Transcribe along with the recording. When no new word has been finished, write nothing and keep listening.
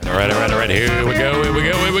All right. Here we go.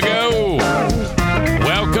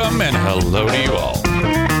 Welcome and hello to you all.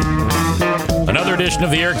 Another edition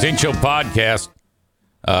of the Eric Zane Show podcast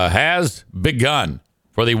has begun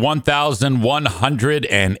for the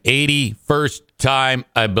 1,181st time,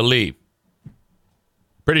 I believe.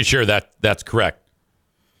 Pretty sure that's correct.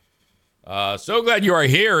 So glad you are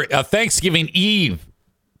here. Thanksgiving Eve.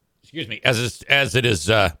 Excuse me. As it is.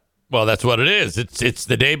 Well, that's what it is. It's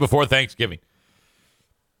the day before Thanksgiving.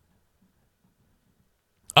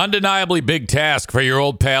 Undeniably big task for your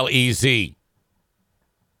old pal EZ.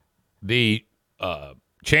 The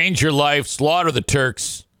change your life, slaughter the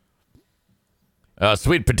Turks.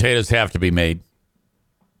 Sweet potatoes have to be made.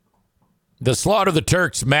 The Slaughter the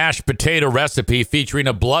Turks mashed potato recipe featuring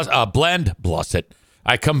a blend. Blusset.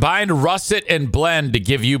 I combined russet and blend to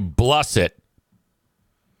give you blusset.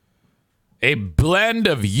 A blend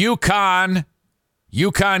of Yukon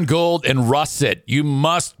Gold, and russet. You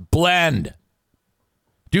must blend.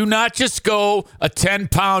 Do not just go a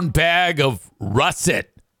 10-pound bag of russet.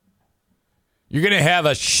 You're going to have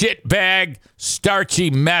a shit bag, starchy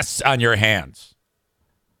mess on your hands.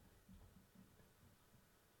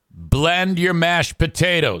 Blend your mashed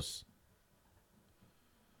potatoes.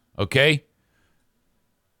 Okay?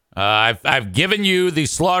 I've given you the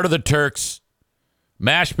Slaughter the Turks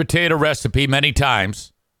mashed potato recipe many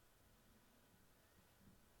times.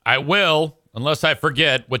 I will, unless I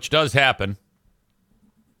forget, which does happen,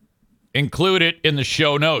 include it in the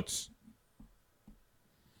show notes.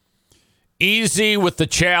 Easy with the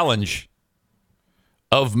challenge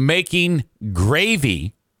of making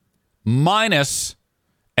gravy minus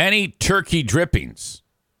any turkey drippings.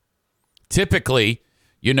 Typically,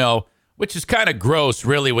 which is kind of gross,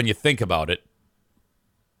 really, when you think about it.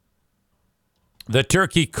 The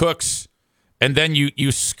turkey cooks, and then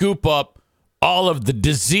you scoop up all of the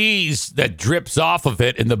disease that drips off of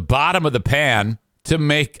it in the bottom of the pan to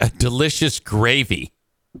make a delicious gravy.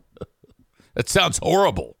 That sounds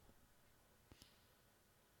horrible.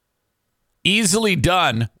 Easily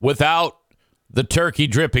done without the turkey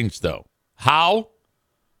drippings, though. How?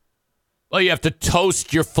 Well, you have to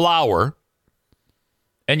toast your flour,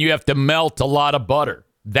 and you have to melt a lot of butter.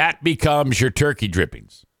 That becomes your turkey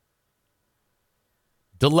drippings.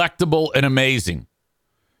 Delectable and amazing.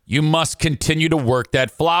 You must continue to work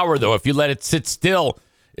that flour, though. If you let it sit still,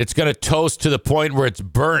 it's going to toast to the point where it's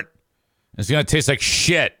burnt. It's going to taste like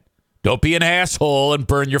shit. Don't be an asshole and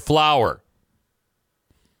burn your flour.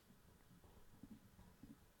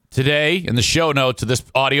 Today, in the show notes of this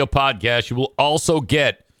audio podcast, you will also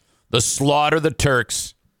get the Slaughter the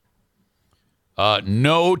Turks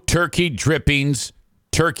no turkey drippings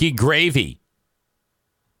turkey gravy.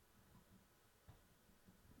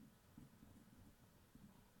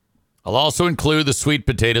 I'll also include the sweet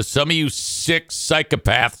potatoes. Some of you sick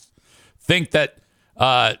psychopaths think that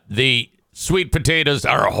the sweet potatoes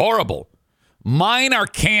are horrible. Mine are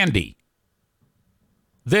candy.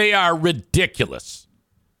 They are ridiculous.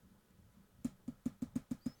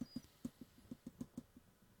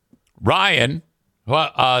 Ryan,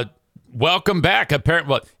 welcome back.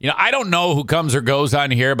 Apparently, I don't know who comes or goes on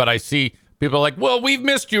here, but I see people like, well, we've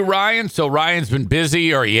missed you, Ryan. So Ryan's been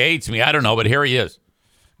busy or he hates me. I don't know, but here he is.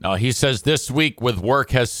 No, he says this week with work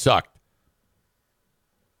has sucked.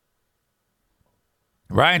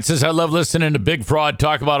 Ryan says, I love listening to Big Fraud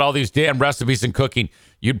talk about all these damn recipes and cooking.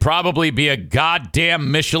 You'd probably be a goddamn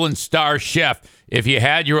Michelin star chef if you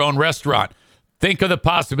had your own restaurant. Think of the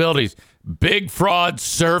possibilities. Big Fraud,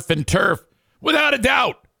 surf and turf. Without a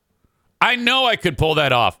doubt. I know I could pull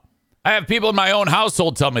that off. I have people in my own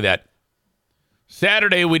household tell me that.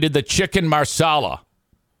 Saturday, we did the chicken marsala.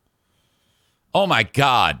 Oh, my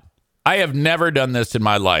God. I have never done this in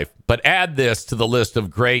my life, but add this to the list of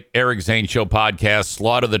great Eric Zane Show podcasts,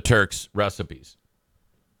 Slaughter the Turks recipes.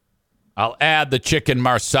 I'll add the chicken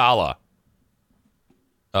marsala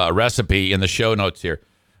recipe in the show notes here.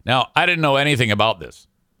 Now, I didn't know anything about this.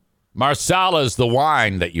 Marsala is the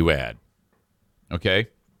wine that you add. Okay?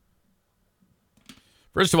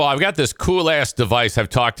 First of all, I've got this cool-ass device I've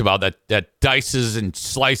talked about that dices and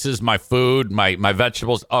slices my food, my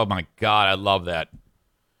vegetables. Oh, my God, I love that.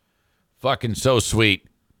 Fucking so sweet.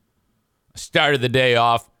 I started the day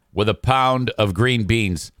off with a pound of green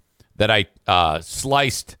beans that I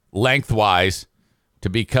sliced lengthwise to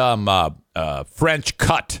become French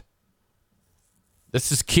cut.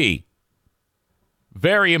 This is key.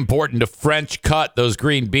 Very important to French cut those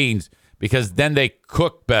green beans because then they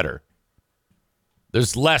cook better.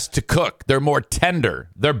 There's less to cook. They're more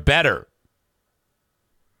tender. They're better.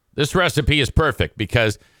 This recipe is perfect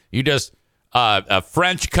because you just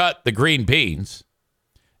French cut the green beans,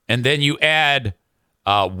 and then you add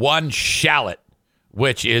one shallot,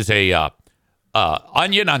 which is a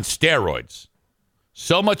onion on steroids.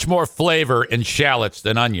 So much more flavor in shallots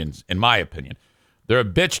than onions, in my opinion. They're a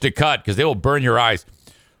bitch to cut because they will burn your eyes.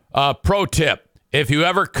 Pro tip, if you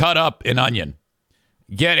ever cut up an onion,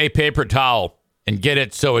 get a paper towel and get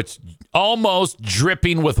it so it's almost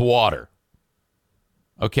dripping with water.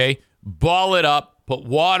 Okay? Ball it up, put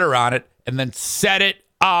water on it, and then set it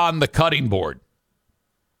on the cutting board.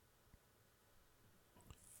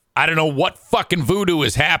 I don't know what fucking voodoo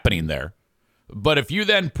is happening there. But if you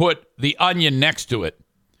then put the onion next to it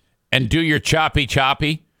and do your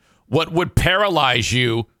choppy, what would paralyze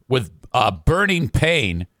you with burning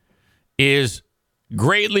pain is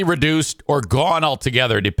greatly reduced or gone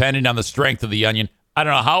altogether, depending on the strength of the onion. I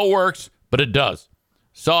don't know how it works, but it does.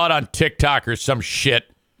 Saw it on TikTok or some shit.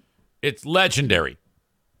 It's legendary.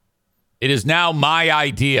 It is now my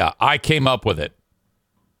idea. I came up with it.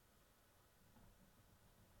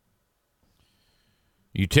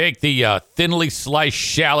 You take the thinly sliced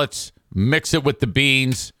shallots, mix it with the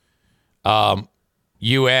beans.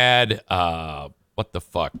 You add, what the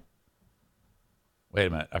fuck? Wait a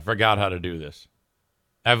minute. I forgot how to do this.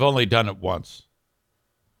 I've only done it once.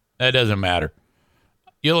 It doesn't matter.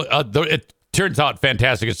 It turns out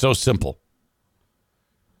fantastic. It's so simple.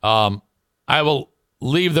 I will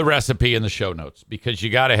leave the recipe in the show notes because you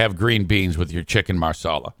got to have green beans with your chicken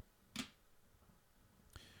marsala.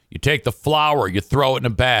 You take the flour, you throw it in a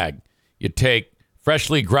bag. You take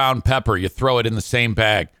freshly ground pepper, you throw it in the same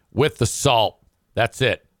bag with the salt. That's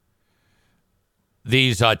it.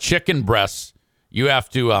 These chicken breasts, you have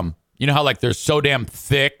to, you know how like they're so damn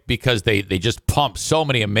thick because they just pump so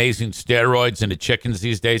many amazing steroids into chickens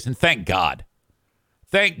these days. And thank God.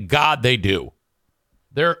 Thank God they do.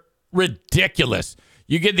 They're ridiculous.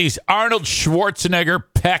 You get these Arnold Schwarzenegger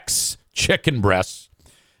pecs chicken breasts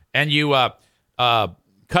and you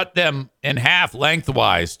cut them in half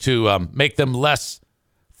lengthwise to make them less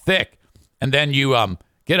thick. And then you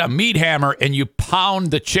get a meat hammer and you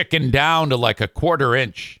pound the chicken down to like a 1/4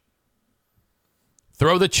 inch.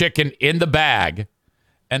 Throw the chicken in the bag,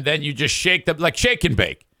 and then you just shake them like shake and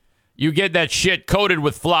bake. You get that shit coated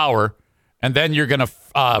with flour, and then you're going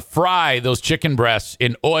to fry those chicken breasts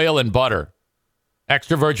in oil and butter,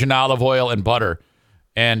 extra virgin olive oil and butter,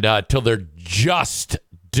 and till they're just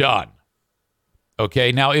done.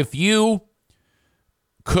 Okay, now if you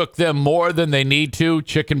cook them more than they need to,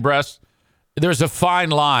 chicken breasts, there's a fine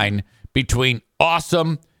line between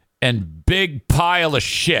awesome and big pile of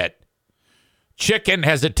shit. Chicken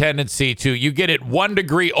has a tendency to, you get it 1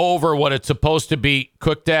 degree over what it's supposed to be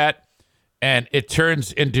cooked at, and it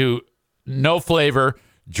turns into no flavor,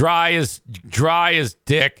 dry as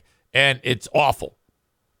dick, and it's awful.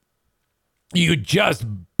 You just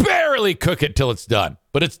barely cook it till it's done,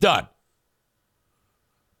 but it's done.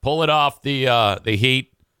 Pull it off the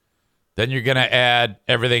heat. Then you're going to add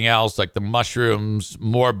everything else like the mushrooms,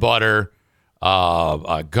 more butter,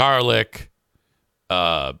 garlic,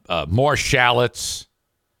 more shallots.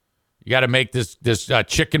 You got to make this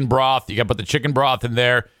chicken broth. You got to put the chicken broth in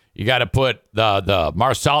there. You got to put the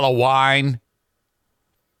Marsala wine.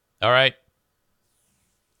 All right.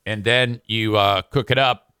 And then you cook it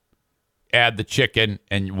up, add the chicken,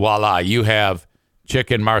 and voila, you have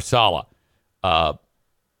chicken Marsala.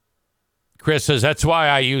 Chris says, that's why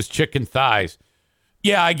I use chicken thighs.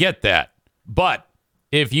 Yeah, I get that. But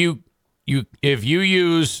if you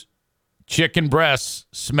use chicken breasts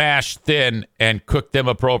smashed thin and cook them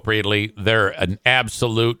appropriately, they're an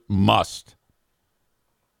absolute must.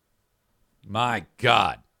 My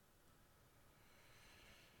God.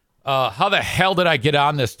 How the hell did I get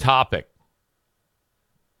on this topic?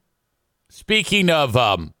 Speaking of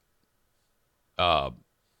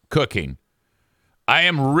cooking, I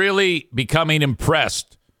am really becoming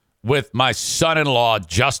impressed with my son-in-law,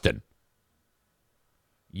 Justin.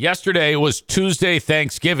 Yesterday was Tuesday,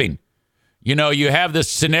 Thanksgiving. You know, you have this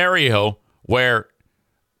scenario where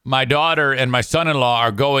my daughter and my son-in-law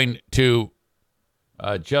are going to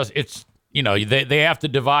they have to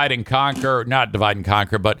divide and conquer, not divide and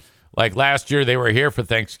conquer, but like last year they were here for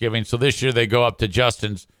Thanksgiving. So this year they go up to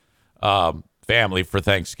Justin's family for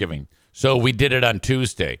Thanksgiving. So we did it on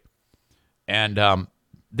Tuesday. And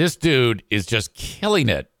this dude is just killing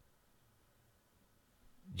it.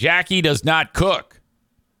 Jackie does not cook.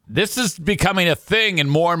 This is becoming a thing in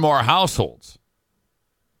more and more households.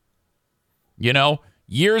 You know,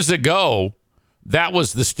 years ago, that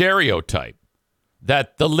was the stereotype,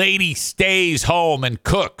 that the lady stays home and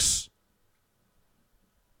cooks.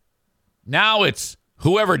 Now it's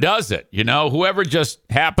whoever does it, you know, whoever just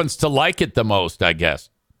happens to like it the most, I guess.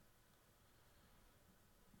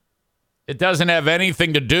 It doesn't have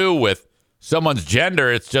anything to do with someone's gender.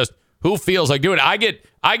 It's just who feels like doing it.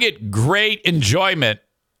 I get great enjoyment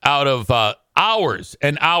out of hours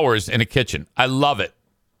and hours in a kitchen. I love it.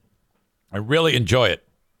 I really enjoy it.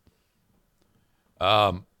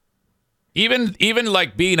 Even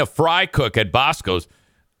like being a fry cook at Bosco's,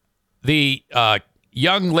 the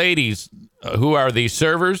young ladies who are the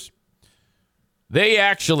servers, they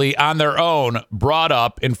actually on their own brought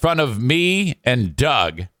up in front of me and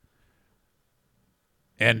Doug,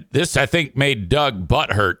 and this I think made Doug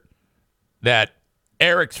butthurt, that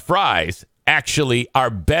Eric's fries actually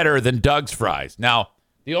are better than Doug's fries. Now,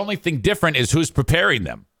 the only thing different is who's preparing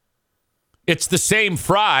them. It's the same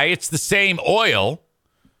fry. It's the same oil.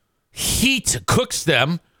 Heat cooks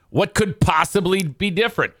them. What could possibly be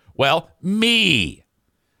different? Well, me.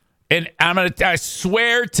 And I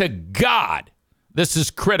swear to God, this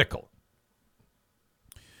is critical.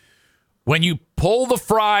 When you pull the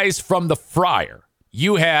fries from the fryer,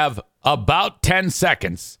 you have about 10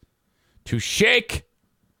 seconds to shake,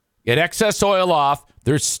 get excess oil off.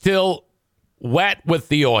 They're still wet with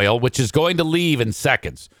the oil, which is going to leave in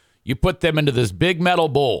seconds. You put them into this big metal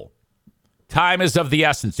bowl. Time is of the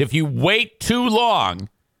essence. If you wait too long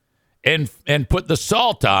and put the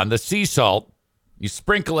salt on, the sea salt, you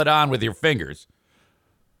sprinkle it on with your fingers,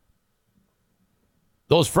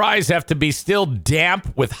 those fries have to be still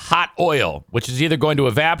damp with hot oil, which is either going to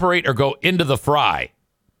evaporate or go into the fry.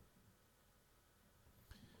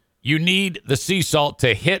 You need the sea salt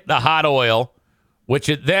to hit the hot oil, which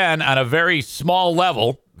it then, on a very small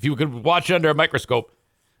level, if you could watch under a microscope,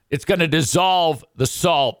 it's going to dissolve the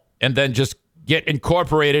salt and then just get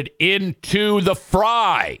incorporated into the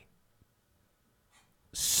fry.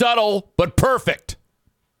 Subtle, but perfect.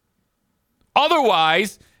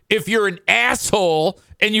 Otherwise, if you're an asshole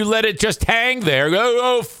and you let it just hang there,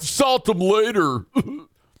 salt them later.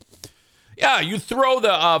 Yeah, you throw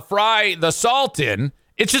the salt in,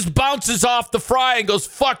 it just bounces off the fry and goes,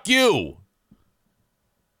 fuck you.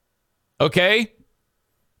 Okay?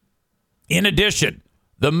 In addition,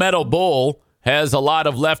 the metal bowl has a lot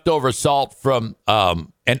of leftover salt from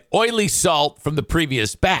an oily salt from the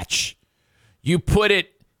previous batch. You put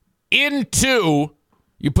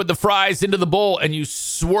the fries into the bowl and you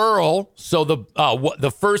swirl so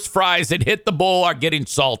the first fries that hit the bowl are getting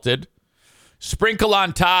salted. Sprinkle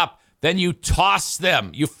on top, then you toss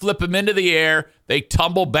them. You flip them into the air. They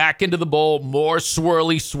tumble back into the bowl. More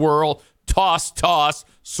swirly swirl, toss,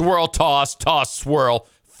 swirl, toss, swirl,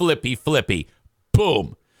 flippy.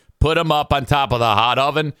 Boom. Put them up on top of the hot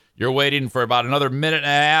oven. You're waiting for about another minute and a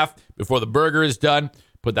half before the burger is done.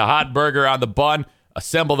 Put the hot burger on the bun.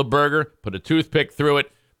 Assemble the burger. Put a toothpick through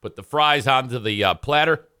it. Put the fries onto the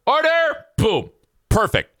platter. Order! Boom.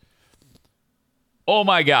 Perfect. Oh,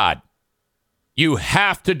 my God. You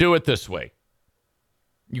have to do it this way.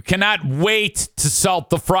 You cannot wait to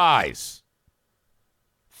salt the fries.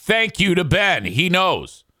 Thank you to Ben. He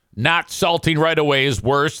knows. Not salting right away is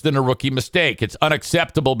worse than a rookie mistake. It's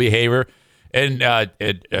unacceptable behavior and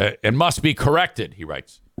must be corrected, he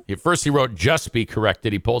writes. First he wrote, just be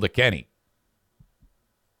corrected. He pulled a Kenny.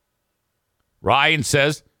 Ryan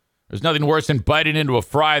says, there's nothing worse than biting into a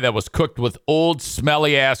fry that was cooked with old,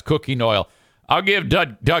 smelly-ass cooking oil. I'll give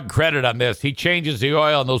Doug credit on this. He changes the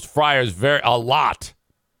oil in those fryers a lot.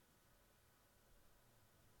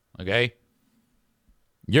 Okay?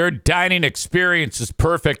 Your dining experience is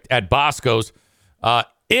perfect at Bosco's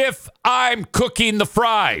if I'm cooking the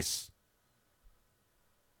fries.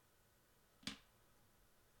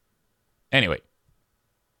 Anyway.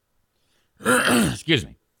 Excuse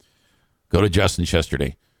me. Go to Justin's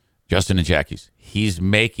yesterday. Justin and Jackie's. He's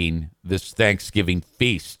making this Thanksgiving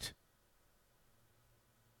feast.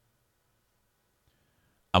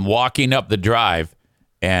 I'm walking up the drive,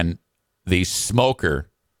 and the smoker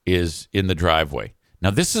is in the driveway.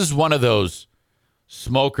 Now, this is one of those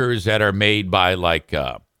smokers that are made by, like,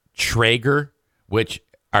 Traeger, which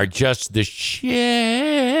are just the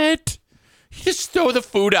shit. You just throw the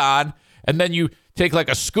food on, and then you take, like,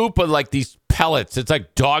 a scoop of, like, these pellets. It's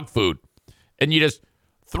like dog food. And you just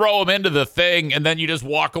throw them into the thing, and then you just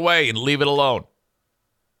walk away and leave it alone.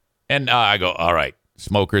 And I go, all right,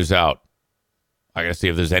 smoker's out. I got to see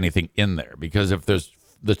if there's anything in there, because if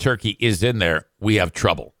the turkey is in there, we have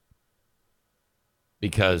trouble,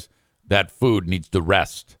 because that food needs to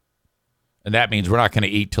rest. And that means we're not going to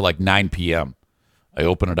eat till like 9 p.m. I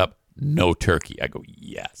open it up, no turkey. I go,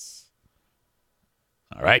 yes.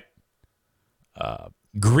 All right.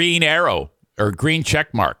 Green arrow or green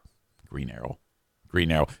check mark. Green arrow.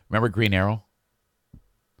 Remember Green Arrow?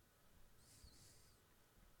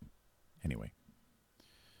 Anyway.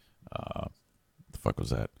 What the fuck was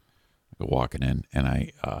that? walking in,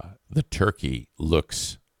 and the turkey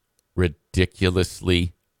looks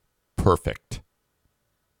ridiculously perfect.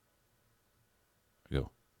 I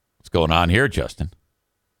go, what's going on here, Justin?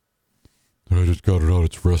 I just got it out.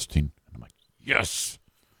 It's resting. And I'm like, yes.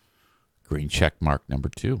 Green check mark number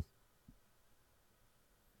 2.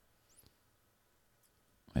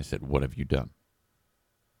 I said, what have you done?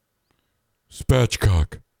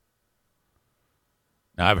 Spatchcock.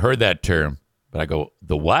 Now, I've heard that term, but I go,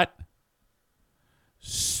 the what?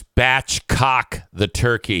 Spatchcock the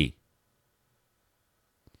turkey.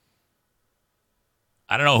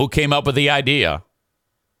 I don't know who came up with the idea,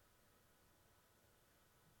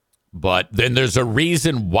 but then there's a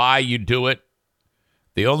reason why you do it.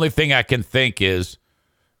 The only thing I can think is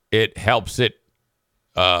it helps it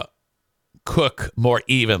cook more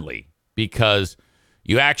evenly, because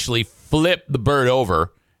you actually flip the bird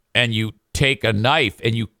over and you take a knife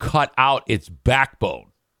and you cut out its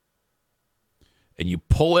backbone and you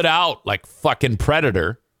pull it out like fucking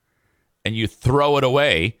Predator and you throw it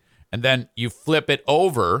away, and then you flip it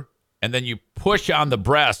over and then you push on the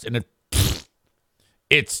breast, and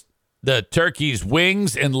it's the turkey's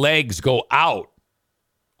wings and legs go out.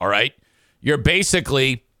 All right. You're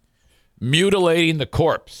basically mutilating the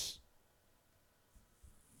corpse.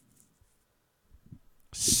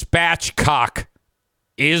 Spatchcock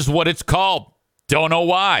is what it's called. Don't know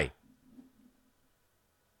why.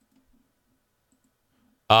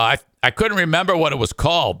 I couldn't remember what it was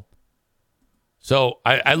called, so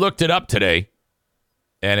I looked it up today,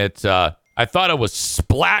 and it's I thought it was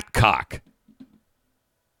splatcock.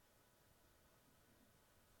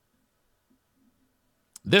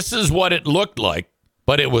 This is what it looked like,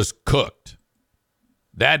 but it was cooked.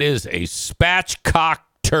 That is a spatchcock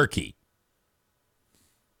turkey.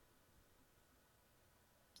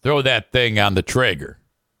 Throw that thing on the Traeger.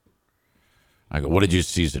 I go, what did you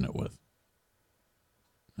season it with?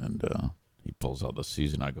 And he pulls out the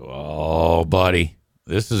season. I go, oh, buddy,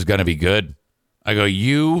 this is going to be good. I go,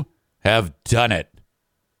 you have done it.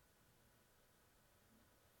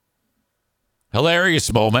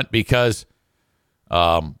 Hilarious moment because,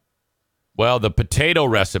 well, the potato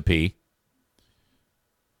recipe,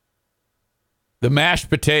 the mashed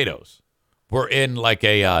potatoes were in like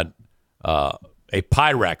a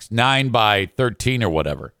Pyrex 9x13 or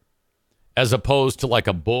whatever, as opposed to like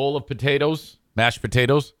a bowl of potatoes, mashed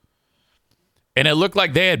potatoes. And it looked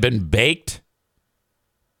like they had been baked.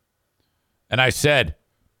 And I said,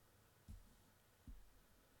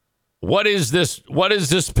 what is this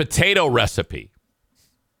potato recipe?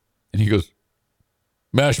 And he goes,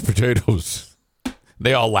 mashed potatoes.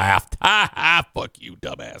 They all laughed. Ha ha, fuck you,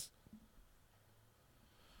 dumbass.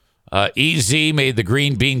 EZ made the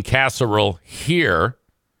green bean casserole here.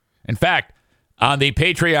 In fact, on the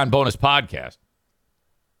Patreon bonus podcast,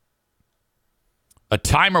 a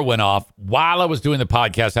timer went off while I was doing the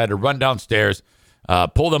podcast. I had to run downstairs,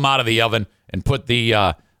 pull them out of the oven, and put the,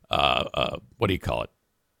 what do you call it?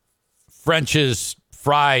 French's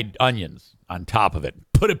fried onions on top of it.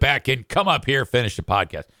 Put it back in. Come up here, finish the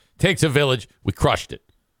podcast. Takes a village. We crushed it.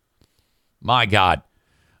 My God.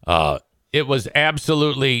 It was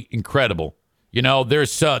absolutely incredible. You know,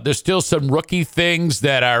 there's still some rookie things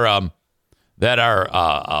that are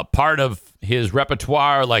part of his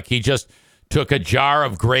repertoire. Like he just took a jar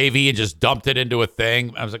of gravy and just dumped it into a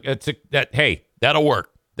thing. I was like, hey, that'll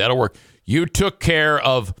work. That'll work. You took care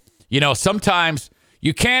of, sometimes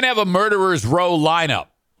you can't have a murderer's row lineup.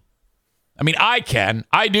 I mean, I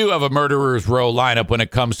do have a murderer's row lineup when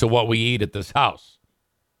it comes to what we eat at this house.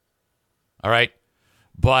 All right.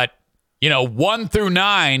 But 1 through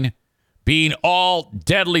 9 being all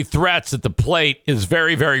deadly threats at the plate is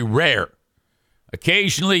very, very rare.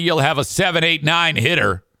 Occasionally, you'll have a 7, 8, 9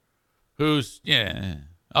 hitter who's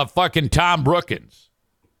a fucking Tom Brookins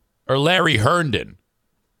or Larry Herndon.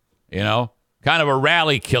 Kind of a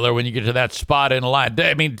rally killer when you get to that spot in the line.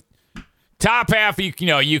 I mean, top half, you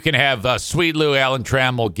can have Sweet Lou, Alan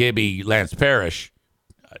Trammell, Gibby, Lance Parrish,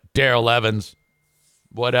 Darrell Evans,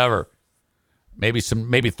 whatever.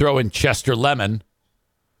 Maybe throw in Chester Lemon,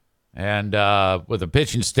 and with a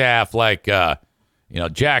pitching staff like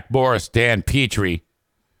Jack Boris, Dan Petrie,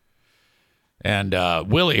 and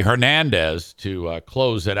Willie Hernandez to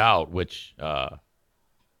close it out. Which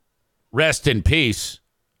rest in peace,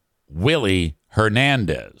 Willie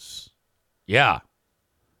Hernandez. Yeah.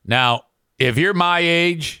 Now, if you're my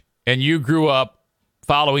age and you grew up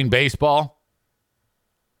following baseball,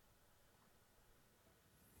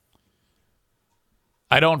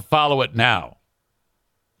 I don't follow it now,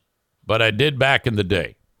 but I did back in the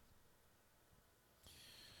day.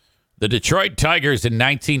 The Detroit Tigers in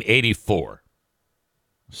 1984.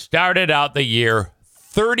 started out the year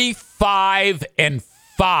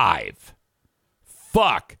 35-5.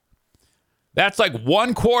 Fuck. That's like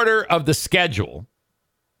one quarter of the schedule.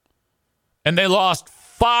 And they lost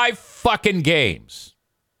 5 fucking games.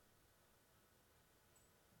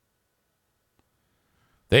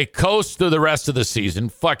 They coast through the rest of the season.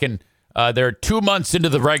 Fucking, they're 2 months into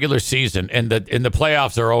the regular season, and the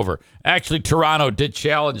playoffs are over. Actually, Toronto did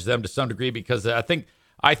challenge them to some degree because I think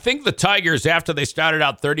the Tigers, after they started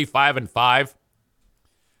out 35-5,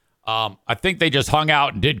 I think they just hung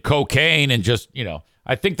out and did cocaine and just,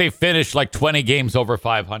 I think they finished like 20 games over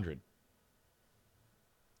 500.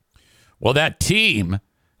 Well, that team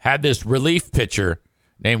had this relief pitcher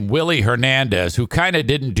named Willie Hernandez who kind of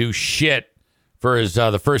didn't do shit for his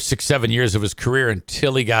the first 6-7 years of his career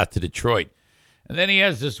until he got to Detroit. And then he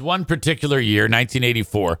has this one particular year,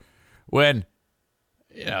 1984, when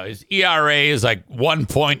his ERA is like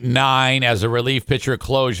 1.9 as a relief pitcher,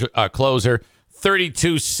 closer,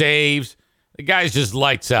 32 saves. The guy's just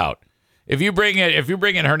lights out. If you bring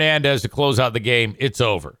in Hernandez to close out the game, it's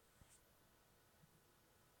over.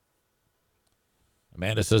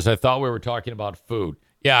 Amanda says, I thought we were talking about food.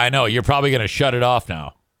 Yeah, I know. You're probably going to shut it off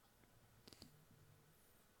now.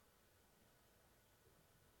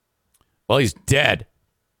 Well, he's dead.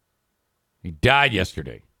 He died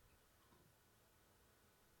yesterday.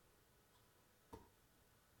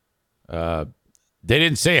 They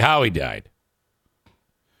didn't say how he died.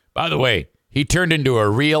 By the way, he turned into a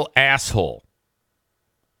real asshole.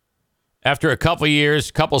 After a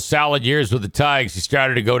couple solid years with the Tigers, he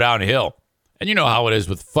started to go downhill. And you know how it is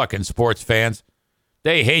with fucking sports fans.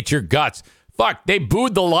 They hate your guts. Fuck, they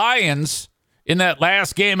booed the Lions in that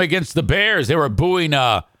last game against the Bears. They were booing,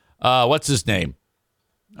 what's his name?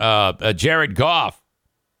 Jared Goff.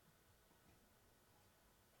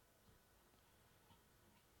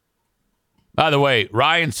 By the way,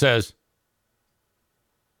 Ryan says,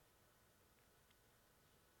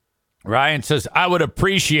 I would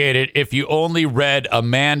appreciate it if you only read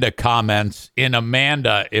Amanda comments in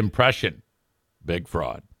Amanda impression. Big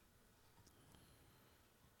fraud.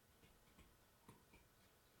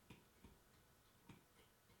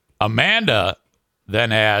 Amanda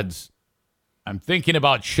then adds, I'm thinking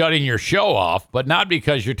about shutting your show off, but not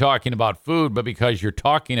because you're talking about food, but because you're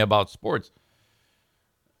talking about sports.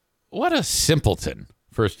 What a simpleton,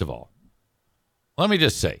 first of all. Let me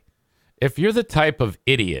just say, if you're the type of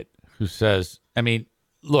idiot who says,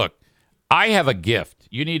 look, I have a gift.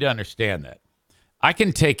 You need to understand that. I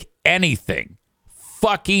can take anything,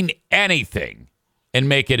 fucking anything, and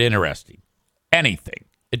make it interesting. Anything.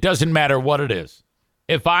 It doesn't matter what it is.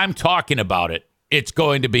 If I'm talking about it, it's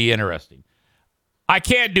going to be interesting. I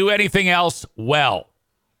can't do anything else well.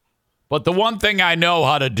 But the one thing I know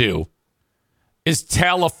how to do is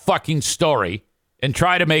tell a fucking story and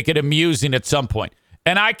try to make it amusing at some point.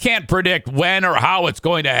 And I can't predict when or how it's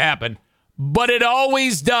going to happen, but it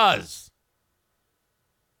always does.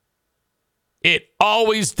 It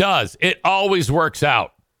always does. It always works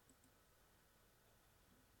out.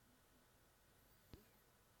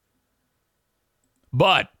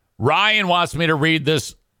 But Ryan wants me to read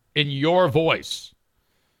this in your voice.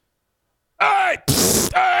 I'm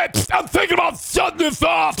thinking about shutting this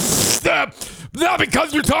off. Not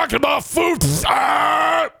because you're talking about food,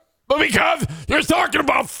 but because you're talking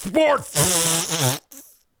about sports.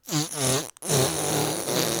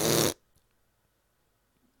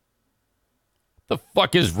 The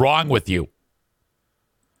fuck is wrong with you?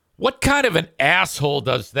 What kind of an asshole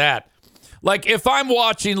does that? Like if I'm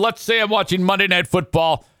watching, let's say I'm watching Monday Night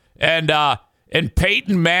Football and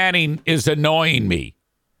Peyton Manning is annoying me.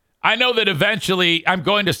 I know that eventually I'm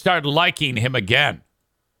going to start liking him again.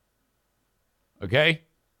 Okay?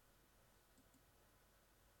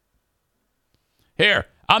 Here,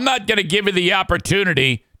 I'm not going to give you the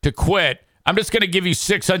opportunity to quit. I'm just going to give you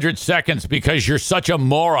 600 seconds because you're such a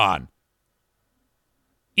moron.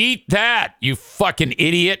 Eat that, you fucking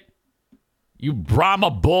idiot. You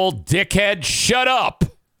Brahma Bull dickhead. Shut up.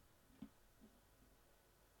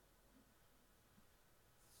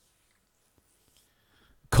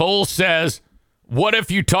 Cole says, what if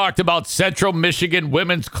you talked about Central Michigan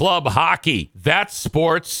Women's Club hockey? That's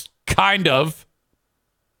sports, kind of.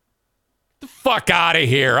 Get the fuck out of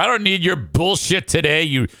here. I don't need your bullshit today,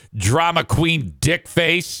 you drama queen dick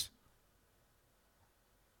face.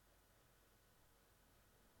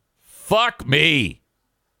 Fuck me.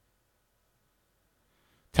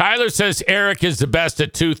 Tyler says Eric is the best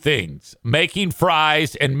at two things, making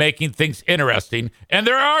fries and making things interesting. And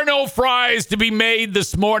there are no fries to be made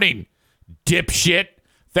this morning, dipshit.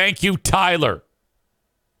 Thank you, Tyler.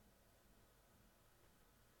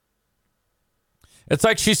 It's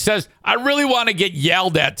like she says, I really want to get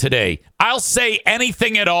yelled at today. I'll say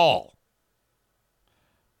anything at all.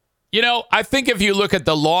 You know, I think if you look at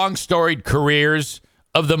the long storied careers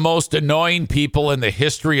of the most annoying people in the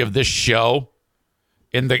history of this show,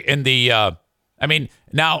 now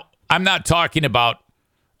I'm not talking about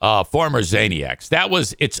former Zaniacs. That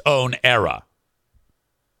was its own era.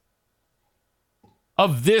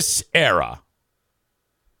 Of this era,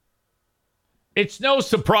 it's no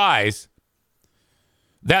surprise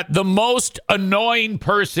that the most annoying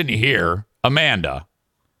person here, Amanda,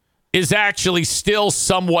 is actually still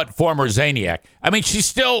somewhat former Zaniac. I mean, she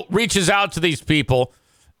still reaches out to these people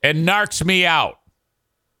and narcs me out.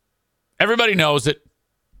 Everybody knows it.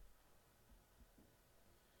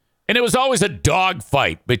 And it was always a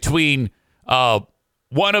dogfight between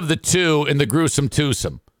one of the two in the gruesome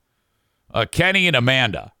twosome, Kenny and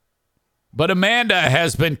Amanda. But Amanda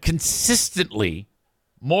has been consistently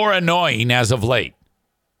more annoying as of late.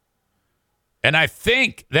 And I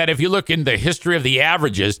think that if you look in the history of the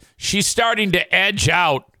averages, she's starting to edge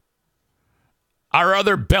out our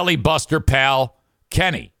other belly buster pal,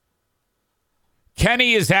 Kenny.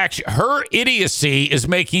 Kenny is actually, her idiocy is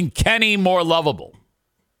making Kenny more lovable.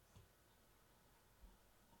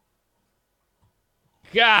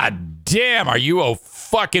 God damn, are you a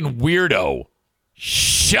fucking weirdo?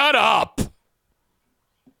 Shut up.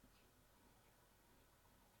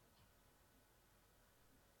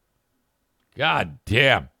 God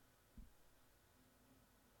damn.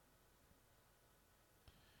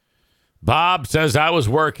 Bob says I was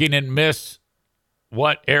working and miss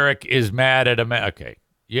what Eric is mad at him. Okay.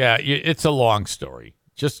 Yeah, it's a long story.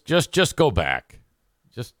 Just go back.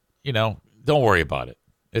 Just, don't worry about it.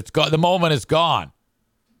 It's gone. The moment is gone.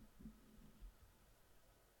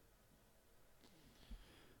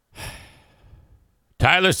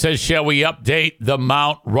 Tyler says, shall we update the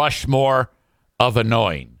Mount Rushmore of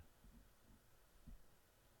annoying?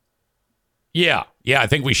 Yeah, I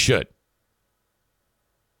think we should.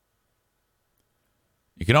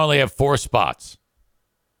 You can only have 4 spots.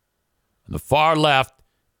 On the far left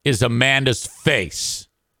is Amanda's face.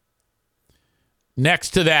 Next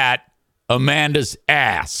to that, Amanda's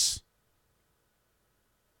ass.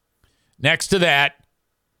 Next to that,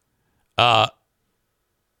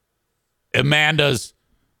 Amanda's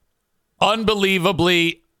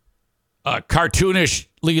unbelievably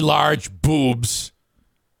cartoonishly large boobs.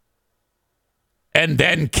 And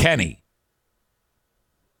then Kenny.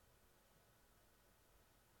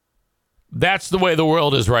 That's the way the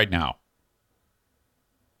world is right now.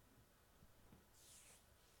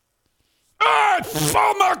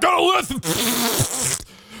 I'm not going to listen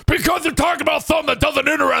because they're talking about something that doesn't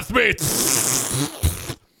interest me.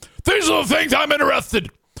 These are the things I'm interested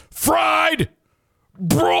in. Fried,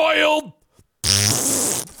 broiled,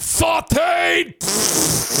 sauteed,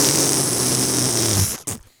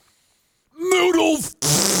 noodles.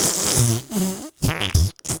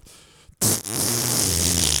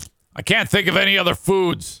 I can't think of any other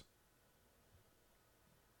foods.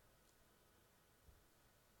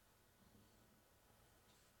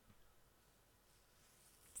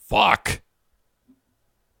 Fuck.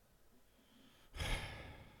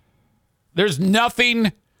 There's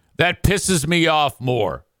nothing that pisses me off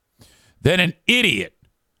more than an idiot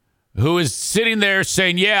who is sitting there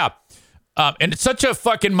saying, and it's such a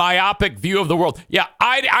fucking myopic view of the world. Yeah,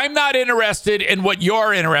 I'm not interested in what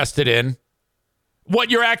you're interested in,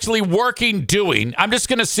 what you're actually doing. I'm just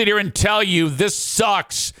going to sit here and tell you this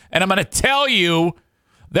sucks, and I'm going to tell you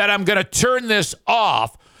that I'm going to turn this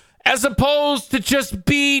off, as opposed to just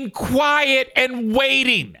being quiet and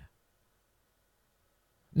waiting.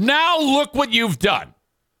 Now look what you've done.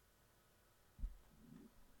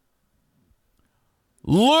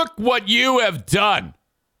 Look what you have done.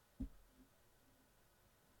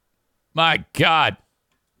 My God.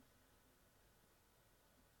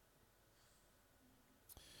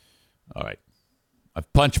 All right.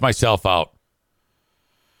 I've punched myself out.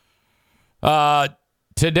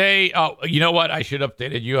 Today, you know what? I should have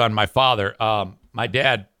updated you on my father. My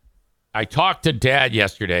dad, I talked to Dad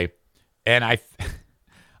yesterday, and I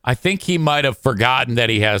think he might have forgotten that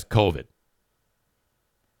he has COVID.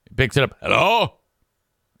 He picks it up. Hello?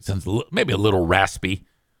 It sounds maybe a little raspy.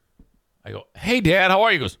 I go, hey, Dad, how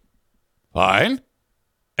are you? He goes, fine.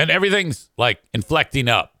 And everything's like inflecting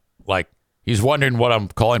up. Like he's wondering what I'm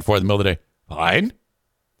calling for in the middle of the day. Fine.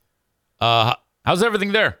 How's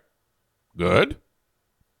everything there? Good.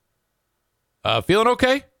 Feeling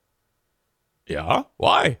okay? Yeah.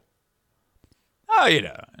 Why? Oh,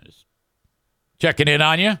 just checking in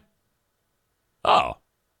on you. Oh.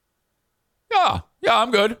 Yeah, I'm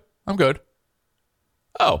good.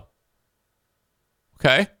 Oh.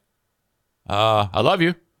 Okay. I love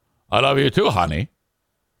you. I love you too, honey.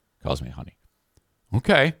 Calls me honey.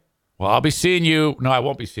 Okay. Well, I'll be seeing you. No, I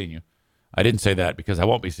won't be seeing you. I didn't say that because I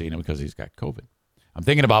won't be seeing him because he's got COVID. I'm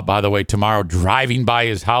thinking about, by the way, tomorrow driving by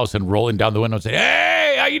his house and rolling down the window and saying,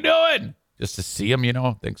 hey, how you doing? Just to see him,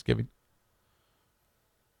 Thanksgiving.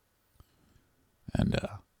 And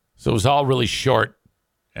so it was all really short.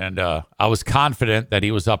 And I was confident that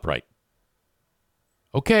he was upright.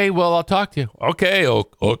 Okay, well, I'll talk to you. Okay,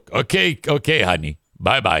 okay, honey.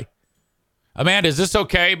 Bye-bye. Amanda, is this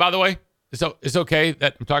okay, by the way? Is okay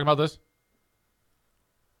that I'm talking about this?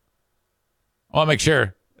 I want to make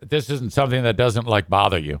sure that this isn't something that doesn't,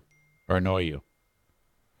 bother you or annoy you.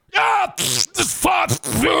 Ah, this fuck.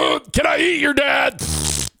 Can I eat your dad?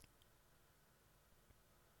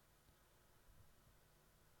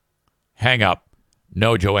 Hang up.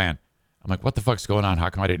 No, Joanne. I'm like, what the fuck's going on? How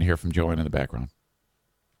come I didn't hear from Joanne in the background?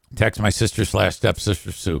 Text my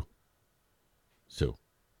sister/stepsister, Sue. Sue,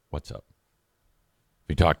 what's up?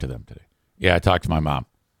 We talked to them today. Yeah, I talked to my mom.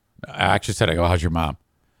 I actually said, I go, how's your mom?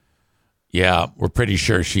 Yeah, we're pretty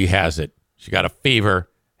sure she has it. She got a fever,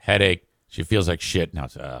 headache. She feels like shit. Now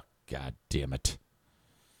it's, God damn it.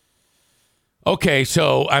 Okay,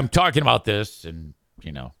 so I'm talking about this, and,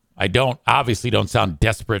 I obviously don't sound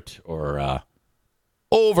desperate or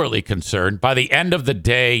overly concerned. By the end of the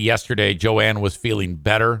day yesterday, Joanne was feeling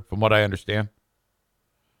better, from what I understand.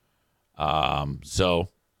 So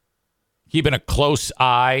keeping a close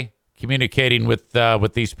eye, communicating with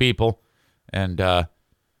these people, and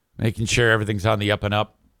making sure everything's on the up and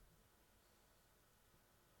up.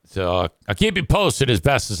 So I'll keep you posted as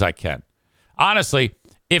best as I can. Honestly,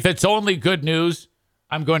 if it's only good news,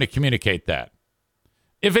 I'm going to communicate that.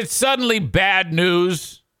 If it's suddenly bad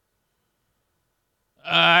news,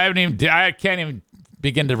 I can't even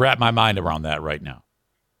begin to wrap my mind around that right now.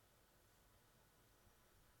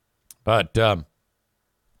 But,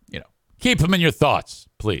 keep them in your thoughts,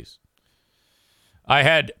 please. I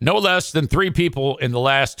had no less than 3 people in the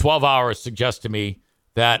last 12 hours suggest to me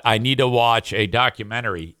that I need to watch a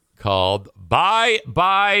documentary called Bye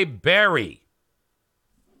Bye Barry,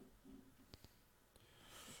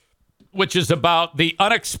 which is about the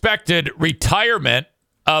unexpected retirement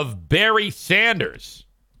of Barry Sanders.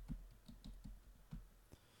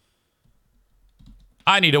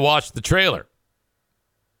 I need to watch the trailer.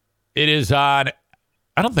 It is on,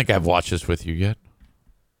 I don't think I've watched this with you yet.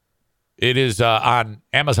 It is on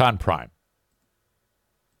Amazon Prime.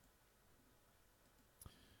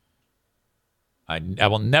 I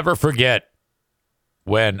will never forget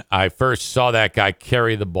when I first saw that guy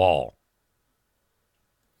carry the ball.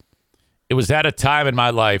 It was at a time in my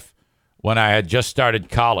life when I had just started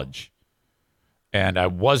college, and I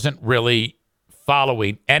wasn't really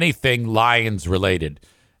following anything Lions related.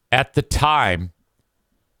 At the time,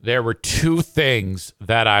 there were 2 things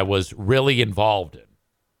that I was really involved in: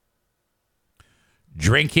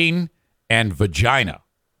 drinking and vagina.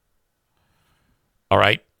 All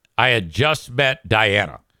right. I had just met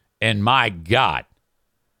Diana, and my God,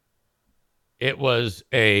 it was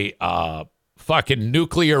a fucking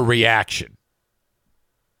nuclear reaction.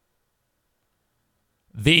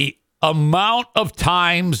 The amount of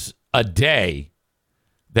times a day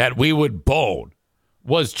that we would bone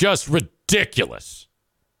was just ridiculous.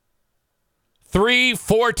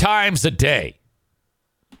 3-4 times a day.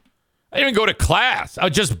 I didn't even go to class. I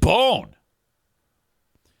would just bone.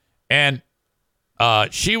 And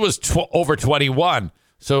she was over 21,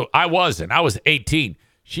 so I wasn't. I was 18.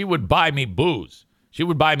 She would buy me booze. She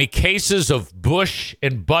would buy me cases of Busch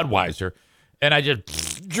and Budweiser, and I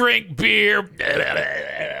just drink beer,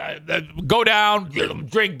 go down,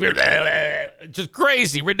 drink beer, just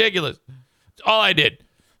crazy, ridiculous. That's all I did.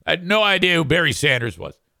 I had no idea who Barry Sanders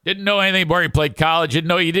was. Didn't know anything where he played college.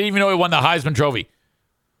 Didn't even know he won the Heisman Trophy.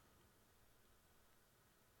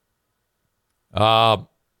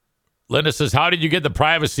 Linda says, how did you get the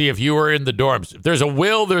privacy if you were in the dorms? If there's a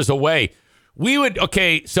will, there's a way.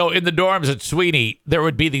 So in the dorms at Sweeney, there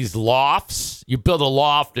would be these lofts. You build a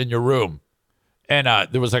loft in your room. And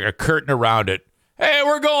there was like a curtain around it. Hey,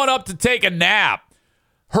 we're going up to take a nap.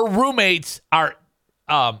 Her roommates are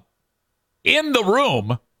in the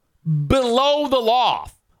room below the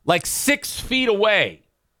loft, like 6 feet away.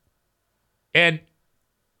 And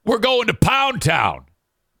we're going to Pound Town.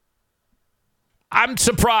 I'm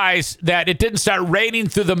surprised that it didn't start raining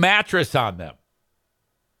through the mattress on them.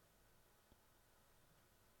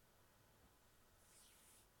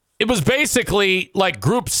 It was basically like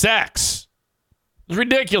group sex. It was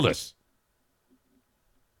ridiculous.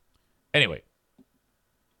 Anyway.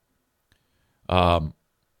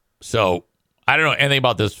 So, I don't know anything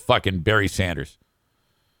about this fucking Barry Sanders.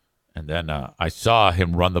 And then I saw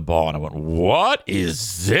him run the ball, and I went, "What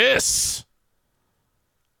is this?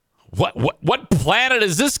 What planet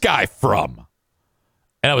is this guy from?"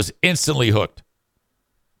 And I was instantly hooked.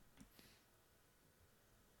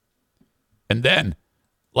 And then,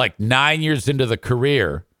 like 9 years into the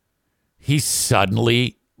career, he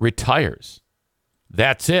suddenly retires.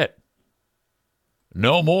 That's it.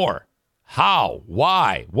 No more. How?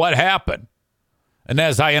 Why? What happened? And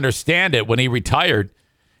as I understand it, when he retired,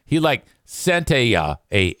 he like sent a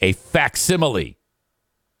facsimile,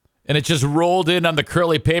 and it just rolled in on the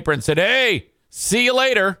curly paper and said, "Hey, see you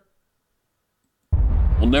later."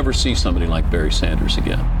 We'll never see somebody like Barry Sanders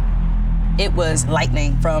again. It was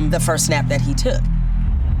lightning from the first snap that he took.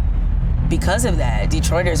 Because of that,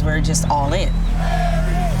 Detroiters were just all in.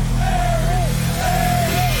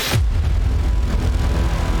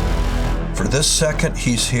 For this second,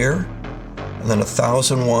 he's here, and then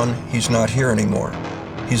 1,001, he's not here anymore.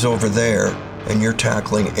 He's over there, and you're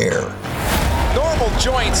tackling air. Normal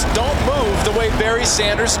joints don't move the way Barry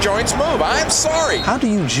Sanders' joints move. I'm sorry. How do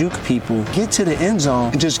you juke people, get to the end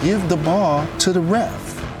zone, and just give the ball to the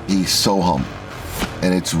ref? He's so humble,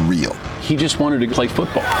 and it's real. He just wanted to play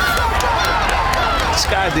football. This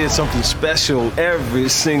guy did something special every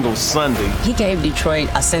single Sunday. He gave Detroit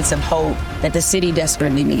a sense of hope that the city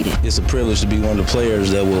desperately needed. It's a privilege to be one of the players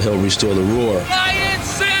that will help restore the roar. Ryan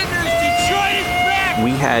Sanders, Detroit is back!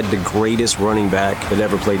 We had the greatest running back that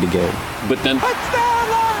ever played the game. But then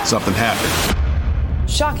Something happened.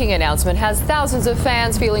 Shocking announcement has thousands of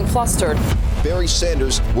fans feeling flustered. Barry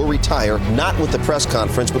Sanders will retire, not with the press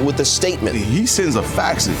conference, but with a statement. He sends a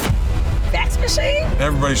fax. Fax machine?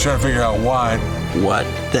 Everybody's trying to figure out why. What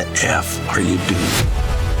the F are you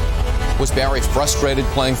doing? Was Barry frustrated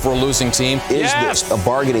playing for a losing team? Is this a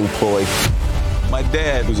bargaining ploy? My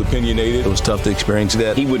dad was opinionated. It was tough to experience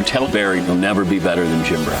that. he would tell Barry he'll never be better than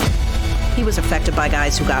Jim Brown. He was affected by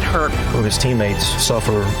guys who got hurt. Or his teammates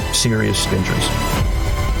suffer serious injuries.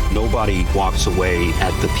 Nobody walks away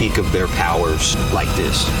at the peak of their powers like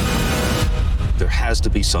this. There has to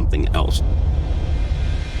be something else.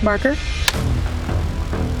 Barker?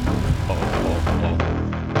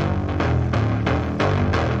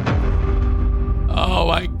 Oh,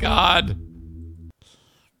 my God.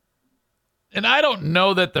 And I don't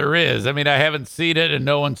know that there is. I mean, I haven't seen it, and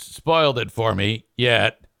no one's spoiled it for me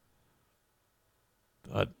yet.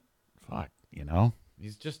 But, fuck,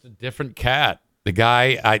 he's just a different cat. The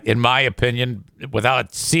guy, in my opinion,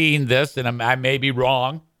 without seeing this, and I may be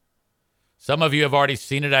wrong. Some of you have already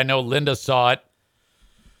seen it. I know Linda saw it.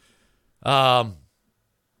 I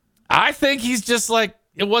think he's just like,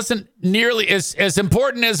 it wasn't nearly as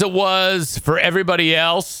important as it was for everybody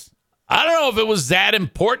else. I don't know if it was that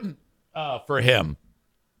important for him.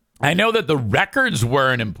 I know that the records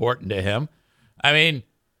weren't important to him. I mean,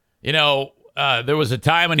 there was a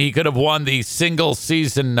time when he could have won the single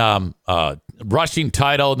season rushing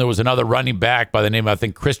title, and there was another running back by the name of, I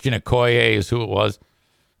think, Christian Okoye is who it was,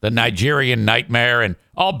 the Nigerian Nightmare, and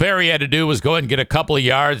all Barry had to do was go ahead and get a couple of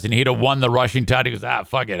yards, and he'd have won the rushing title. He goes,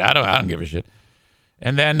 fuck it, I don't give a shit.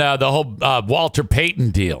 And then the whole Walter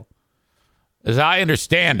Payton deal, as I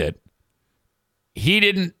understand it, he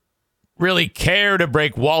didn't really care to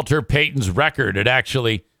break Walter Payton's record. It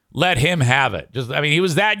actually let him have it. He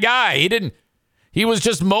was that guy. He was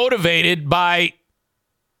just motivated by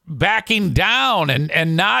backing down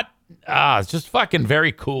and not, it's just fucking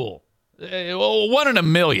very cool. 1 in a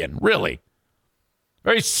million, really.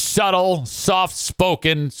 Very subtle,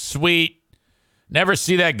 soft-spoken, sweet. Never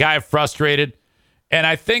see that guy frustrated. And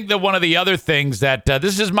I think that one of the other things that,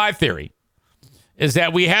 this is my theory, is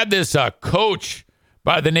that we had this coach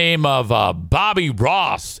by the name of Bobby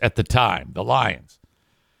Ross at the time, the Lions.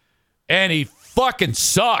 And he fucking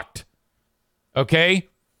sucked. Okay?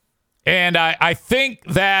 And I think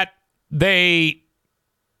that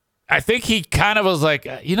I think he kind of was like,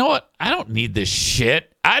 you know what? I don't need this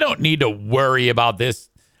shit. I don't need to worry about this.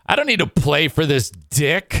 I don't need to play for this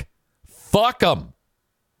dick. Fuck him.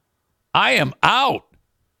 I am out.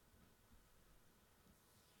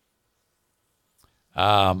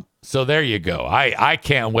 So there you go. I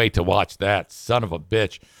can't wait to watch that, son of a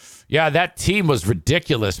bitch. Yeah, that team was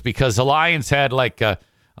ridiculous because the Lions had like a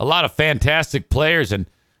lot of fantastic players, and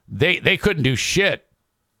they couldn't do shit.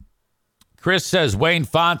 Chris says Wayne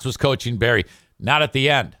Fontes was coaching Barry. Not at the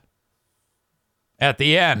end. At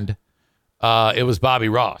the end, it was Bobby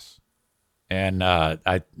Ross. And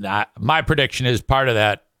my prediction is part of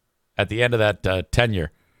that, at the end of that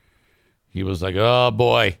tenure, he was like, oh,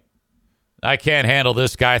 boy, I can't handle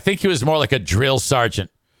this guy. I think he was more like a drill sergeant.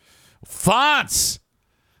 Fontes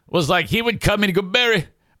was like, he would come in and go, Barry,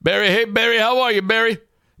 hey, Barry, how are you, Barry?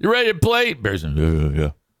 You ready to play? Barry's like, yeah.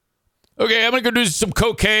 Okay, I'm going to go do some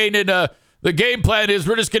cocaine, and the game plan is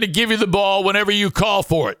we're just going to give you the ball whenever you call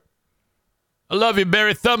for it. I love you,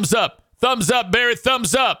 Barry. Thumbs up. Thumbs up, Barry.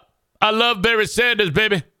 Thumbs up. I love Barry Sanders,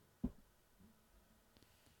 baby.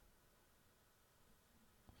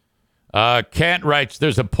 Kent writes,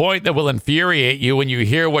 there's a point that will infuriate you when you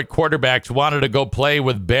hear what quarterbacks wanted to go play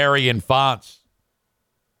with Barry and Fonts.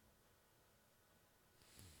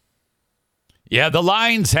 Yeah, the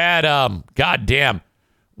Lions had, goddamn,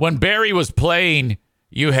 when Barry was playing,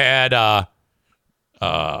 you had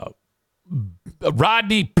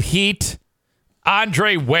Rodney Peete,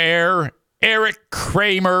 Andre Ware, Eric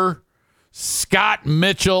Kramer, Scott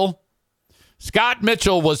Mitchell. Scott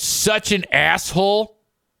Mitchell was such an asshole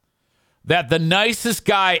that the nicest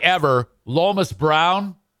guy ever, Lomas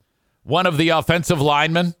Brown, one of the offensive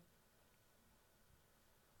linemen,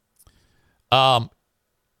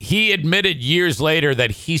 he admitted years later that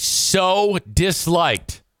he so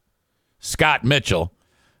disliked Scott Mitchell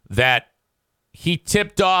that he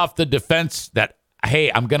tipped off the defense that,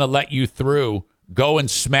 hey, I'm going to let you through. Go and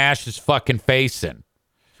smash his fucking face in.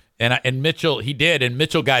 And Mitchell, he did, and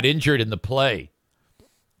Mitchell got injured in the play.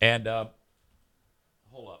 And,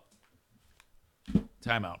 hold up.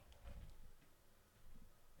 Timeout.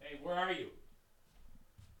 Hey, where are you?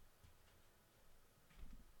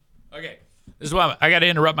 Okay. This is why I got to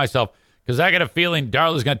interrupt myself because I got a feeling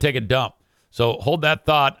Darla's going to take a dump. So hold that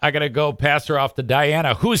thought. I got to go pass her off to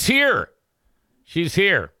Diana, who's here. She's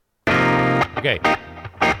here. Okay.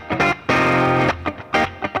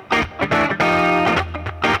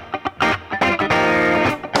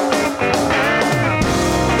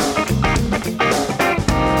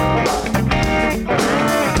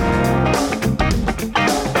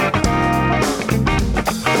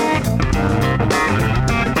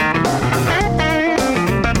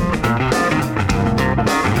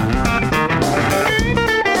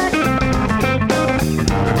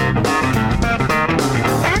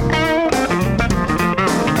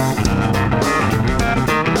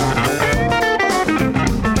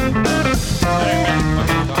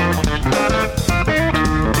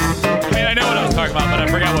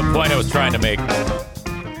 Trying to make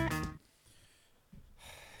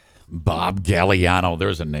Bob Galliano.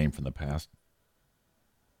 There's a name from the past.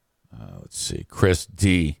 Let's see. Chris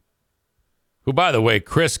D. Who, by the way,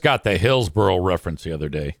 Chris got the Hillsborough reference the other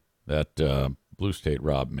day that Blue State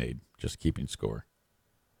Rob made. Just keeping score.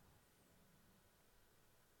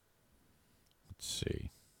 Let's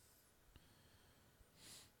see.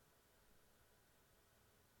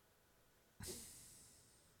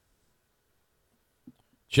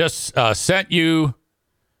 Just sent you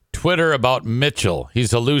Twitter about Mitchell.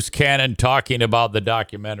 He's a loose cannon talking about the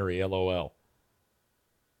documentary. LOL.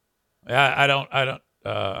 I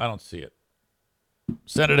don't see it.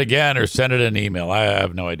 Send it again or send it an email. I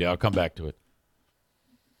have no idea. I'll come back to it.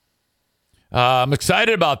 I'm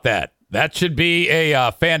excited about that. That should be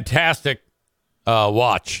a fantastic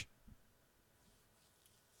watch.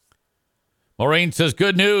 Maureen says,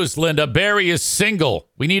 good news, Linda. Barry is single.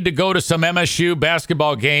 We need to go to some MSU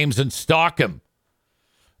basketball games and stalk him.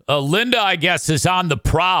 Linda, I guess, is on the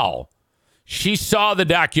prowl. She saw the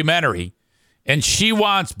documentary, and she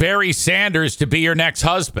wants Barry Sanders to be her next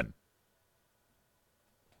husband.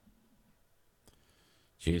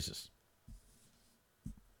 Jesus.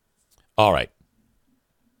 All right.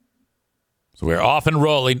 So we're off and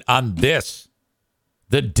rolling on this,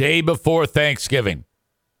 the day before Thanksgiving.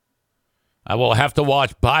 I will have to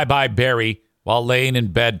watch Bye Bye Barry while laying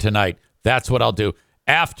in bed tonight. That's what I'll do.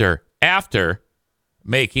 After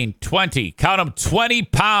making 20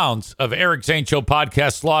 pounds of Eric Zane Show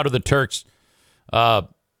podcast Slaughter the Turks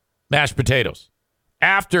mashed potatoes.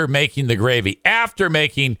 After making the gravy. After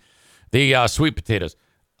making the sweet potatoes.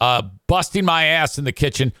 Busting my ass in the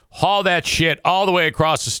kitchen. Haul that shit all the way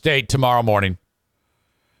across the state tomorrow morning.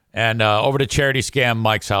 And over to Charity Scam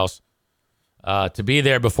Mike's house. To be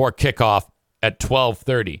there before kickoff at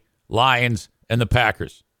 12:30. Lions and the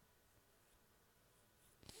Packers.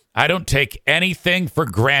 I don't take anything for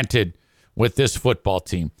granted with this football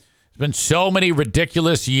team. There's been so many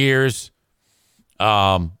ridiculous years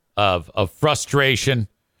of frustration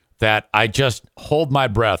that I just hold my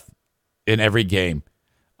breath in every game.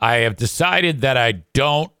 I have decided that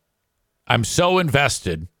I'm so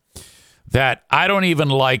invested that I don't even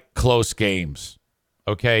like close games.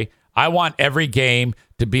 Okay? I want every game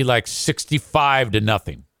to be like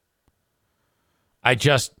 65-0.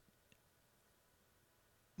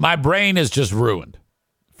 My brain is just ruined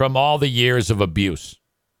from all the years of abuse.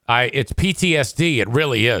 It's PTSD. It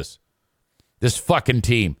really is. This fucking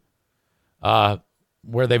team,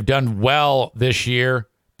 where they've done well this year,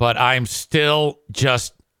 But I'm still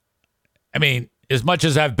just, I mean, as much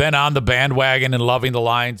as I've been on the bandwagon and loving the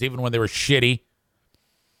Lions, even when they were shitty.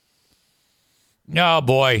 Oh,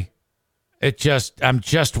 boy. I'm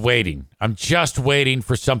just waiting. I'm just waiting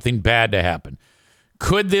for something bad to happen.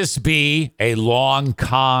 Could this be a long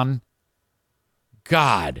con?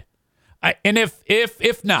 God. And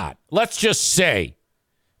if not, let's just say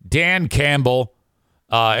Dan Campbell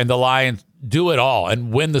and the Lions do it all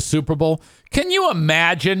and win the Super Bowl. Can you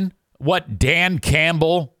imagine what Dan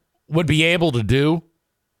Campbell would be able to do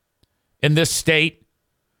in this state?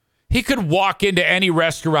 He could walk into any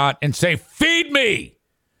restaurant and say, "Feed me."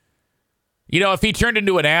 You know, if he turned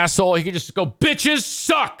into an asshole, he could just go, "Bitches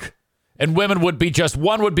suck." And women would be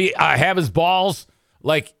one would be have his balls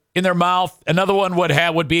like in their mouth. Another one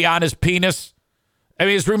would be on his penis. I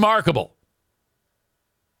mean, it's remarkable.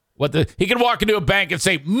 He could walk into a bank and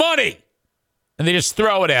say, "Money." And they just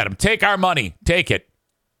throw it at him. "Take our money. Take it."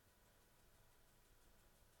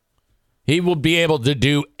 He will be able to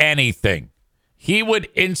do anything. He would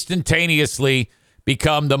instantaneously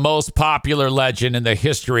become the most popular legend in the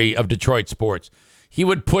history of Detroit sports. He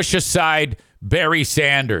would push aside Barry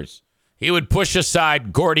Sanders. He would push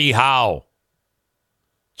aside Gordie Howe,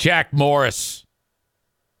 Jack Morris.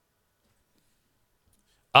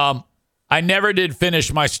 I never did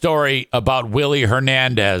finish my story about Willie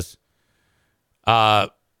Hernandez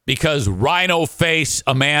because Rhino Face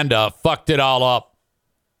Amanda fucked it all up.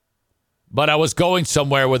 But I was going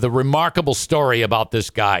somewhere with a remarkable story about this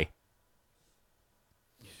guy.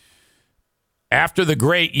 After the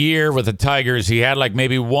great year with the Tigers, he had like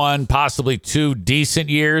maybe one, possibly two decent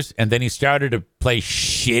years, and then he started to play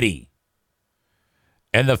shitty.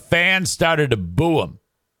 And the fans started to boo him.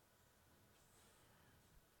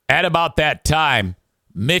 At about that time,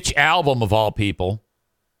 Mitch Albom, of all people,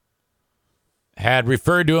 had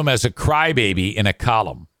referred to him as a crybaby in a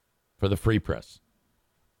column for the Free Press.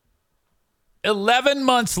 11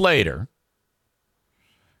 months later,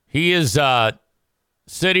 he is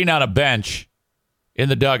sitting on a bench in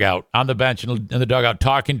the dugout, on the bench in the dugout,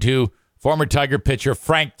 talking to former Tiger pitcher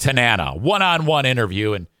Frank Tanana. One-on-one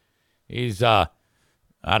interview, and he's I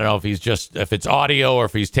don't know if it's audio or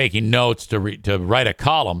if he's taking notes to write a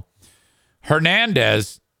column.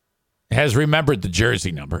 Hernandez has remembered the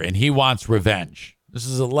jersey number, and he wants revenge. This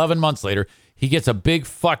is 11 months later. He gets a big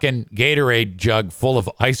fucking Gatorade jug full of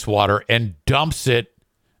ice water and dumps it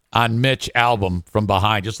on Mitch Albom from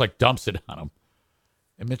behind, just like dumps it on him.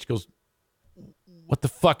 And Mitch goes, "What the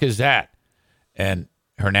fuck is that?" And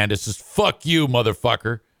Hernandez says, "Fuck you,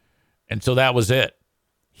 motherfucker." And so that was it.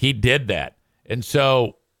 He did that. And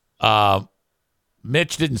so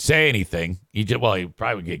Mitch didn't say anything. He probably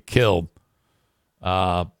would get killed.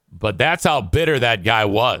 But that's how bitter that guy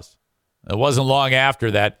was. It wasn't long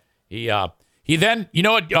after that. He then, you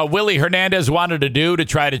know what Willie Hernandez wanted to do to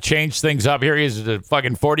try to change things up? Here he is, a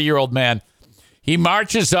fucking 40-year-old man. He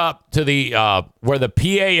marches up to the where the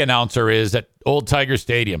PA announcer is at Old Tiger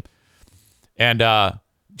Stadium. And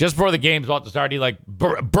just before the game's about to start, he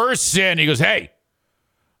bursts in. He goes, "Hey,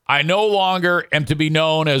 I no longer am to be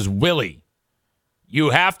known as Willie.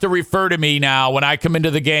 You have to refer to me now when I come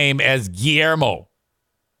into the game as Guillermo.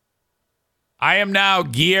 I am now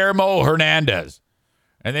Guillermo Hernandez."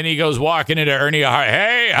 And then he goes walking into Ernie Hart.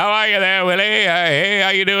 "Hey, how are you there, Willie? Hey, how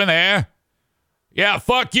you doing there? Yeah,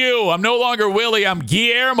 fuck you. I'm no longer Willie. I'm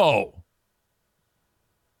Guillermo."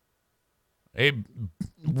 He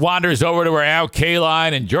wanders over to where Al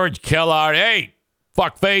Kaline and George Kellard. "Hey,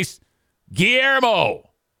 fuckface, Guillermo."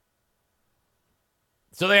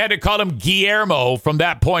 So they had to call him Guillermo from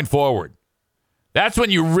that point forward. That's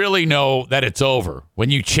when you really know that it's over,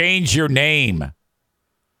 when you change your name.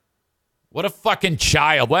 What a fucking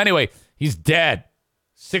child. Well, anyway, he's dead.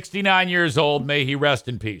 69 years old. May he rest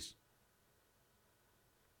in peace.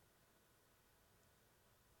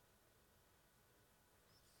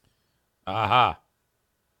 Aha.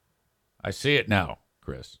 I see it now,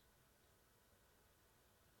 Chris.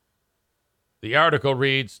 The article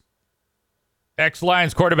reads,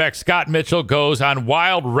 ex-Lions quarterback Scott Mitchell goes on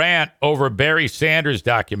wild rant over Barry Sanders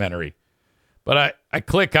documentary. But I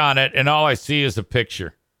click on it, and all I see is a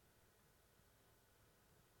picture.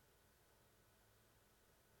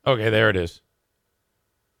 Okay, there it is.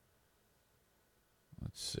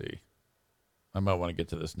 Let's see. I might want to get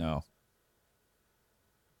to this now.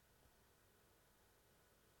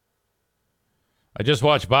 I just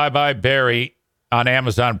watched Bye Bye Barry on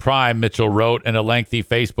Amazon Prime, Mitchell wrote in a lengthy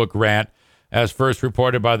Facebook rant, as first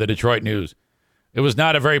reported by the Detroit News. It was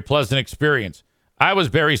not a very pleasant experience. I was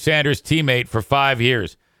Barry Sanders' teammate for 5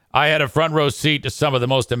 years. I had a front row seat to some of the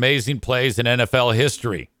most amazing plays in NFL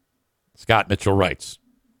history, Scott Mitchell writes.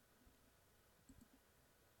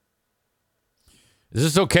 Is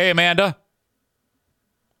this okay, Amanda?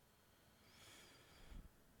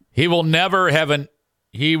 He will never have an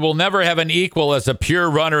equal as a pure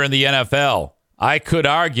runner in the NFL. I could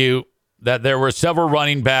argue that there were several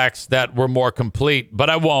running backs that were more complete, but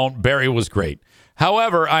I won't. Barry was great.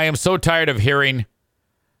 However, I am so tired of hearing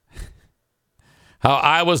how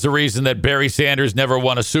I was the reason that Barry Sanders never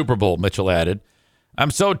won a Super Bowl, Mitchell added.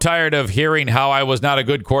 I'm so tired of hearing how I was not a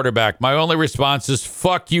good quarterback. My only response is,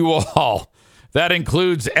 fuck you all. That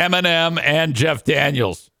includes Eminem and Jeff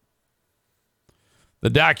Daniels. The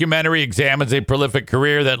documentary examines a prolific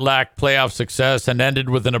career that lacked playoff success and ended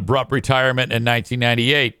with an abrupt retirement in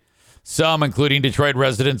 1998. Some, including Detroit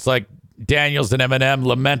residents like Daniels and Eminem,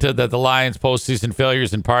 lamented that the Lions' postseason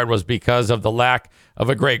failures in part was because of the lack of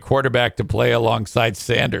a great quarterback to play alongside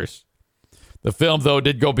Sanders. The film, though,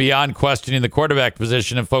 did go beyond questioning the quarterback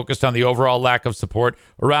position and focused on the overall lack of support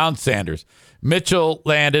around Sanders. Mitchell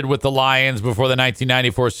landed with the Lions before the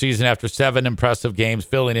 1994 season after 7 impressive games,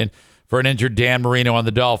 filling in for an injured Dan Marino on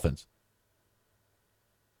the Dolphins.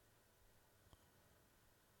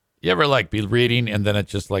 You ever be reading and then it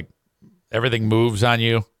just everything moves on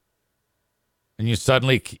you and you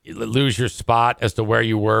suddenly lose your spot as to where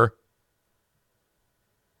you were?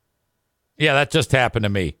 Yeah, that just happened to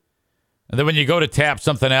me. And then when you go to tap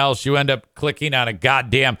something else, you end up clicking on a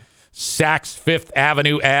goddamn Saks Fifth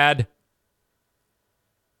Avenue ad.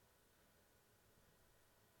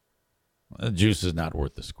 The juice is not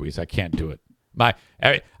worth the squeeze. I can't do it.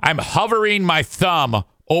 I'm hovering my thumb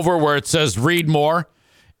over where it says read more,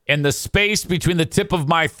 and the space between the tip of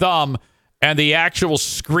my thumb and the actual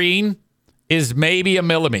screen is maybe a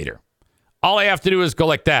millimeter. All I have to do is go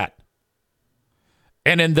like that.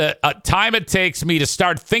 And in the time it takes me to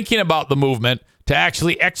start thinking about the movement to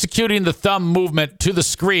actually executing the thumb movement to the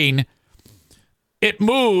screen, it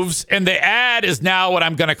moves, and the ad is now what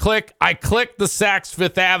I'm going to click. I click the Saks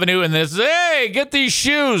Fifth Avenue, and then it says, hey, get these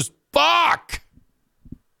shoes. Fuck.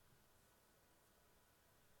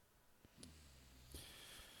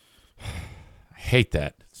 I hate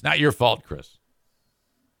that. It's not your fault, Chris.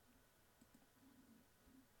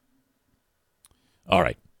 All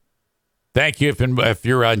right. Thank you if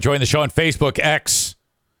you're enjoying the show on Facebook, X,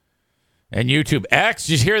 and YouTube. X,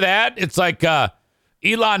 did you hear that? It's like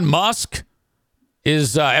Elon Musk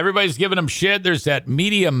is everybody's giving him shit. There's that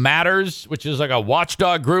Media Matters, which is like a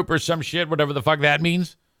watchdog group or some shit, whatever the fuck that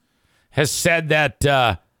means, has said that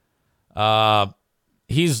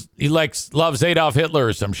he loves Adolf Hitler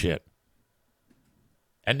or some shit.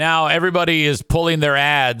 And now everybody is pulling their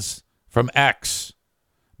ads from X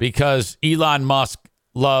because Elon Musk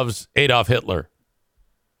loves Adolf Hitler.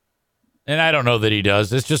 And I don't know that he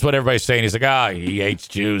does. It's just what everybody's saying. He's like, he hates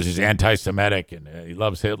Jews. He's anti-Semitic, and he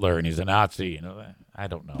loves Hitler, and he's a Nazi. I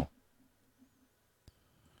don't know.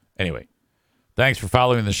 Anyway, thanks for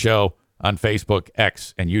following the show on Facebook,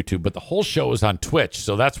 X, and YouTube. But the whole show is on Twitch,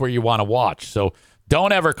 so that's where you want to watch. So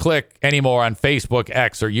don't ever click anymore on Facebook,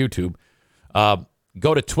 X, or YouTube.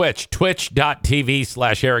 Go to Twitch,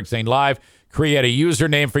 twitch.tv/Eric Zane Live. Create a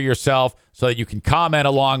username for yourself so that you can comment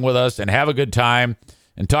along with us and have a good time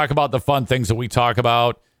and talk about the fun things that we talk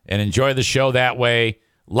about and enjoy the show that way.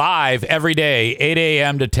 Live every day, 8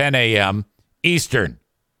 a.m. to 10 a.m. Eastern.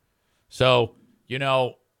 So,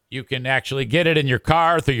 you can actually get it in your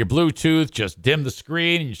car through your Bluetooth. Just dim the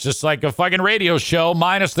screen. It's just like a fucking radio show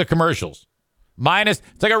minus the commercials. It's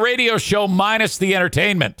like a radio show minus the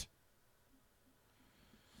entertainment.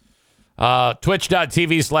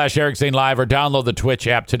 Twitch.tv/Eric Zane Live, or download the Twitch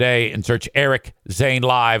app today and search Eric Zane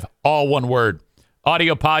Live, all one word.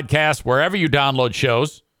 Audio podcast, wherever you download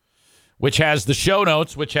shows, which has the show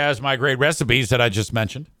notes, which has my great recipes that I just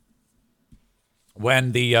mentioned.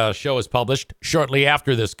 When the show is published, shortly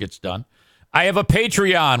after this gets done, I have a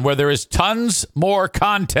Patreon where there is tons more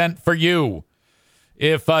content for you.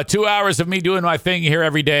 If 2 hours of me doing my thing here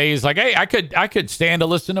every day is like, hey, I could stand to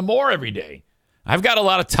listen to more every day. I've got a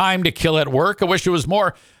lot of time to kill at work. I wish it was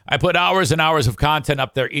more. I put hours and hours of content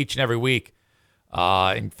up there each and every week.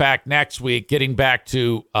 In fact, next week, getting back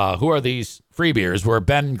to Who Are These Free Beers, where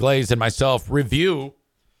Ben Glaze and myself review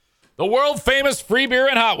the world-famous Free Beer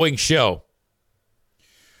and Hot Wings show.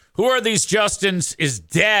 Who Are These Justins is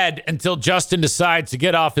dead until Justin decides to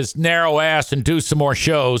get off his narrow ass and do some more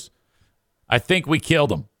shows. I think we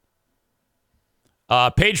killed him.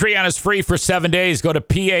 Patreon is free for 7 days. Go to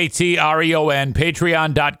Patreon,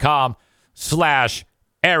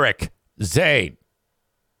 patreon.com/Eric Zane.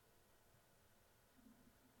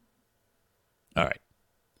 All right.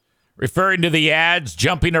 Referring to the ads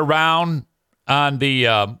jumping around on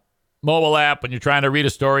the mobile app when you're trying to read a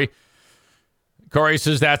story, Corey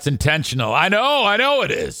says that's intentional. I know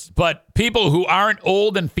it is. But people who aren't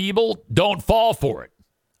old and feeble don't fall for it.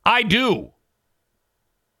 I do.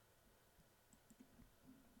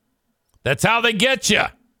 That's how they get you,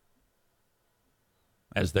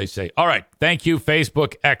 as they say. All right. Thank you,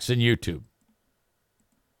 Facebook, X, and YouTube.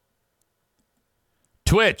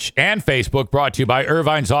 Twitch and Facebook brought to you by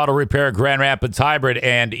Irvine's Auto Repair, Grand Rapids Hybrid,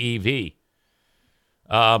 and EV.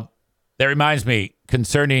 That reminds me,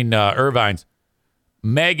 concerning Irvine's,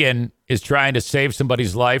 Megan is trying to save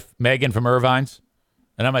somebody's life. Megan from Irvine's.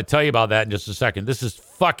 And I'm going to tell you about that in just a second. This is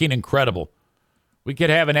fucking incredible. We could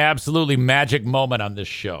have an absolutely magic moment on this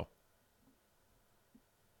show.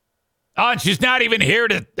 Oh, and she's not even here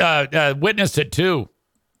to witness it, too.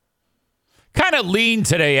 Kind of lean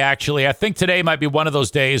today, actually. I think today might be one of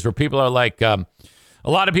those days where people are like, a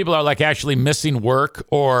lot of people are like actually missing work,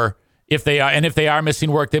 or if they are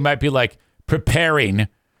missing work, they might be like preparing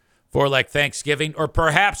for like Thanksgiving or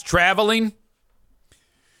perhaps traveling.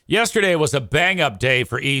 Yesterday was a bang up day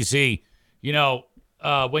for EZ. You know,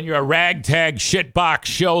 when you're a ragtag shitbox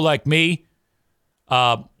show like me,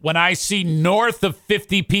 when I see north of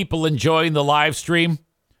 50 people enjoying the live stream,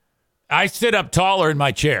 I sit up taller in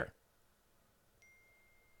my chair.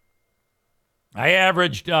 I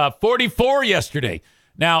averaged 44 yesterday.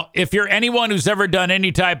 Now, if you're anyone who's ever done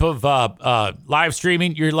any type of live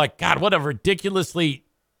streaming, you're like, God, what a ridiculously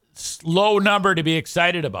low number to be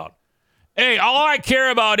excited about. Hey, all I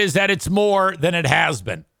care about is that it's more than it has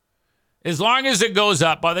been. As long as it goes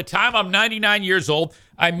up, by the time I'm 99 years old,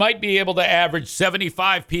 I might be able to average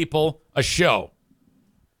 75 people a show.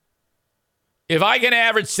 If I can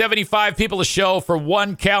average 75 people a show for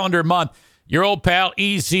one calendar month, your old pal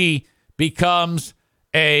EZ becomes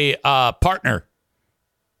a partner.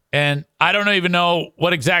 And I don't even know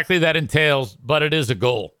what exactly that entails, but it is a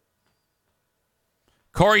goal.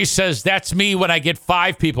 Corey says, that's me when I get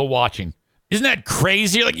 5 people watching. Isn't that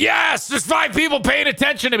crazy? You're like, yes, there's 5 people paying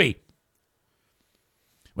attention to me.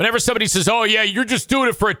 Whenever somebody says, oh, yeah, you're just doing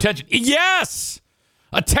it for attention. Yes,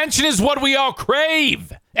 attention is what we all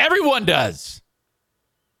crave. Everyone does.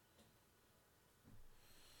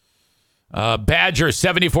 Badger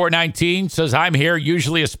 7419 says, I'm here,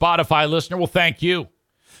 usually a Spotify listener. Well, thank you.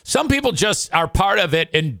 Some people just are part of it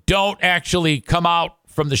and don't actually come out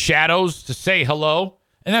from the shadows to say hello.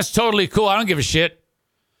 And that's totally cool. I don't give a shit.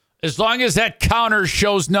 As long as that counter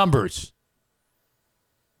shows numbers.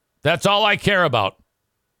 That's all I care about.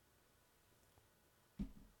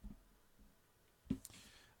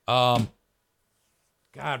 God,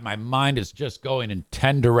 my mind is just going in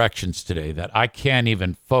 10 directions today that I can't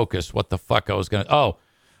even focus what the fuck I was going to...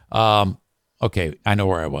 okay, I know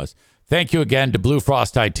where I was. Thank you again to Blue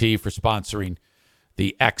Frost IT for sponsoring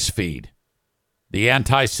the X feed, the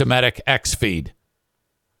anti-Semitic X feed,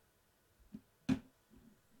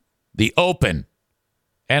 the open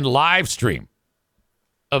and live stream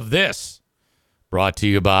of this, brought to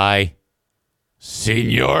you by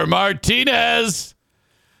Senor Martinez.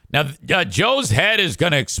 Now, Joe's head is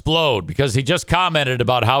going to explode because he just commented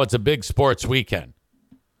about how it's a big sports weekend.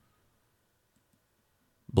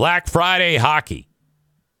 Black Friday hockey.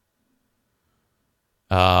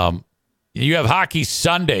 You have hockey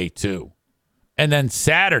Sunday, too. And then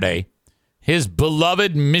Saturday, his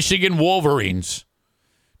beloved Michigan Wolverines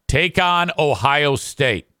take on Ohio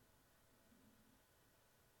State.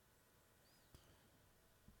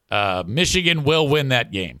 Michigan will win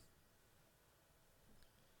that game.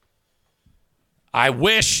 I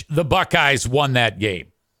wish the Buckeyes won that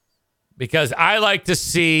game because I like to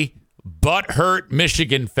see butthurt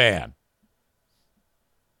Michigan fan.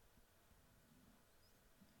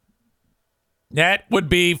 That would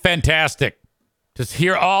be fantastic. Just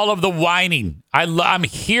hear all of the whining. I'm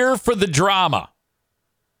here for the drama.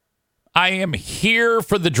 I am here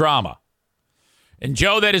for the drama. And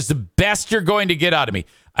Joe, that is the best you're going to get out of me.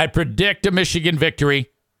 I predict a Michigan victory.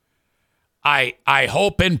 I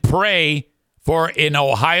hope and pray for an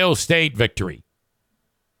Ohio State victory.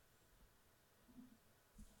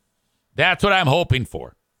 That's what I'm hoping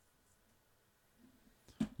for.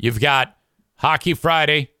 You've got Hockey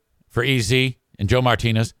Friday for EZ and Joe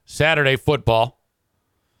Martinez. Saturday, football.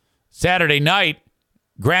 Saturday night,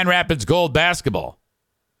 Grand Rapids Gold basketball.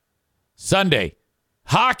 Sunday,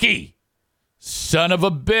 hockey. Son of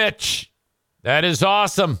a bitch. That is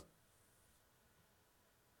awesome.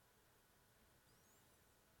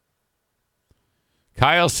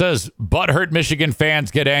 Kyle says, butthurt Michigan fans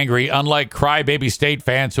get angry, unlike crybaby State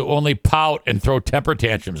fans who only pout and throw temper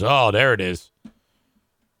tantrums. Oh, there it is.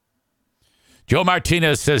 Joe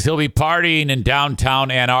Martinez says he'll be partying in downtown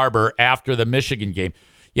Ann Arbor after the Michigan game.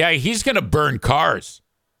 Yeah, he's going to burn cars.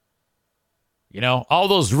 You know, all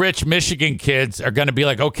those rich Michigan kids are going to be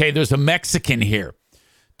like, okay, there's a Mexican here.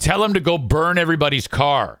 Tell him to go burn everybody's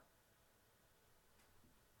car.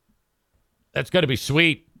 That's going to be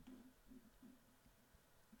sweet.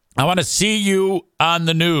 I want to see you on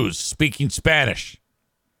the news speaking Spanish.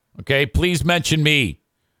 Okay, please mention me,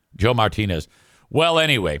 Joe Martinez. Well,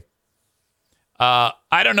 anyway, I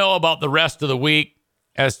don't know about the rest of the week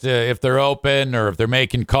as to if they're open or if they're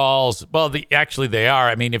making calls. Well, actually they are.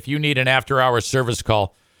 I mean, if you need an after-hours service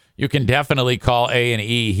call, you can definitely call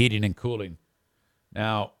A&E Heating and Cooling.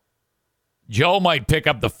 Now, Joe might pick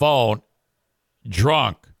up the phone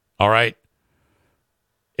drunk, all right?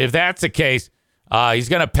 If that's the case, he's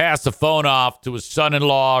going to pass the phone off to his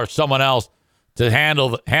son-in-law or someone else to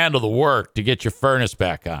handle the work to get your furnace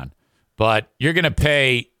back on. But you're going to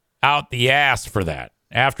pay out the ass for that.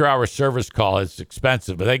 After-hour service call is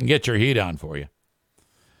expensive, but they can get your heat on for you.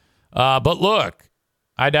 But look,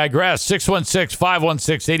 I digress.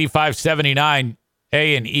 616-516-8579,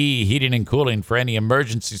 A&E Heating and Cooling for any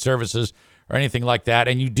emergency services or anything like that.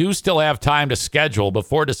 And you do still have time to schedule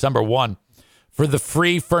before December 1 for the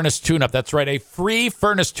free furnace tune-up. That's right, a free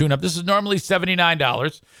furnace tune-up. This is normally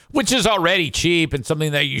 $79, which is already cheap and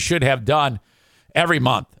something that you should have done every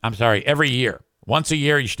year. Once a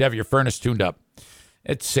year, you should have your furnace tuned up.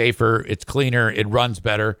 It's safer, it's cleaner, it runs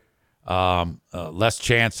better, less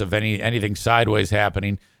chance of anything sideways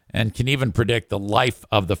happening, and can even predict the life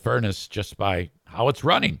of the furnace just by how it's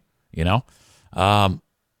running, you know?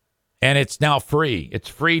 And it's now free. It's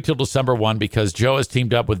free till December 1 because Joe has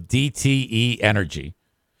teamed up with DTE Energy.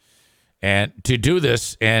 And to do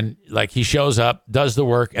this, and like he shows up, does the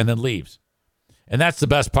work, and then leaves. And that's the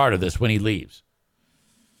best part of this, when he leaves.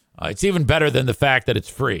 It's even better than the fact that it's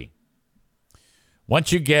free.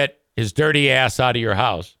 Once you get his dirty ass out of your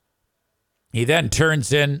house, he then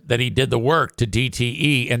turns in that he did the work to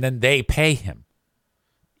DTE, and then they pay him.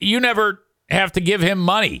 You never have to give him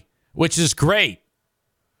money, which is great.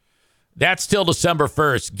 That's till December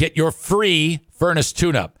 1st. Get your free furnace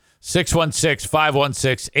tune-up.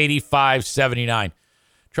 616-516-8579.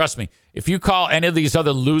 Trust me, if you call any of these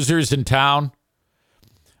other losers in town,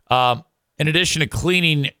 in addition to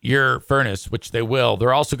cleaning your furnace, which they will,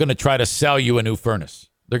 they're also going to try to sell you a new furnace.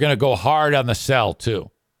 They're going to go hard on the sell,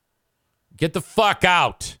 too. Get the fuck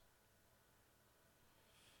out.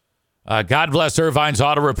 God bless Irvine's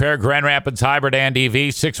Auto Repair, Grand Rapids Hybrid and EV,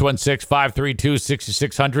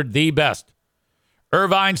 616-532-6600, the best.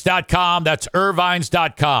 Irvines.com, that's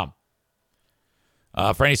Irvines.com.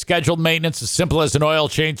 For any scheduled maintenance, as simple as an oil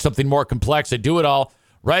change, something more complex, they do it all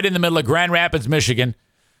right in the middle of Grand Rapids, Michigan.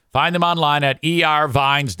 Find them online at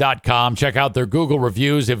ervines.com. Check out their Google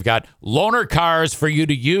reviews. They've got loaner cars for you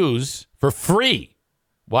to use for free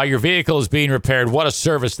while your vehicle is being repaired. What a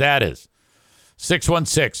service that is.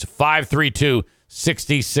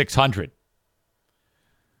 616-532-6600.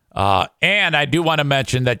 And I do want to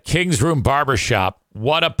mention that King's Room Barbershop,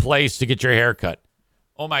 what a place to get your hair cut.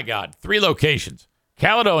 Oh, my God. 3 locations.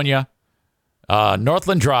 Caledonia,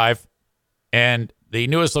 Northland Drive, and the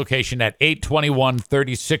newest location at 821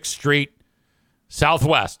 36th Street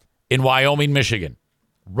Southwest in Wyoming, Michigan,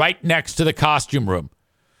 right next to the costume room.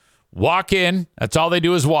 Walk in. That's all they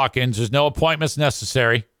do is walk-ins. There's no appointments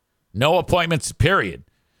necessary. No appointments, period.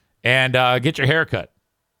 And get your hair cut.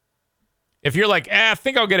 If you're like, I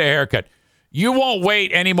think I'll get a haircut, you won't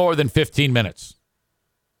wait any more than 15 minutes.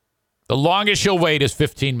 The longest you'll wait is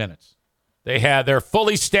 15 minutes. They're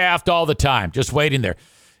fully staffed all the time, just waiting there.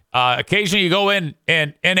 Occasionally you go in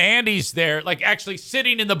and Andy's there, like actually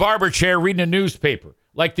sitting in the barber chair reading a newspaper,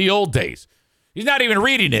 like the old days. He's not even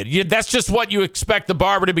reading it. That's just what you expect the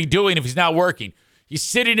barber to be doing if he's not working. He's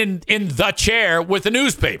sitting in the chair with a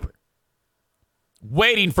newspaper,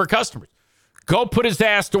 waiting for customers. Go put his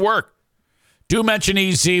ass to work. Do mention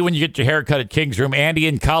EZ when you get your hair cut at King's Room. Andy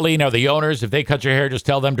and Colleen are the owners. If they cut your hair, just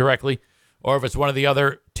tell them directly. Or if it's one of the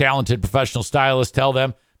other talented professional stylists, tell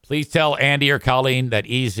them. Please tell Andy or Colleen that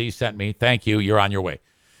EZ sent me. Thank you. You're on your way.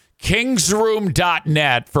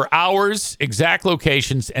 Kingsroom.net for hours, exact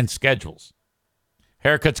locations, and schedules.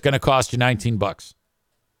 Haircut's going to cost you $19.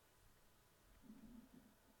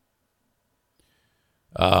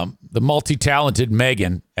 The multi-talented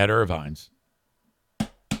Megan at Irvine's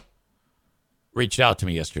reached out to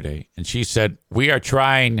me yesterday, and she said, we are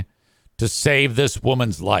trying to save this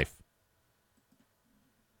woman's life.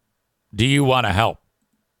 Do you want to help?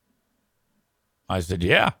 I said,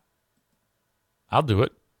 yeah, I'll do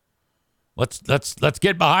it. Let's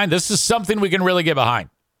get behind. This is something we can really get behind.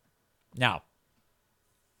 Now,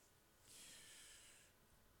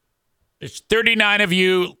 there's 39 of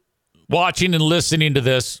you watching and listening to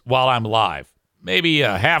this while I'm live. maybe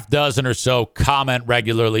a half dozen or so comment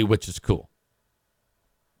regularly, which is cool.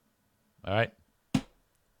 All right.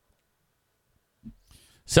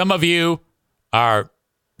 Some of you are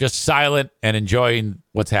just silent and enjoying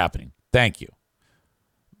what's happening. Thank you.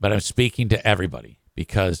 But I'm speaking to everybody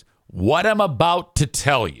because what I'm about to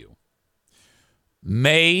tell you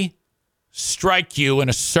may strike you in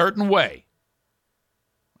a certain way.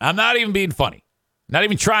 I'm not even being funny. Not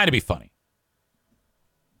even trying to be funny.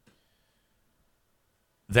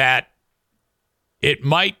 That it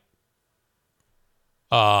might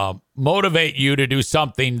motivate you to do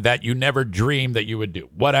something that you never dreamed that you would do.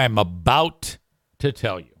 What I'm about to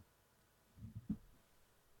tell you.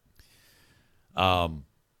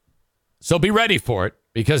 So be ready for it,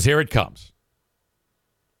 because here it comes.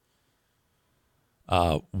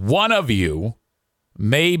 One of you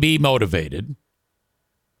may be motivated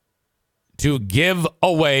to give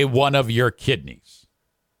away one of your kidneys.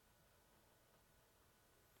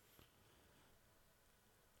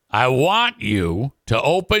 I want you to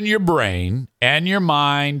open your brain and your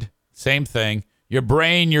mind, same thing, your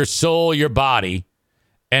brain, your soul, your body,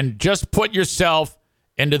 and just put yourself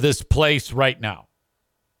into this place right now.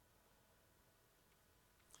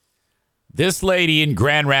 This lady in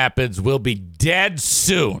Grand Rapids will be dead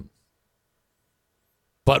soon.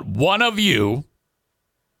 But one of you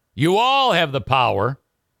all have the power,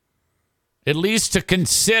 at least to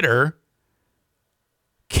consider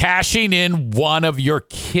cashing in one of your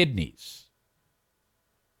kidneys.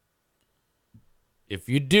 If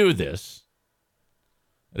you do this,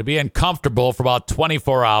 it'll be uncomfortable for about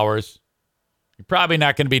 24 hours. You're probably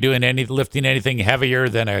not going to be doing lifting anything heavier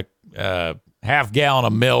than a half gallon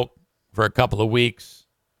of milk for a couple of weeks.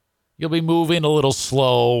 You'll be moving a little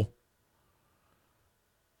slow,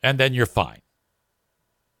 and then you're fine.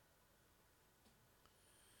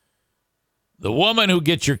 The woman who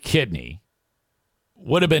gets your kidney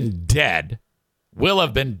would have been dead, will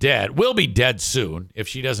be dead soon if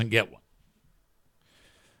she doesn't get one.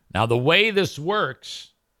 Now, the way this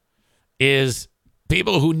works is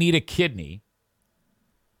people who need a kidney,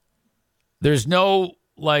 there's no,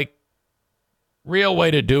 real way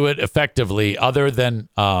to do it effectively other than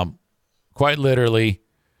quite literally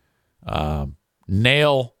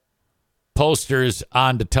nail posters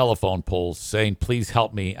onto telephone poles saying, "Please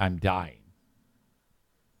help me, I'm dying.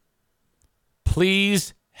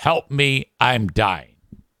 Please help me, I'm dying."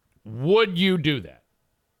 Would you do that?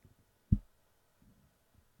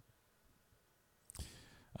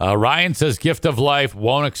 Ryan says, "Gift of Life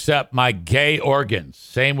won't accept my gay organs.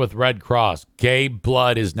 Same with Red Cross. Gay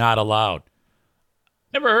blood is not allowed."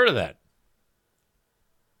 Never heard of that.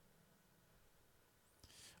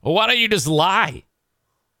 Well, why don't you just lie?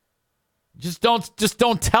 Just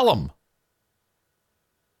don't tell them.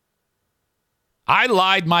 I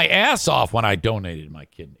lied my ass off when I donated my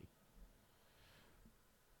kidney.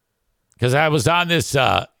 Because I was on this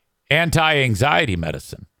anti-anxiety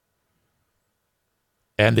medicine.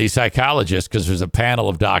 And the psychologist, because there's a panel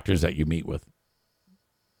of doctors that you meet with.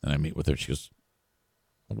 And I meet with her. She goes,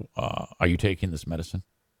 "Are you taking this medicine?"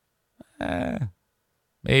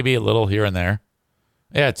 Maybe a little here and there.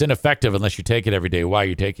 "Yeah, it's ineffective unless you take it every day. Why are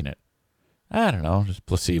you taking it?" "I don't know, just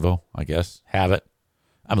placebo, I guess. Have it."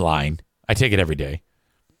 I'm lying. I take it every day.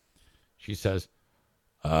 She says,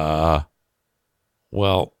 "Well,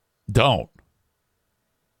 don't."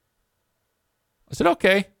 I said,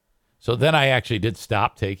 "Okay." So then I actually did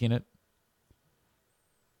stop taking it.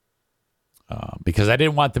 Because I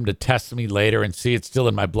didn't want them to test me later and see it's still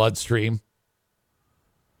in my bloodstream.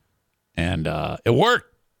 And it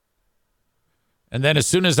worked. And then as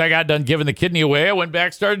soon as I got done giving the kidney away, I went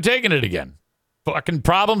back, started taking it again. Fucking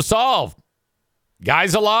problem solved.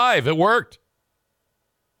 Guy's alive. It worked.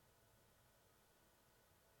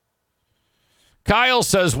 Kyle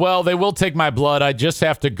says, "Well, they will take my blood. I just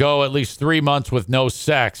have to go at least 3 months with no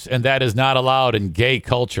sex, and that is not allowed in gay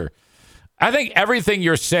culture." I think everything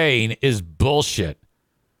you're saying is bullshit.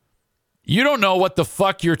 You don't know what the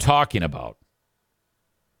fuck you're talking about.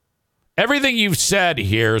 Everything you've said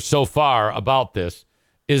here so far about this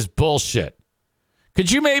is bullshit.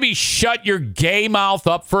 Could you maybe shut your gay mouth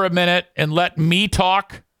up for a minute and let me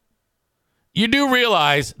talk? You do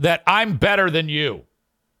realize that I'm better than you.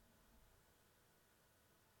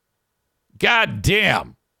 God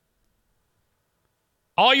damn.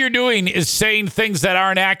 All you're doing is saying things that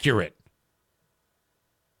aren't accurate.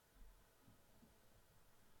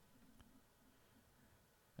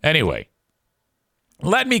 Anyway,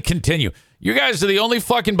 let me continue. You guys are the only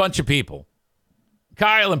fucking bunch of people,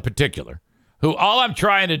 Kyle in particular, who all I'm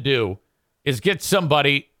trying to do is get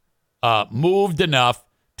somebody moved enough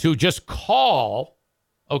to just call,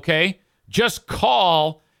 okay? Just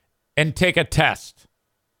call and take a test.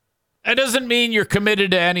 It doesn't mean you're committed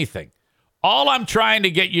to anything. All I'm trying to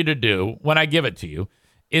get you to do when I give it to you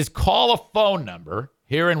is call a phone number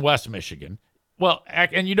here in West Michigan. Well,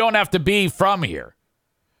 and you don't have to be from here.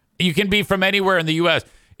 You can be from anywhere in the U.S.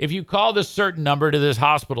 If you call this certain number to this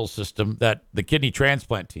hospital system, that the kidney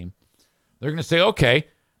transplant team, they're going to say, okay,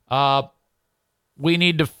 we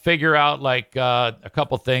need to figure out like a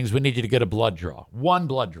couple things. We need you to get a blood draw. One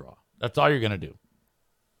blood draw. That's all you're going to do.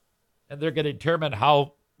 And they're going to determine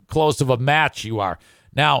how close of a match you are.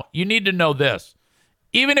 Now, you need to know this.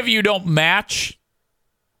 Even if you don't match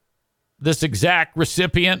this exact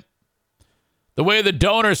recipient, the way the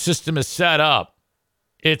donor system is set up,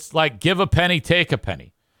 it's like give a penny, take a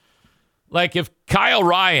penny. Like if Kyle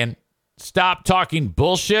Ryan stopped talking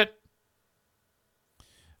bullshit,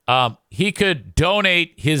 he could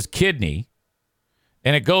donate his kidney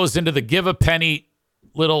and it goes into the give a penny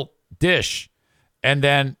little dish. And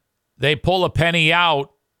then they pull a penny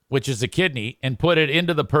out, which is a kidney, and put it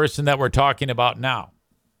into the person that we're talking about now.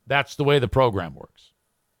 That's the way the program works.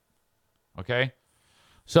 Okay?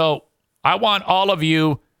 So I want all of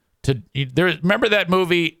you to remember that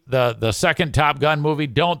movie, the second Top Gun movie?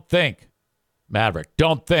 Don't think, Maverick.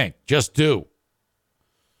 Don't think. Just do.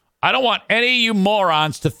 I don't want any of you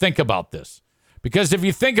morons to think about this. Because if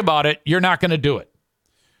you think about it, you're not going to do it.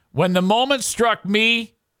 When the moment struck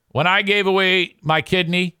me, when I gave away my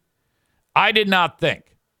kidney, I did not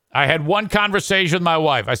think. I had one conversation with my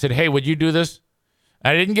wife. I said, hey, would you do this?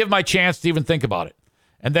 And I didn't give my chance to even think about it.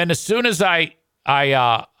 And then as soon as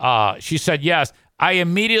she said yes, I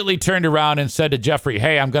immediately turned around and said to Jeffrey,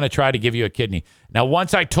 hey, I'm going to try to give you a kidney. Now,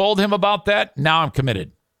 once I told him about that, now I'm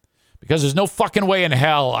committed. Because there's no fucking way in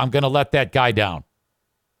hell I'm going to let that guy down.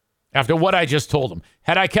 After what I just told him.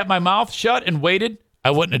 Had I kept my mouth shut and waited,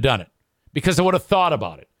 I wouldn't have done it. Because I would have thought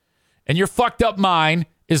about it. And your fucked up mind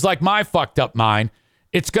is like my fucked up mind.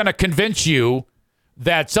 It's going to convince you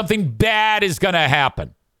that something bad is going to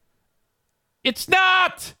happen. It's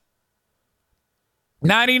not.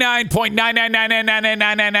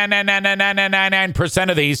 99.99999999999%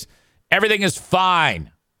 of these, everything is fine.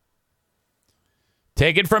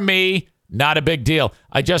 Take it from me, not a big deal.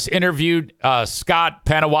 I just interviewed Scott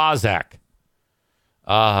Panawazak.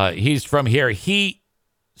 He's from here. He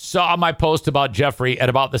saw my post about Jeffrey at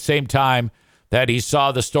about the same time that he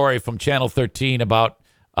saw the story from Channel 13 about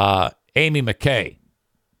Amy McKay.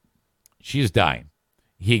 She's dying.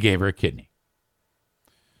 He gave her a kidney.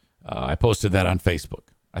 I posted that on Facebook.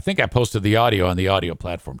 I think I posted the audio on the audio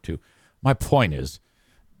platform too. My point is,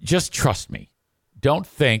 just trust me. Don't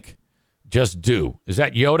think, just do. Is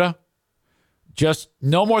that Yoda? Just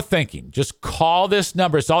no more thinking. Just call this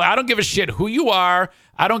number. So I don't give a shit who you are.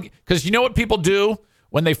 Because you know what people do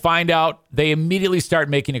when they find out? They immediately start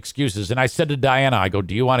making excuses. And I said to Diana, I go,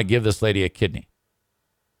 do you want to give this lady a kidney?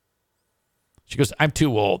 She goes, I'm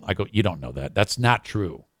too old. I go, you don't know that. That's not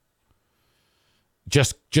true.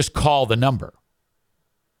 Just call the number.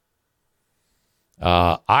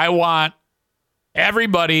 I want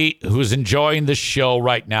everybody who's enjoying this show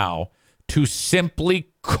right now to simply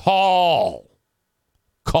call.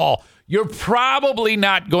 Call. You're probably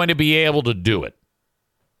not going to be able to do it.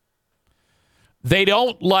 They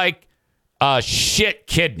don't like shit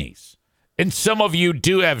kidneys. And some of you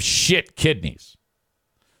do have shit kidneys.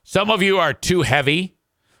 Some of you are too heavy.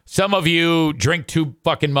 Some of you drink too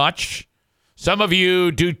fucking much. Some of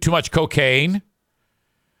you do too much cocaine.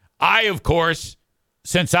 I, of course,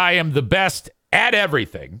 since I am the best at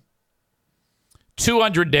everything,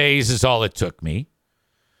 200 days is all it took me.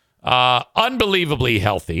 Unbelievably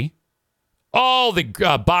healthy. All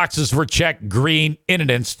the boxes were checked green in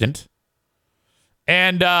an instant.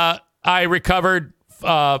 And I recovered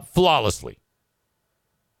flawlessly.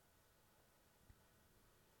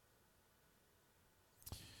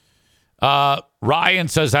 Ryan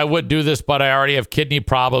says, I would do this, but I already have kidney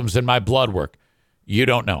problems in my blood work. You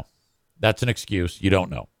don't know. That's an excuse. You don't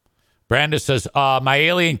know. Brandis says, my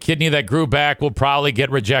alien kidney that grew back will probably get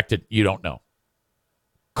rejected. You don't know.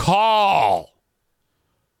 Call.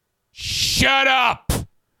 Shut up.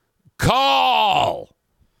 Call.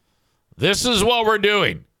 This is what we're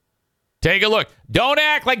doing. Take a look. Don't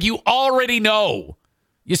act like you already know.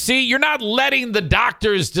 You see, you're not letting the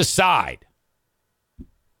doctors decide.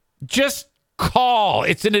 Just call.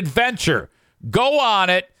 It's an adventure. Go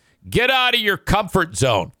on it. Get out of your comfort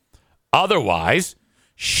zone. Otherwise,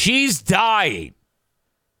 she's dying.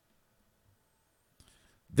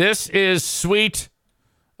 This is sweet.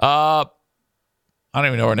 I don't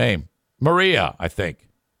even know her name. Maria, I think.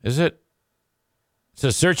 Is it? It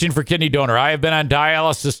says, searching for kidney donor. I have been on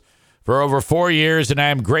dialysis for over 4 years, and I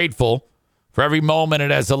am grateful for every moment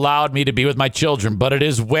it has allowed me to be with my children, but it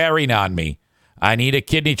is wearing on me. I need a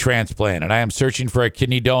kidney transplant, and I am searching for a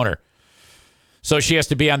kidney donor. So she has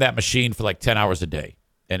to be on that machine for like 10 hours a day,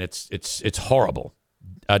 and it's horrible.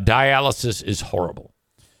 Dialysis is horrible.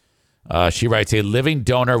 She writes, a living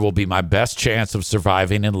donor will be my best chance of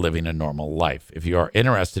surviving and living a normal life. If you are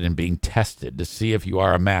interested in being tested to see if you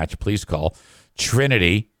are a match, please call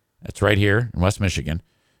Trinity. That's right here in West Michigan.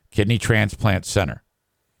 Kidney Transplant Center.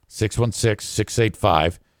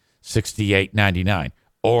 616-685-6899.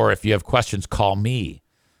 Or if you have questions, call me.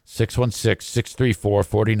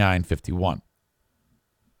 616-634-4951.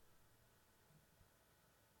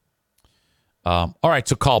 All right,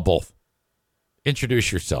 so call both.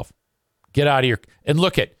 Introduce yourself. Get out of your... And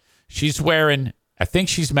look at... She's wearing... I think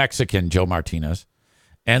she's Mexican, Joe Martinez.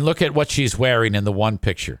 And look at what she's wearing in the one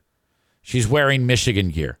picture. She's wearing Michigan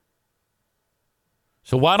gear.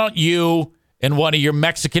 So why don't you and one of your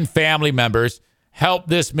Mexican family members help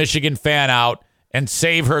this Michigan fan out and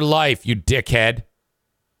save her life, you dickhead?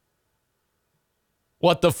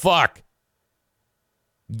 What the fuck?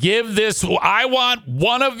 Give this... I want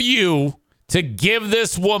one of you to give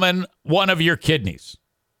this woman one of your kidneys.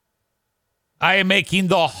 I am making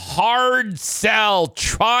the hard sell,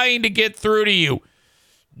 trying to get through to you.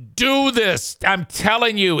 Do this. I'm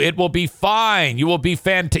telling you, it will be fine. You will be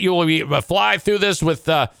you will fly through this with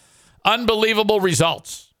unbelievable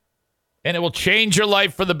results, and it will change your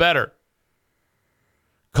life for the better.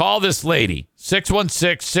 Call this lady,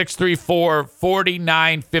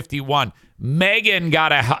 616-634-4951. Megan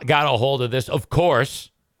got a hold of this, of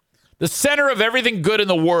course. The center of everything good in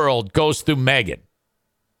the world goes through Megan.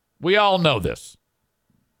 We all know this.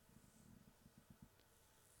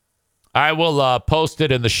 I will post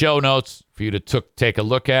it in the show notes for you to take a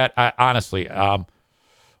look at. Honestly,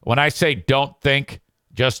 when I say don't think,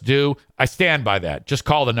 just do, I stand by that. Just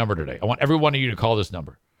call the number today. I want every one of you to call this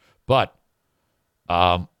number. But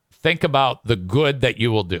think about the good that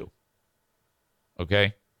you will do.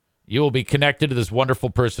 Okay? You will be connected to this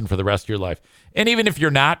wonderful person for the rest of your life. And even if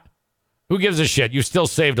you're not, who gives a shit? You still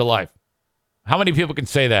saved a life. How many people can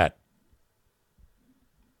say that?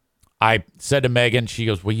 I said to Megan, she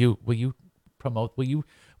goes, will you promote, will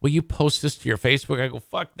you post this to your Facebook? I go,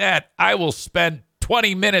 fuck that. I will spend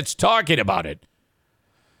 20 minutes talking about it.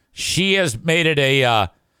 She has made it a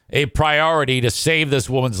priority to save this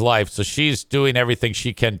woman's life. So she's doing everything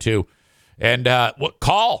she can too. And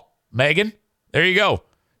call Megan. There you go.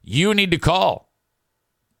 You need to call.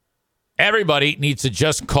 Everybody needs to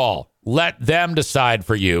just call. Let them decide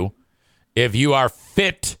for you if you are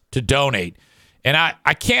fit to donate. And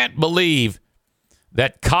I can't believe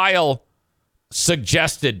that Kyle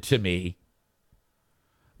suggested to me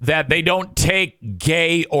that they don't take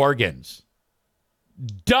gay organs.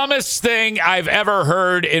 Dumbest thing I've ever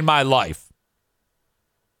heard in my life.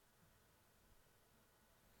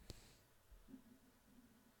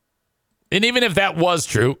 And even if that was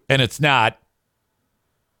true, and it's not,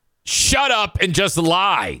 shut up and just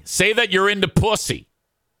lie. Say that you're into pussy.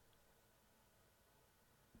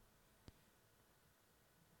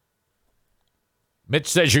 Mitch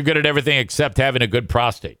says you're good at everything except having a good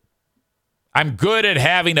prostate. I'm good at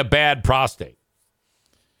having a bad prostate.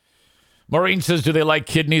 Maureen says, do they like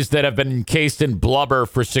kidneys that have been encased in blubber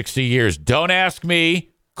for 60 years? Don't ask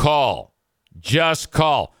me. Call. Just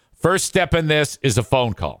call. First step in this is a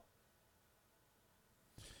phone call.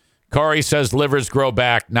 Corey says livers grow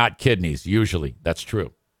back, not kidneys. Usually. That's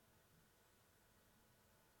true.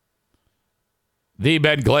 The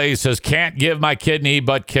Ben Glaze says, can't give my kidney,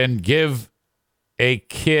 but can give a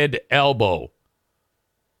kid elbow.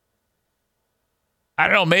 I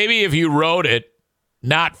don't know. Maybe if you wrote it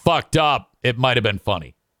not fucked up, it might have been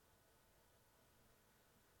funny.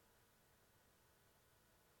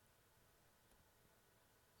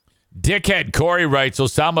 Dickhead Corey writes,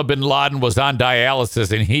 Osama bin Laden was on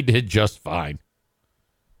dialysis and he did just fine.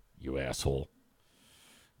 You asshole.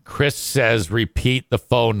 Chris says, repeat the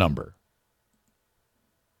phone number.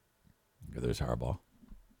 There's Harbaugh.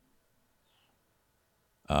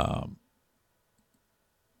 Okay,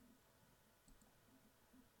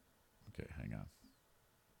 hang on.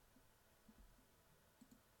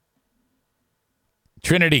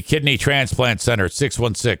 Trinity Kidney Transplant Center,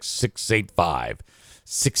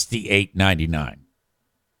 616-685-6899.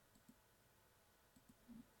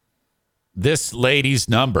 This lady's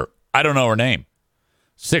number, I don't know her name,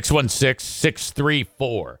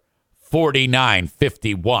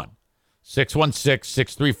 616-634-4951.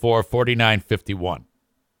 616-634-4951.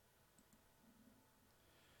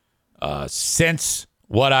 Since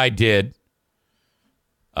what I did,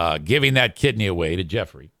 giving that kidney away to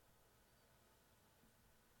Jeffrey,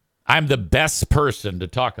 I'm the best person to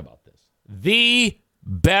talk about this. The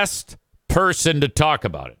best person to talk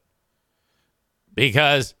about it.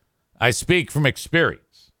 Because I speak from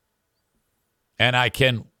experience. And I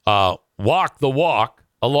can walk the walk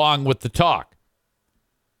along with the talk.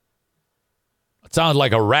 It sounds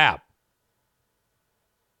like a rap.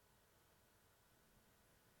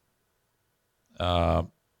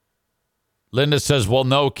 Linda says, well,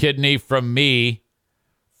 no kidney from me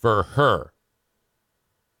for her.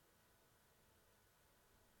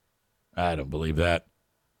 I don't believe that.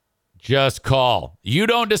 Just call. You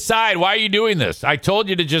don't decide. Why are you doing this? I told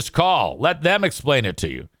you to just call. Let them explain it to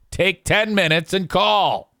you. Take 10 minutes and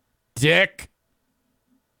call, dick.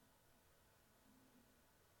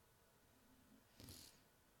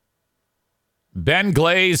 Ben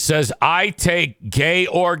Glaze says, I take gay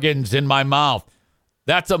organs in my mouth.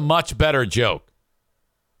 That's a much better joke.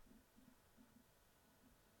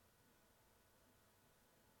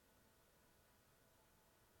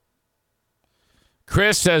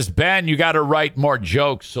 Chris says, Ben, you got to write more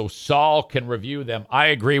jokes so Saul can review them. I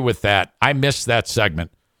agree with that. I missed that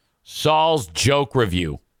segment. Saul's joke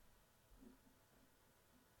review.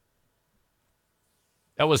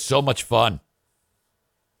 That was so much fun.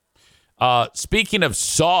 Speaking of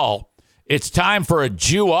Saul, it's time for a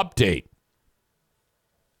Jew update.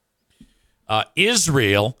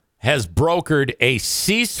 Israel has brokered a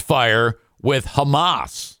ceasefire with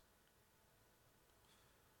Hamas.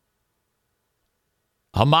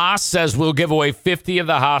 Hamas says we'll give away 50 of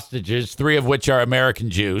the hostages, 3 of which are American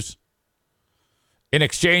Jews, in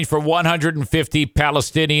exchange for 150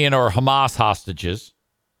 Palestinian or Hamas hostages.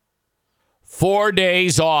 4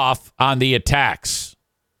 days off on the attacks.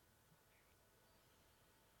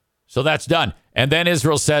 So that's done. And then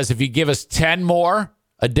Israel says if you give us 10 more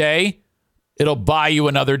a day, it'll buy you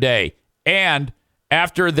another day. And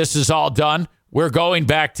after this is all done, we're going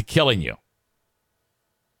back to killing you.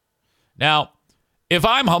 Now, if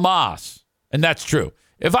I'm Hamas, and that's true,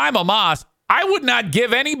 if I'm Hamas, I would not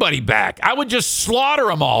give anybody back. I would just slaughter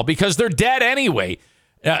them all because they're dead anyway.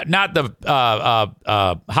 Not the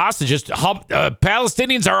hostages.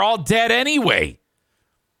 Palestinians are all dead anyway.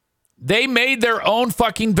 They made their own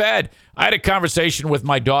fucking bed. I had a conversation with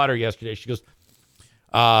my daughter yesterday. She goes,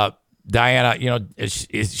 Diana, you know,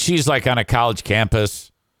 she's like on a college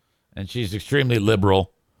campus, and she's extremely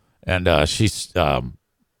liberal. And she's,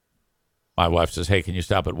 my wife says, hey, can you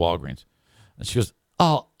stop at Walgreens? And she goes,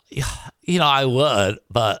 oh, you know, I would,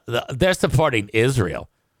 but they're supporting Israel.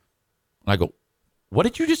 And I go, what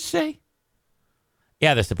did you just say?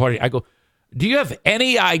 Yeah, they're supporting. I go, do you have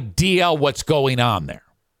any idea what's going on there?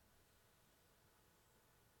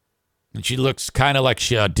 And she looks kind of like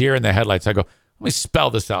she a deer in the headlights. I go, let me spell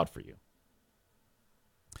this out for you.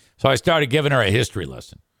 So I started giving her a history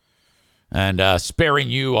lesson and sparing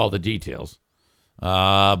you all the details.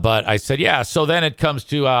 But I said, yeah, so then it comes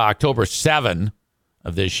to October 7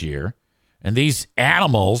 of this year, and these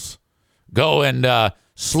animals go and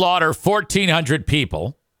slaughter 1,400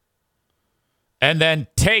 people and then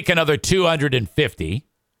take another 250,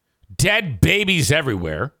 dead babies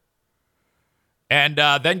everywhere, and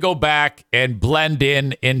then go back and blend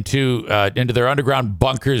into their underground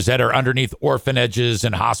bunkers that are underneath orphanages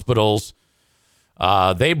and hospitals.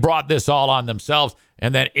 They brought this all on themselves.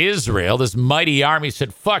 And then Israel, this mighty army,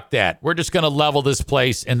 said, fuck that. We're just going to level this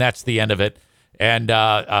place, and that's the end of it. And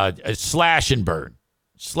slash and burn.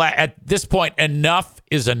 At this point, enough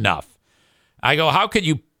is enough. I go, how could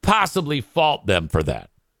you possibly fault them for that?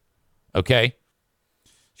 Okay?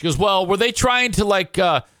 She goes, well, were they trying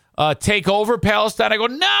to, take over Palestine? I go,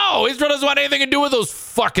 no, Israel doesn't want anything to do with those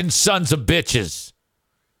fucking sons of bitches.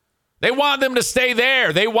 They want them to stay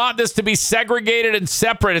there. They want this to be segregated and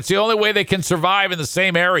separate. It's the only way they can survive in the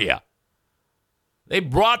same area. They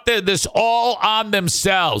brought this all on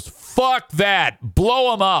themselves. Fuck that.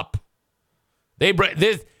 Blow them up.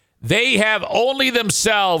 They have only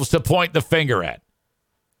themselves to point the finger at.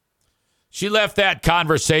 She left that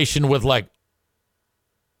conversation with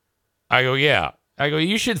I go, yeah. I go,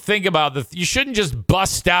 you should think about this. You shouldn't just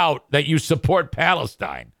bust out that you support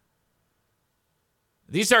Palestine.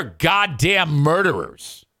 These are goddamn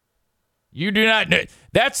murderers. You do not know.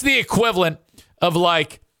 That's the equivalent of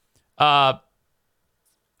Osama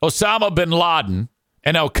bin Laden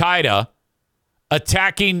and Al-Qaeda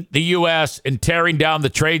attacking the U.S. and tearing down the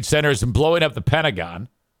trade centers and blowing up the Pentagon.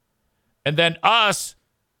 And then us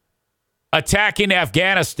attacking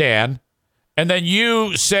Afghanistan. And then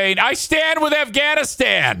you saying, I stand with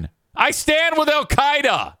Afghanistan. I stand with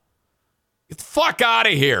Al-Qaeda. Get the fuck out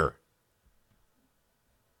of here.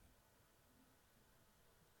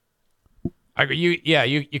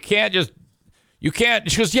 You can't just, You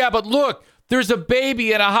can't. She goes, yeah, but look, there's a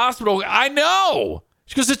baby in a hospital. I know.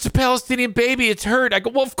 She goes, it's a Palestinian baby. It's hurt. I go,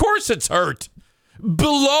 well, of course it's hurt.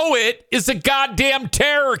 Below it is a goddamn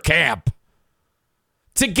terror camp.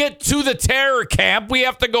 To get to the terror camp, we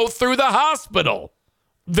have to go through the hospital.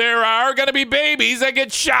 There are going to be babies that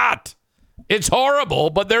get shot. It's horrible,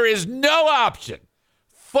 but there is no option.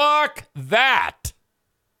 Fuck that.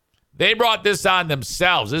 They brought this on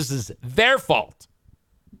themselves. This is their fault.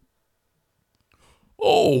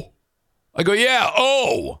 Oh. I go, yeah,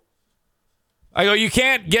 oh. I go, you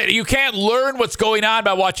can't learn what's going on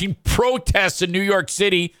by watching protests in New York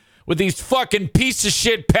City with these fucking piece of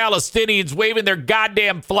shit Palestinians waving their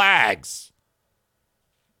goddamn flags.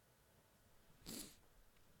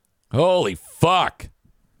 Holy fuck.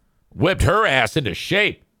 Whipped her ass into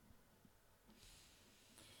shape.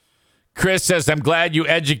 Chris says, I'm glad you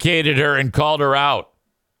educated her and called her out.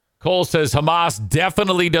 Cole says, Hamas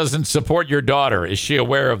definitely doesn't support your daughter. Is she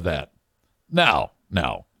aware of that? No.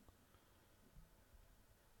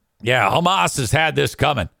 Yeah, Hamas has had this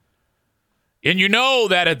coming. And you know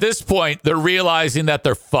that at this point, they're realizing that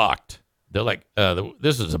they're fucked. They're like,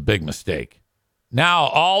 this is a big mistake. Now,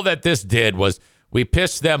 all that this did was we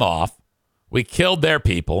pissed them off. We killed their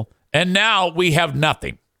people. And now we have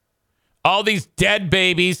nothing. All these dead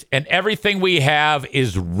babies and everything we have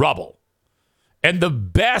is rubble. And the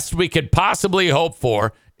best we could possibly hope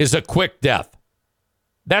for is a quick death.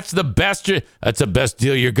 That's the best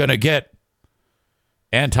deal you're going to get.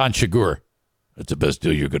 Anton Chigurh. That's the best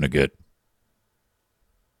deal you're going to get.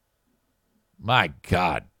 My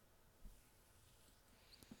God.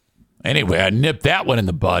 Anyway, I nipped that one in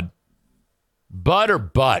the bud. Bud or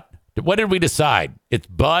butt? What did we decide? It's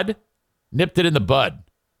bud? Nipped it in the bud.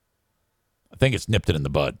 I think it's nipped it in the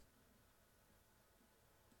bud.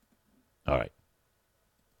 All right.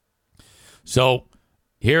 So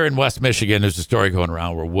here in West Michigan, there's a story going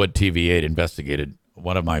around where Wood TV8 investigated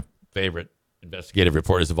one of my favorite investigative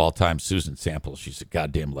reporters of all time, Susan Samples. She's a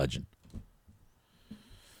goddamn legend.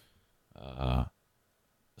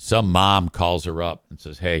 Some mom calls her up and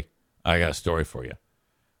says, hey, I got a story for you.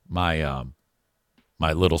 My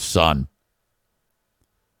little son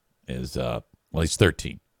is, he's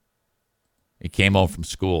 13. He came home from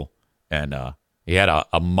school and he had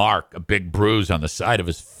a mark, a big bruise on the side of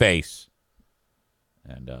his face.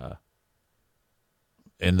 And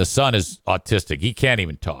the son is autistic. He can't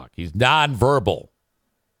even talk. He's nonverbal.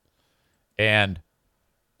 And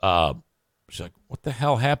she's like, what the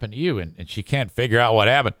hell happened to you? And she can't figure out what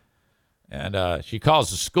happened. And she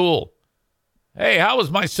calls the school. Hey, how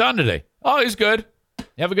was my son today? Oh, he's good. You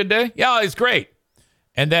have a good day? Yeah, he's great.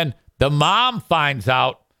 And then the mom finds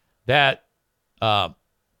out that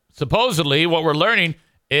supposedly what we're learning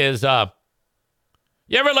is,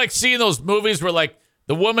 you ever like seeing those movies where like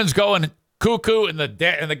the woman's going cuckoo and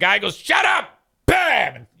the guy goes, shut up,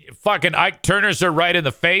 bam, and fucking Ike Turner's her right in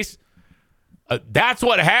the face. That's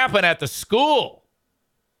what happened at the school.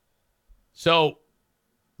 So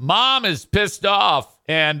mom is pissed off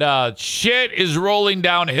and shit is rolling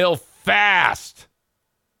downhill fast.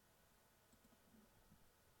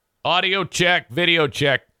 Audio check, video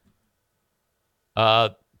check.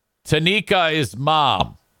 Tanika is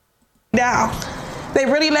mom. Now, they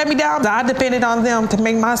really let me down. I depended on them to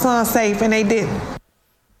make my son safe, and they didn't.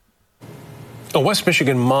 A West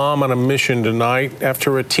Michigan mom on a mission tonight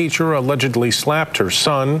after a teacher allegedly slapped her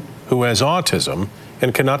son, who has autism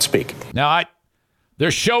and cannot speak. Now,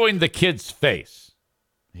 they're showing the kid's face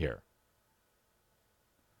here.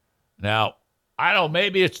 Now, I don't know,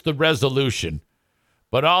 maybe it's the resolution,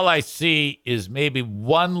 but all I see is maybe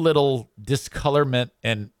one little discolorment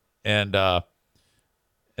and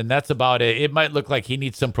that's about it. It might look like he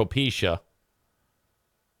needs some Propecia.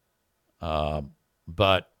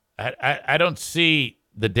 But I don't see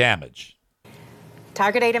the damage.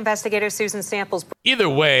 Target 8 investigator Susan Samples. Either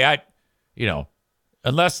way,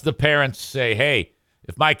 unless the parents say, hey,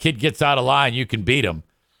 if my kid gets out of line, you can beat him.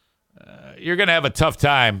 You're going to have a tough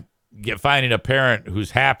time finding a parent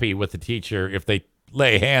who's happy with the teacher if they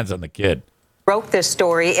lay hands on the kid. Broke this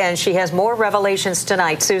story, and she has more revelations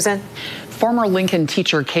tonight. Susan? Former Lincoln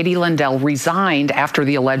teacher Katie Lindell resigned after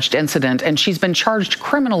the alleged incident, and she's been charged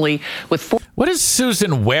criminally with What is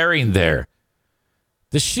Susan wearing there?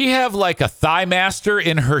 Does she have like a thigh master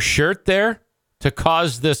in her shirt there to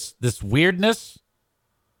cause this weirdness?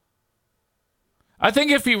 I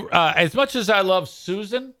think if you, as much as I love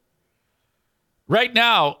Susan, right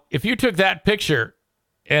now, if you took that picture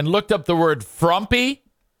and looked up the word frumpy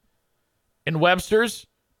in Webster's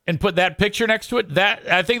and put that picture next to it,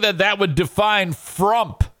 I think that would define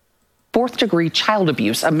frump. fourth-degree child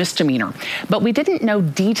abuse, a misdemeanor. But we didn't know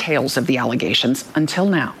details of the allegations until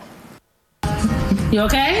now. You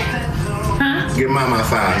okay? Huh? Give Mama a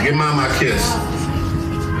 5. Give Mama a kiss.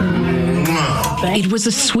 It was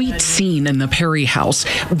a sweet scene in the Perry house,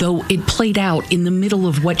 though it played out in the middle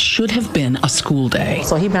of what should have been a school day.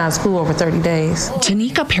 So he's been out of school over 30 days.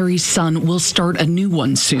 Tanika Perry's son will start a new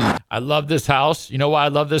one soon. I love this house. You know why I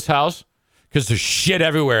love this house? Because there's shit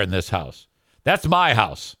everywhere in this house. That's my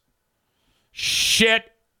house.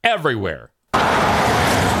 Shit everywhere.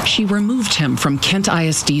 She removed him from Kent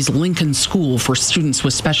ISD's Lincoln School for Students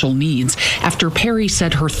with Special Needs after Perry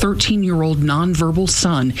said her 13-year-old nonverbal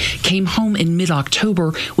son came home in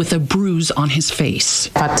mid-October with a bruise on his face.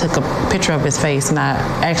 I took a picture of his face and I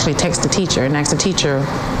actually texted the teacher and asked the teacher,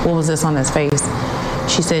 what was this on his face?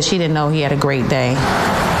 She said she didn't know he had a great day.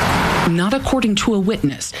 Not according to a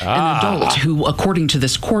witness, an adult who, according to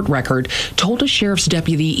this court record, told a sheriff's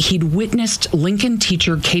deputy he'd witnessed Lincoln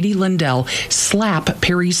teacher Katie Lindell slap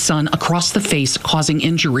Perry's son across the face, causing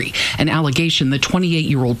injury, an allegation the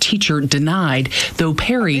 28-year-old teacher denied, though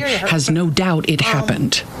Perry has no doubt it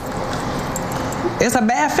happened. It's a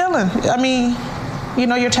bad feeling. I mean, you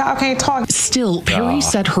know, your child can't talk. Still, Perry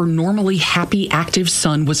said her normally happy, active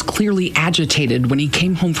son was clearly agitated when he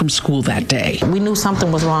came home from school that day. We knew something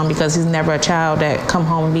was wrong because he's never a child that come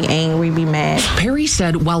home and be angry, be mad. Perry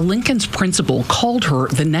said while Lincoln's principal called her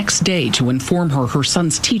the next day to inform her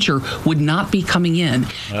son's teacher would not be coming in,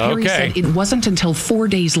 Perry said it wasn't until 4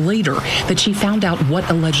 days later that she found out what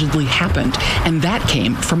allegedly happened, and that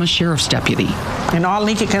came from a sheriff's deputy. And all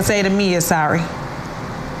Lincoln can say to me is sorry.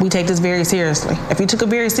 We take this very seriously. If you took it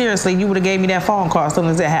very seriously, you would have gave me that phone call as soon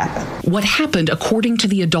as it happened. What happened, according to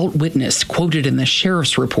the adult witness quoted in the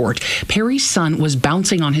sheriff's report, Perry's son was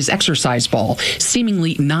bouncing on his exercise ball,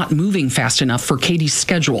 seemingly not moving fast enough for Katie's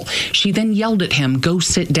schedule. She then yelled at him, "Go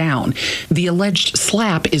sit down." The alleged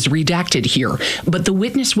slap is redacted here, but the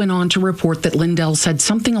witness went on to report that Lindell said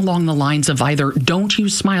something along the lines of either "Don't you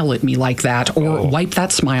smile at me like that" or "Wipe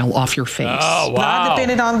that smile off your face." Oh, wow. I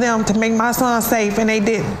depended on them to make my son safe, and they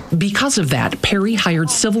didn't. Because of that, Perry hired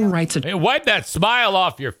civil rights attorney. Hey, wipe that smile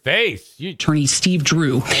off your face. Attorney Steve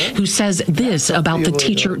Drew, who says this about the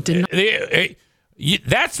teacher.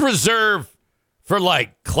 That's reserved for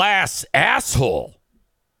like class asshole,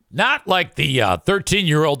 not like the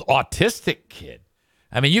 13-year-old autistic kid.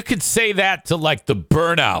 I mean, you could say that to like the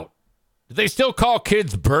burnout. Do they still call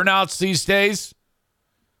kids burnouts these days?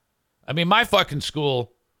 I mean, my fucking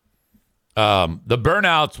school, the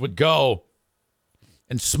burnouts would go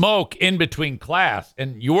and smoke in between class,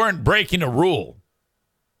 and you weren't breaking a rule.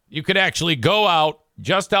 You could actually go out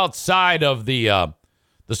just outside of the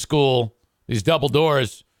school, these double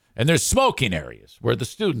doors, and there's smoking areas where the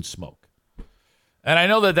students smoke. And I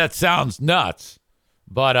know that sounds nuts,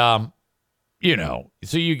 but, you know,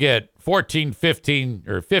 so you get 14, 15,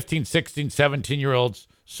 16, 17-year-olds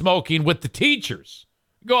smoking with the teachers.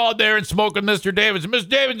 Go out there and smoke with Mr. Davis. Mr.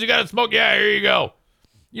 Davis, you got to smoke? Yeah, here you go.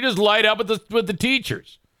 You just light up with the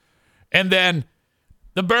teachers. And then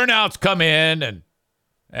the burnouts come in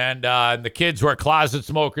and the kids who are closet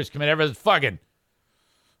smokers come in. Everyone's fucking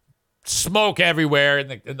smoke everywhere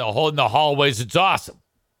in the hallways. It's awesome.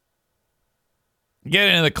 Get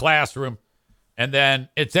into the classroom, and then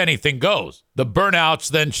it's anything goes. The burnouts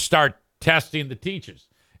then start testing the teachers.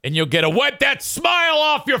 And you'll get a wipe that smile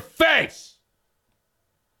off your face.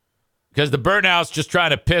 Because the burnout's just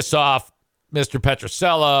trying to piss off Mr.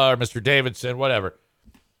 Petrosella or Mr. Davidson, whatever.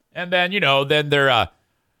 And then, you know, then they're,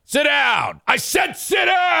 sit down. I said sit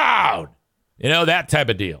down. You know, that type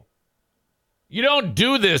of deal. You don't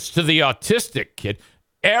do this to the autistic kid.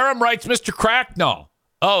 Aram writes Mr. Cracknell.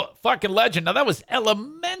 Oh, fucking legend. Now, that was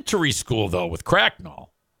elementary school, though, with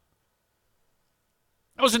Cracknell.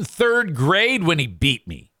 I was in 3rd grade when he beat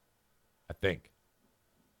me, I think.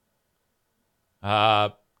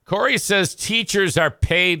 Corey says teachers are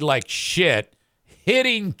paid like shit.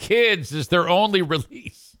 Hitting kids is their only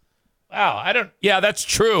release. Wow, yeah, that's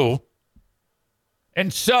true.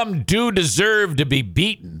 And some do deserve to be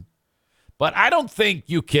beaten. But I don't think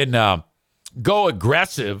you can go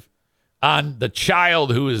aggressive on the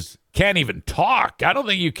child who can't even talk. I don't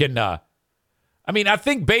think you can. I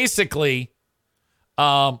think basically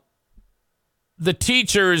the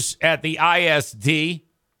teachers at the ISD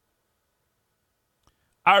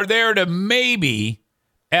are there to maybe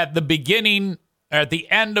at the beginning, at the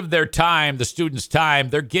end of their time, the student's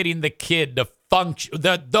time, they're getting the kid to function,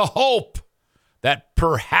 the hope that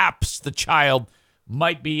perhaps the child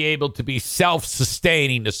might be able to be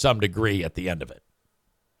self-sustaining to some degree at the end of it.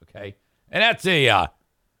 Okay? And that's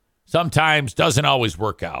sometimes doesn't always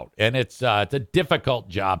work out, and it's a difficult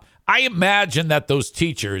job. I imagine that those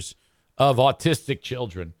teachers of autistic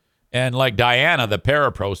children and like Diana, the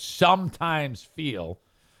parapro, sometimes feel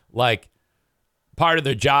like part of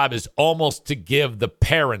their job is almost to give the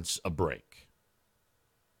parents a break,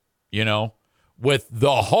 with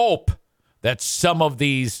the hope that some of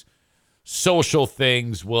these social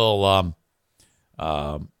things will,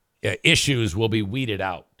 issues will be weeded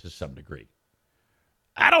out to some degree.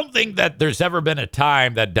 I don't think that there's ever been a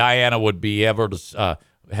time that Diana would be ever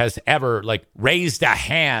has ever like raised a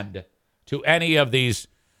hand to any of these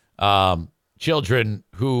children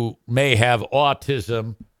who may have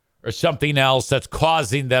autism or something else that's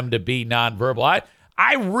causing them to be nonverbal.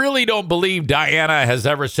 I really don't believe Diana has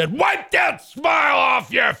ever said, "Wipe that smile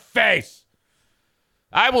off your face."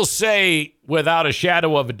 I will say without a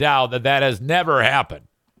shadow of a doubt that has never happened,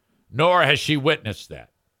 nor has she witnessed that.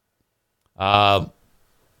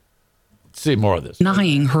 Let's see more of this.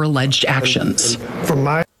 Denying her alleged actions. From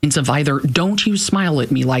my of either don't you smile at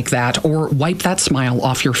me like that or wipe that smile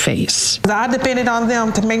off your face. I depended on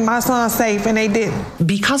them to make my son safe, and they didn't.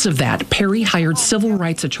 Because of that, Perry hired civil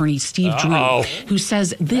rights attorney Steve Drew, who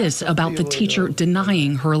says this about the teacher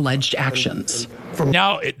denying her alleged actions.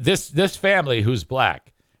 Now, this family who's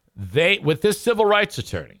black, with this civil rights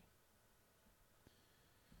attorney,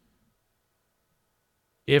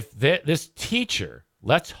 if this teacher,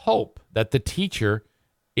 let's hope that the teacher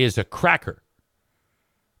is a cracker,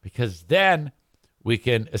 because then we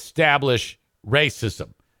can establish racism.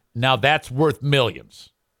 Now, that's worth millions.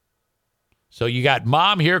 So you got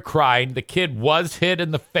mom here crying. The kid was hit in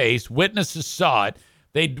the face. Witnesses saw it.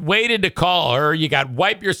 They waited to call her. You got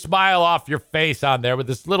wipe your smile off your face on there with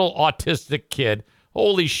this little autistic kid.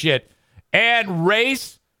 Holy shit. And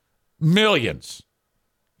race, millions.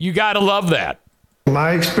 You got to love that.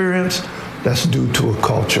 My experience, that's due to a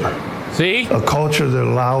culture. See? A culture that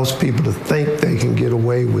allows people to think they can get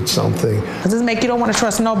away with something. Does this make you don't want to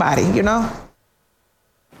trust nobody,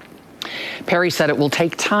 Perry said it will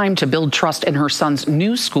take time to build trust in her son's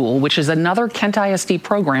new school, which is another Kent ISD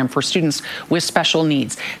program for students with special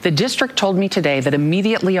needs. The district told me today that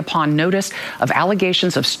immediately upon notice of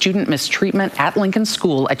allegations of student mistreatment at Lincoln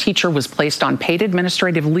School, a teacher was placed on paid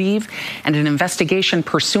administrative leave, and an investigation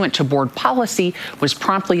pursuant to board policy was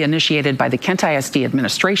promptly initiated by the Kent ISD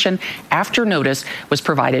administration after notice was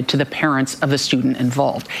provided to the parents of the student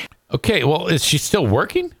involved. Okay, well, is she still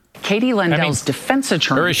working? Katie Lendell's defense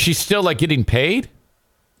attorney. Or is she still getting paid?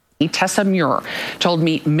 Tessa Muir told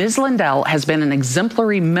me Ms. Lendell has been an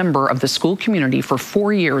exemplary member of the school community for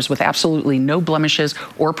 4 years with absolutely no blemishes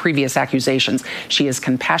or previous accusations. She is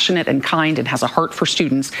compassionate and kind and has a heart for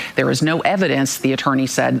students. There is no evidence, the attorney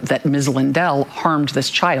said, that Ms. Lendell harmed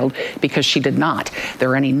this child, because she did not.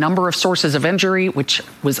 There are any number of sources of injury, which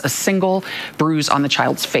was a single bruise on the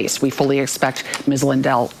child's face. We fully expect Ms.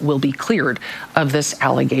 Lendell will be cleared of this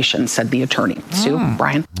allegation, said the attorney. Sue,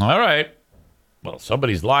 Brian. All right. Well,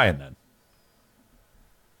 somebody's lying then.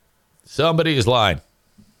 Somebody is lying.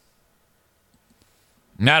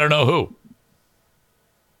 I don't know who.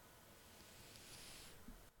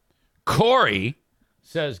 Corey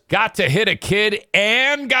says, got to hit a kid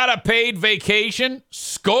and got a paid vacation?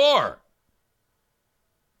 Score.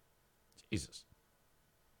 Jesus.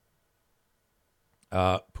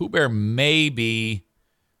 Pooh Bear may be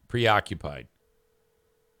preoccupied.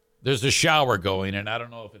 There's a shower going, and I don't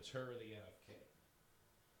know if it's her or the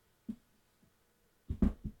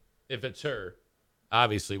If it's her,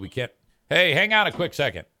 obviously we can't. Hey, hang on a quick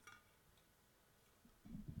second.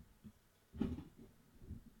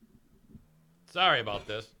 Sorry about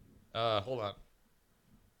this. Hold on.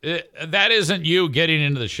 That isn't you getting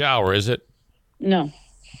into the shower, is it? No.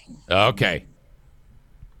 Okay.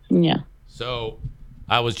 Yeah. So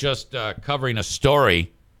I was just covering a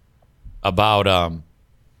story about,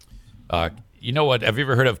 you know what? Have you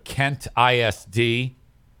ever heard of Kent ISD?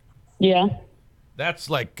 Yeah.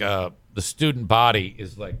 That's like the student body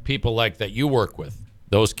is like people like that you work with,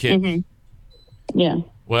 those kids. Mm-hmm. Yeah.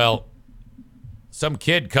 Well, some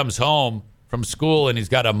kid comes home from school and he's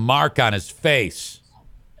got a mark on his face.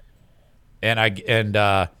 And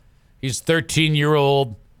he's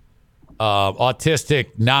 13-year-old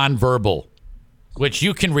autistic nonverbal, which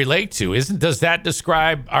you can relate to. Does that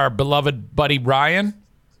describe our beloved buddy Brian?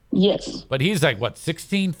 Yes. But he's like what,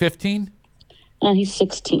 16, 15? He's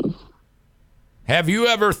 16. Have you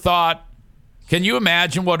ever thought, can you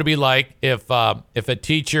imagine what it'd be like if a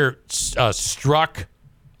teacher struck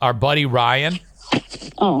our buddy Ryan?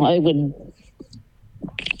 Oh, I would.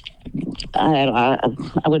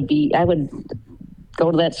 I would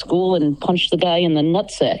go to that school and punch the guy in the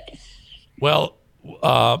nutsack. Well,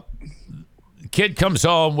 Kid comes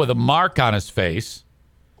home with a mark on his face.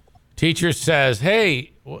 Teacher says,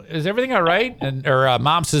 hey, is everything all right? Or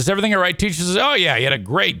mom says, everything all right? Teacher says, oh, yeah, he had a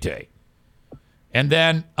great day. And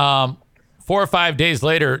then 4 or 5 days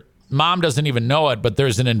later, mom doesn't even know it, but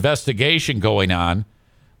there's an investigation going on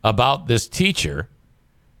about this teacher.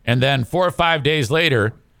 And then 4 or 5 days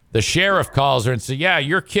later, the sheriff calls her and says, yeah,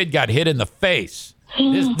 your kid got hit in the face.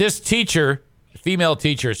 This teacher, female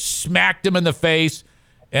teacher, smacked him in the face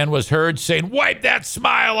and was heard saying, wipe that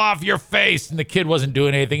smile off your face. And the kid wasn't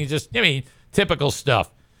doing anything. He's just, typical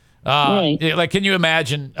stuff. Right. Like, can you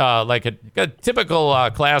imagine like a typical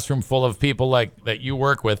classroom full of people like that you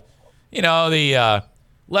work with? The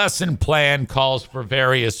lesson plan calls for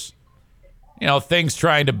various, things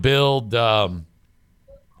trying to build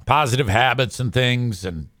positive habits and things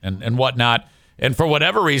and whatnot. And for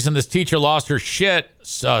whatever reason, this teacher lost her shit,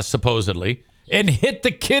 supposedly, and hit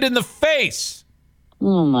the kid in the face.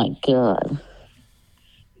 Oh, my God.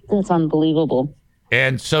 That's unbelievable.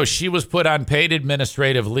 And so she was put on paid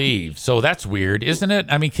administrative leave. So that's weird, isn't it?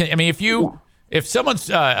 I mean, if someone's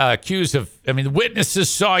accused of, the witnesses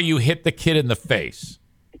saw you hit the kid in the face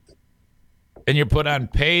and you're put on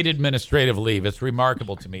paid administrative leave, it's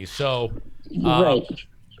remarkable to me. So, right.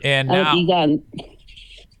 And now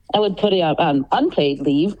I would put it on unpaid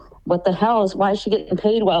leave. What the hell why is she getting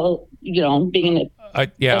paid while, being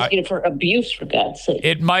investigated for abuse, for God's sake?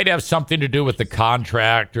 It might have something to do with the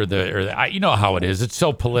contract or you know how it is. It's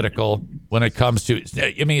so political when it comes to,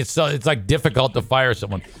 it's like difficult to fire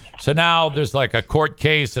someone. So now there's like a court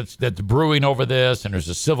case that's brewing over this, and there's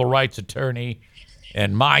a civil rights attorney,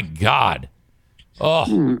 and my God,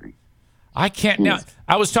 I can't now.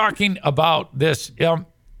 I was talking about this.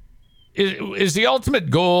 Is the ultimate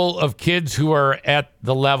goal of kids who are at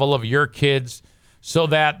the level of your kids so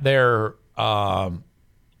that they're, able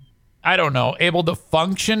to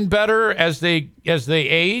function better as they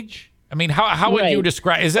age? I mean, how would you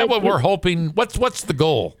describe? Is that what we're hoping? What's the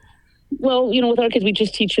goal? Well, with our kids, we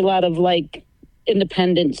just teach a lot of like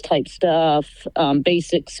independence type stuff,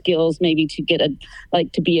 basic skills, maybe to get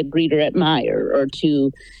to be a greeter at Meijer, or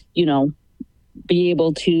to, be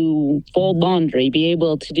able to fold laundry, be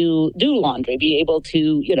able to do laundry, be able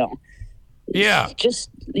to, just,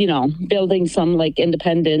 building some like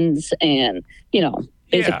independence and,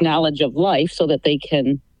 basic knowledge of life so that they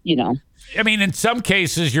can, in some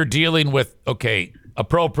cases you're dealing with,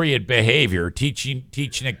 appropriate behavior, teaching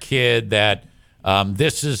a kid that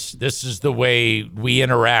this is the way we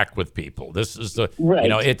interact with people. This is the,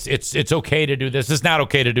 it's okay to do this. It's not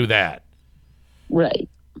okay to do that. Right.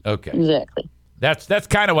 Okay. Exactly. That's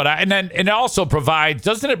kind of what and it also provides,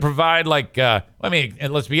 doesn't it provide like, and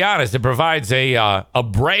let's be honest, it provides a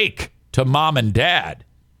break to mom and dad.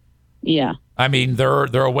 Yeah.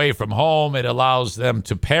 They're away from home. It allows them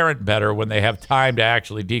to parent better when they have time to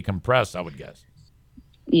actually decompress, I would guess.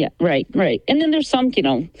 Yeah, right. And then there's some,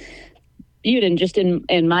 just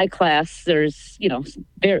in my class, there's,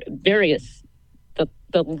 various,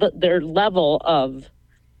 their level of,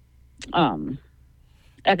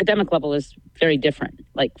 academic level is very different,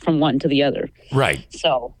 like from one to the other. Right.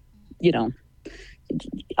 So,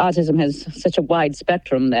 autism has such a wide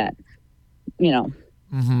spectrum that,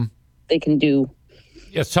 they can do.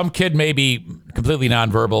 Yeah, some kid may be completely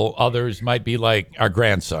nonverbal. Others might be like our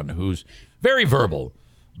grandson, who's very verbal,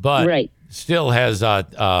 but still has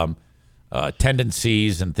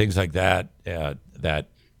tendencies and things like that that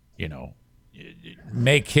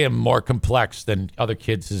make him more complex than other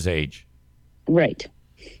kids his age. Right.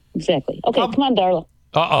 Exactly. Okay, come on, Darla.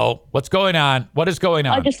 Uh-oh. What's going on? What is going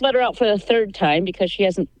on? I just let her out for the third time because she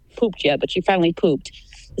hasn't pooped yet, but she finally pooped.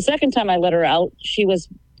 The second time I let her out, she was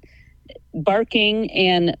barking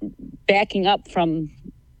and backing up from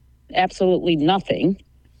absolutely nothing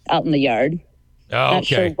out in the yard. Oh, okay. Not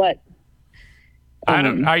sure what.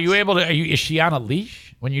 Are you able to, is she on a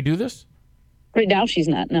leash when you do this? Right now, she's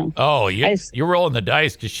not, no. Oh, you're rolling the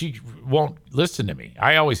dice because she won't listen to me.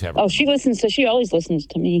 I always have her. Oh, she always listens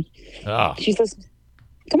to me. Oh. She's listening.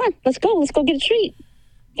 Come on, let's go. Let's go get a treat.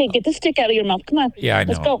 Okay, get the stick out of your mouth. Come on. Yeah, I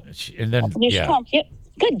know. Let's go. And then, Yep.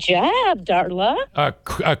 Good job, Darla.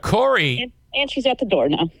 Corey. And she's at the door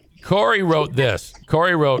now. Corey wrote this.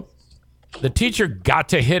 Corey wrote, the teacher got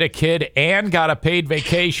to hit a kid and got a paid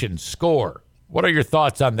vacation. Score. What are your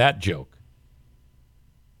thoughts on that joke?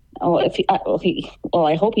 Oh,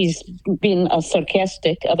 I hope he's being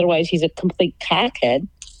sarcastic. Otherwise, he's a complete cockhead.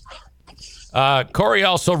 Corey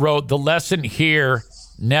also wrote, the lesson here,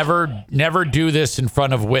 never do this in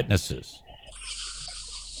front of witnesses.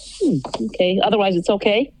 Okay. Otherwise, it's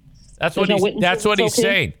okay. That's what he's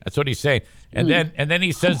saying. That's what he's saying. And then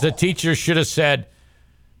he says the teacher should have said,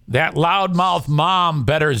 That loudmouth mom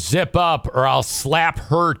better zip up or I'll slap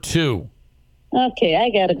her too. Okay, I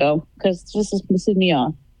gotta go because this is pissing me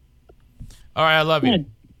off. All right, I love you.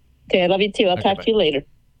 Okay, I love you too. I'll talk to you later.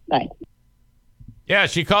 Bye. Yeah,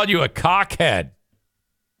 she called you a cockhead.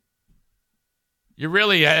 You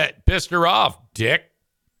really pissed her off, dick.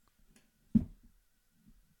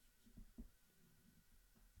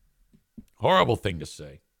 Horrible thing to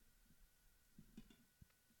say.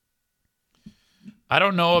 I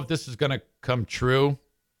don't know if this is going to come true,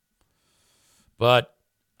 but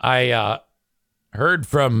I heard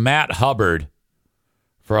from Matt Hubbard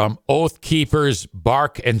from Oath Keepers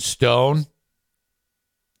Bark and Stone,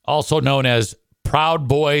 also known as Proud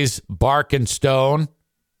Boys Bark and Stone.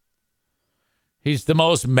 He's the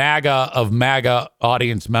most MAGA of MAGA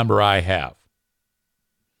audience member I have.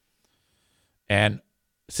 And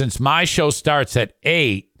since my show starts at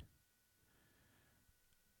 8,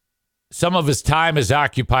 some of his time is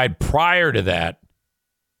occupied prior to that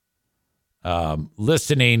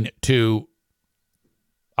listening to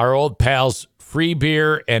our old pals Free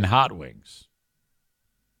Beer and Hot Wings.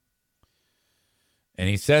 And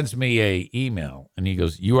he sends me a email and he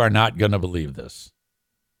goes, "You are not going to believe this.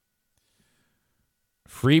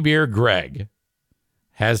 Free Beer Greg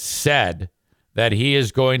has said that he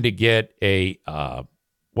is going to get a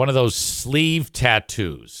one of those sleeve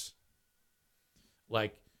tattoos,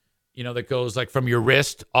 like, you know, that goes like from your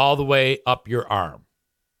wrist all the way up your arm."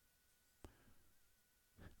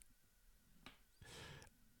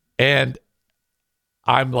 And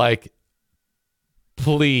I'm like,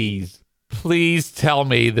 please tell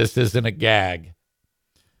me this isn't a gag.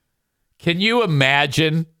 Can you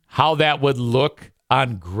imagine how that would look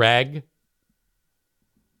on Greg?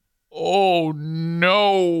 Oh,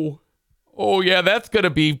 no. Oh, yeah, that's going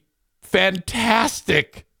to be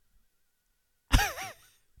fantastic.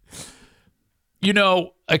 You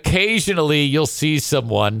know, occasionally you'll see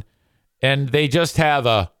someone and they just have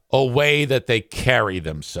a way that they carry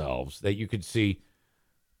themselves that you could see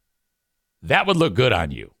that would look good on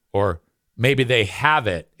you. Or maybe they have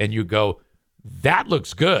it and you go, that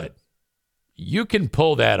looks good. You can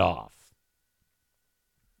pull that off.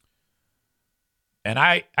 And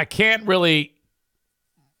I can't really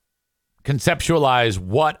conceptualize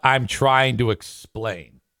what I'm trying to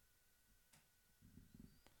explain.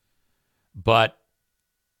 But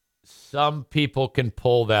some people can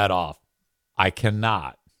pull that off. I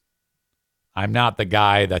cannot. I'm not the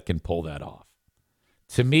guy that can pull that off.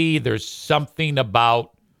 To me, there's something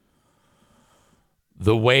about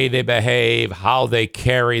the way they behave, how they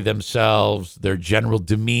carry themselves, their general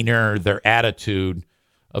demeanor, their attitude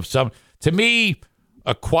of some. To me,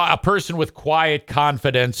 a person with quiet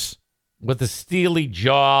confidence, with a steely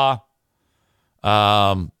jaw,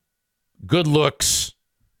 good looks,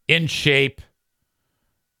 in shape,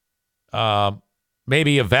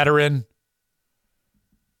 maybe a veteran.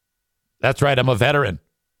 That's right, I'm a veteran.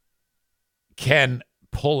 Can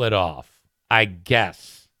pull it off, I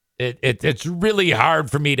guess. It's really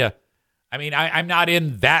hard for me to, I'm not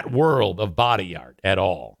in that world of body art at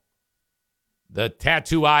all. The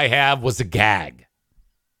tattoo I have was a gag.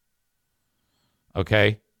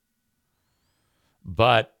 Okay?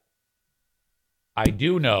 But I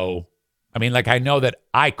do know, I know that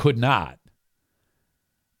I could not.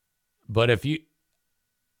 But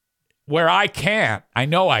where I can't, I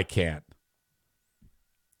know I can't.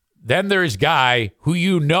 Then there's guy who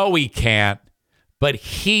you know he can't, but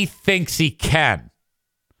he thinks he can.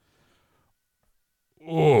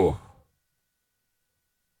 Ooh.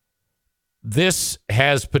 This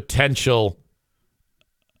has potential.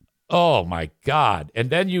 Oh, my God.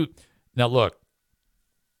 And then now look,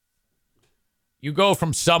 you go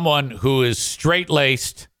from someone who is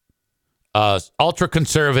straight-laced,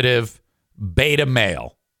 ultra-conservative, beta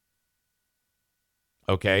male.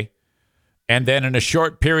 Okay? And then in a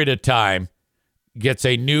short period of time, gets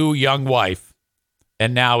a new young wife,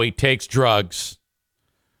 and now he takes drugs,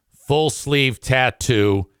 full sleeve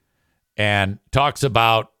tattoo, and talks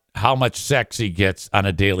about how much sex he gets on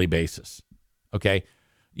a daily basis. Okay?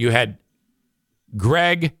 You had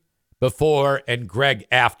Greg before and Greg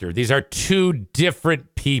after. These are two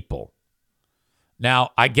different people. Now,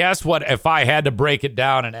 I guess if I had to break it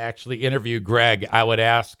down and actually interview Greg, I would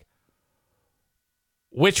ask,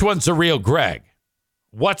 which one's the real Greg?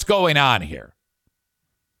 What's going on here?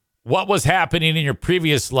 What was happening in your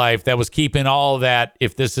previous life that was keeping all that,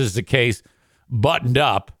 if this is the case, buttoned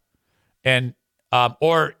up? And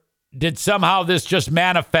or did somehow this just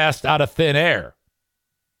manifest out of thin air?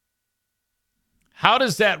 How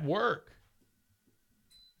does that work?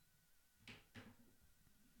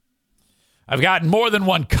 I've gotten more than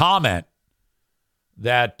one comment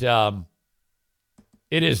that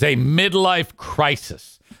it is a midlife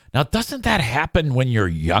crisis. Now, doesn't that happen when you're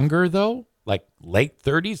younger, though? Like late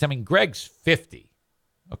 30s? I mean, Greg's 50,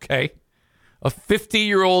 okay? A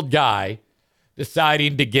 50-year-old guy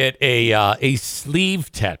deciding to get a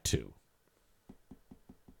sleeve tattoo.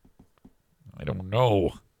 I don't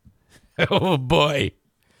know. Oh, boy.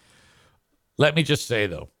 Let me just say,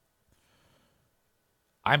 though,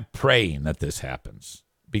 I'm praying that this happens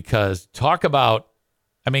because talk about,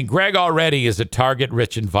 I mean, Greg already is a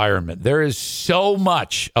target-rich environment. There is so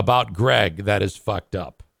much about Greg that is fucked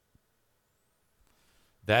up.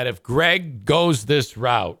 That if Greg goes this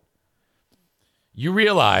route, you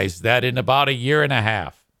realize that in about a year and a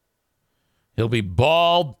half, he'll be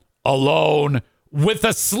bald, alone, with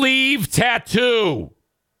a sleeve tattoo.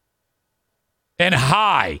 And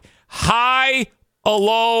high,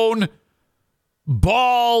 alone,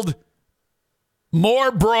 bald,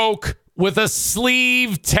 more broke, with a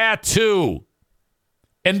sleeve tattoo.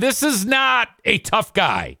 And this is not a tough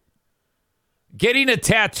guy. Getting a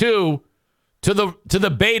tattoo to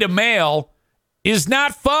the beta male is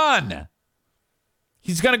not fun.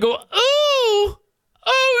 He's going to go, ooh,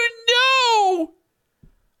 oh no.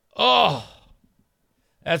 Oh.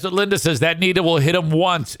 That's what Linda says. That needle will hit him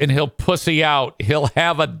once and he'll pussy out. He'll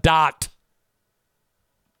have a dot.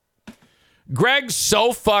 Greg's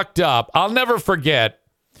so fucked up. I'll never forget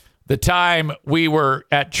the time we were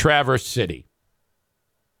at Traverse City.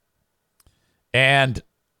 And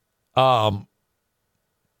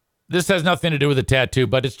this has nothing to do with the tattoo,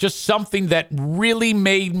 but it's just something that really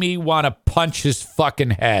made me want to punch his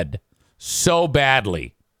fucking head so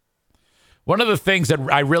badly. One of the things that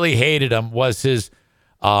I really hated him was his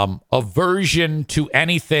aversion to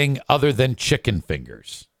anything other than chicken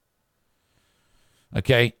fingers.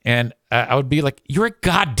 Okay? And I would be like, you're a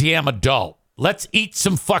goddamn adult. Let's eat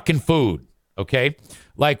some fucking food. Okay?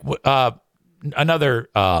 Like another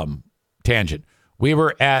tangent. We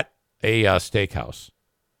were at a steakhouse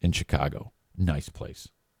in Chicago. Nice place.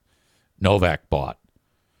 Novak bought.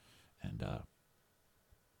 And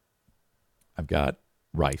I've got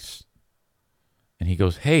rice. And he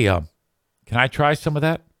goes, hey, can I try some of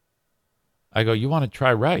that? I go, you want to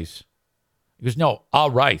try rice? He goes, no,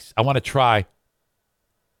 rice. I want to try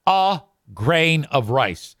a grain of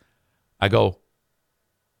rice. I go,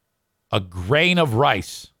 a grain of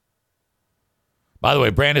rice. By the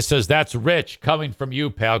way, Brandon says, that's rich coming from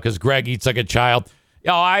you, pal, because Greg eats like a child.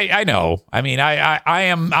 Oh, I know. I mean, I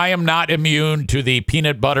am not immune to the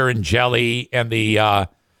peanut butter and jelly and the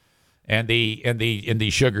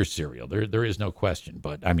sugar cereal. There is no question.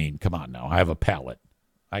 But I mean, come on now. I have a palate.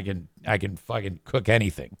 I can fucking cook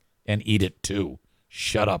anything and eat it too.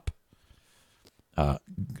 Shut up.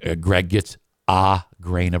 Greg gets a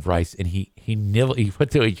grain of rice and he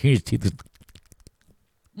put his teeth.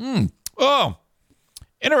 Oh,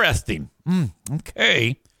 interesting.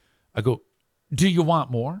 Okay. I go, do you want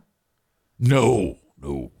more? No.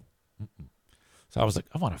 So I was like,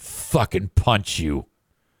 I want to fucking punch you.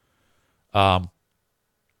 At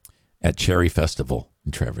Cherry Festival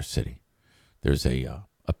in Traverse City, there's a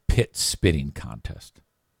pit spitting contest.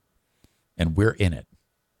 And we're in it.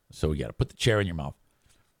 So you got to put the cherry in your mouth,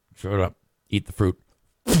 throw it up, eat the fruit,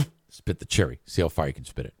 spit the cherry, see how far you can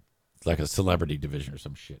spit it. It's like a celebrity division or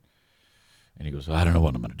some shit. And he goes, well, I don't know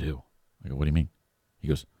what I'm going to do. I go, what do you mean? He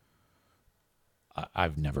goes,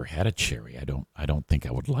 I've never had a cherry. I don't think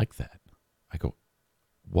I would like that. I go,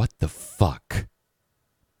 what the fuck?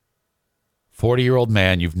 40-year-old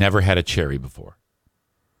man, you've never had a cherry before.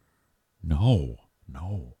 No.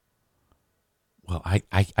 Well,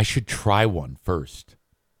 I should try one first.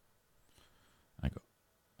 I go,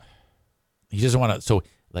 he doesn't want to. So,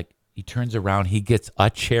 like, he turns around. He gets a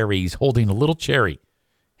cherry. He's holding a little cherry,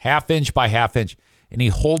 1/2 inch by 1/2 inch. And he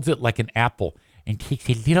holds it like an apple and takes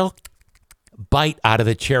a little bite out of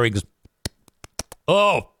the cherry. He goes,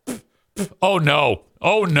 oh no.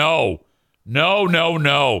 No.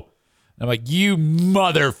 I'm like, you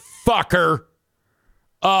motherfucker.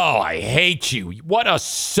 Oh, I hate you. What a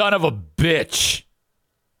son of a bitch.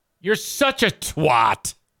 You're such a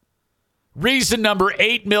twat. Reason number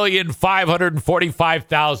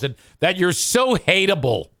 8,545,000 that you're so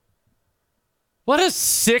hateable. What a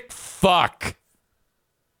sick fuck.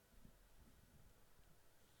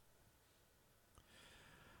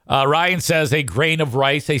 Ryan says a grain of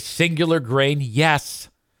rice, a singular grain. Yes.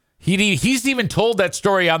 He's even told that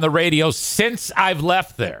story on the radio since I've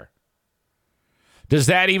left there. Does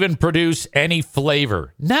that even produce any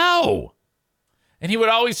flavor? No. And he would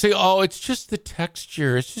always say, oh, it's just the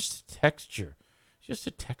texture. It's just the texture. It's just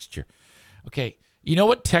the texture. Okay. You know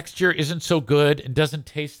what texture isn't so good and doesn't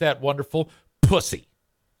taste that wonderful? Pussy.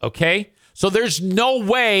 Okay? So there's no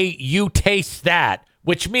way you taste that,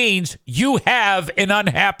 which means you have an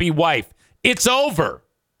unhappy wife. It's over.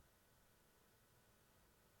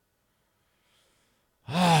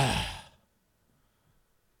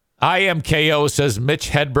 IMKO says Mitch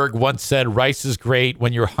Hedberg once said rice is great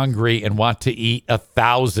when you're hungry and want to eat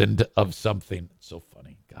 1,000 of something. It's so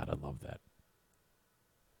funny. God, I love that.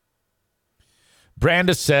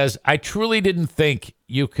 Brandis says, I truly didn't think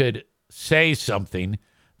you could say something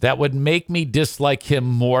that would make me dislike him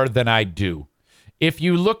more than I do. If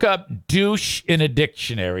you look up douche in a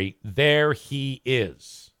dictionary, there he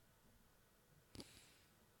is.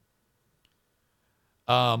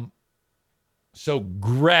 So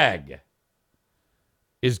Greg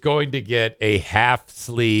is going to get a half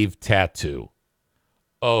sleeve tattoo.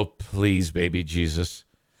 Oh, please, baby Jesus.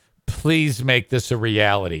 Please make this a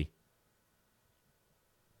reality.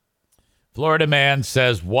 Florida man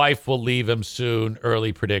says wife will leave him soon.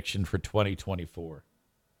 Early prediction for 2024.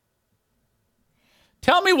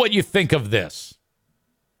 Tell me what you think of this.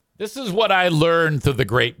 This is what I learned through the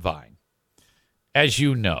grapevine. As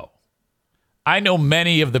you know, I know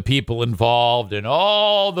many of the people involved in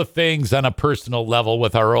all the things on a personal level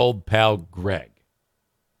with our old pal Greg.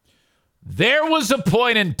 There was a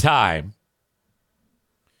point in time.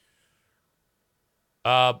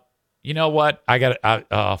 You know what?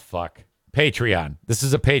 Oh, fuck. Patreon. This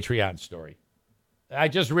is a Patreon story. I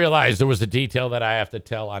just realized there was a detail that I have to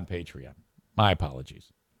tell on Patreon. My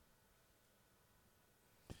apologies.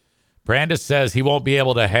 Brandis says he won't be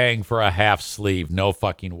able to hang for a half sleeve. No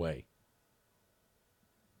fucking way.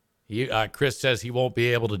 Chris says he won't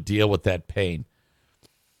be able to deal with that pain.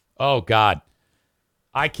 Oh, God.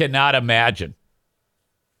 I cannot imagine.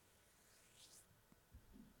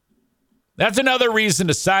 That's another reason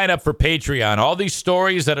to sign up for Patreon. All these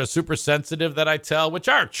stories that are super sensitive that I tell, which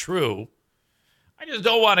are true. I just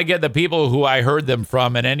don't want to get the people who I heard them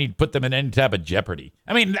from and put them in any type of jeopardy.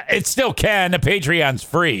 I mean, it still can. The Patreon's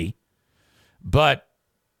free. But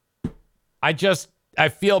I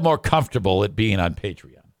feel more comfortable at being on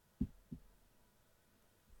Patreon.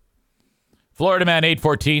 Florida Man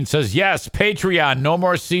 814 says, yes, Patreon, no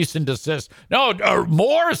more cease and desist. No, or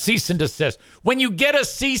more cease and desist. When you get a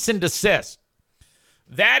cease and desist,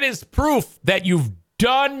 that is proof that you've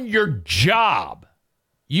done your job.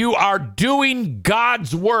 You are doing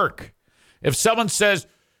God's work. If someone says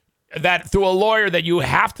that through a lawyer that you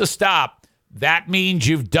have to stop, that means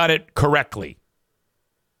you've done it correctly.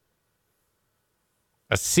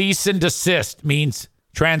 A cease and desist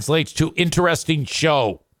translates to interesting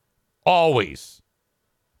show. Always.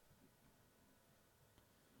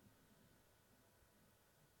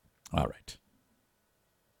 All right.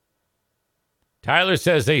 Tyler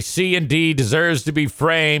says a C&D deserves to be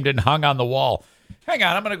framed and hung on the wall. Hang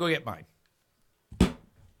on, I'm going to go get mine. I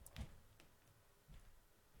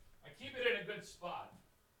keep it in a good spot.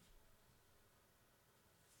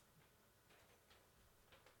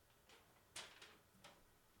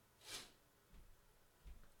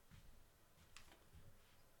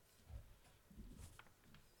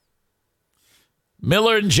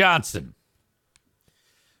 Miller and Johnson.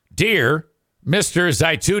 Dear Mr.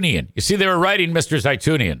 Zaitunian. You see, they were writing Mr.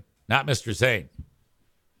 Zaitunian, not Mr. Zane.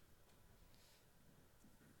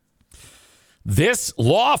 This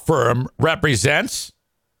law firm represents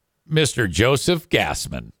Mr. Joseph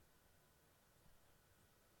Gassman.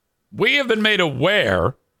 We have been made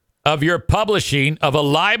aware of your publishing of a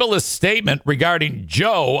libelous statement regarding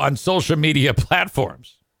Joe on social media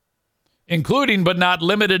platforms, including but not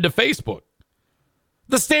limited to Facebook.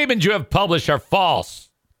 The statements you have published are false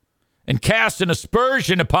and cast an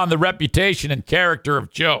aspersion upon the reputation and character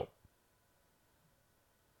of Joe.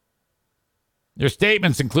 Your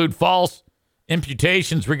statements include false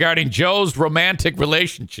imputations regarding Joe's romantic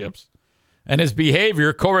relationships and his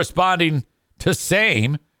behavior corresponding to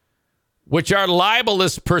same, which are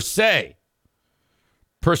libelous per se,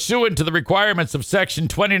 pursuant to the requirements of Section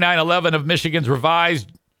 2911 of Michigan's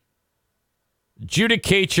revised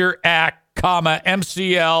Judicature Act,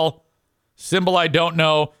 MCL, symbol I don't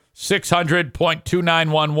know,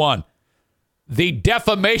 600.2911. The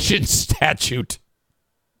defamation statute.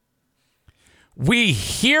 We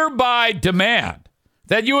hereby demand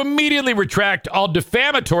that you immediately retract all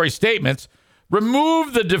defamatory statements,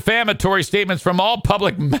 remove the defamatory statements from all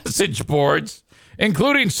public message boards,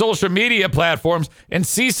 including social media platforms, and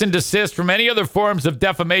cease and desist from any other forms of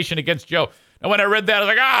defamation against Joe. And when I read that, I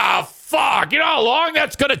was like, fuck, you know how long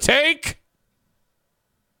that's going to take?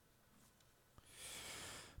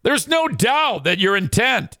 There's no doubt that your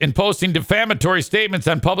intent in posting defamatory statements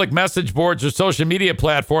on public message boards or social media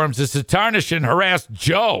platforms is to tarnish and harass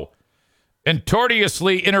Joe and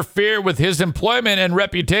tortiously interfere with his employment and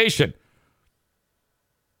reputation.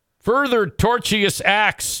 Further tortious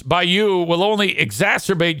acts by you will only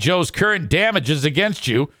exacerbate Joe's current damages against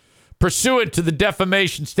you pursuant to the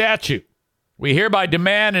defamation statute. We hereby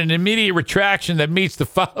demand an immediate retraction that meets the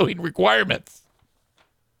following requirements.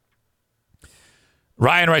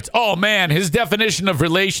 Ryan writes, oh man, his definition of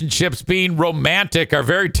relationships being romantic are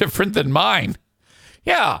very different than mine.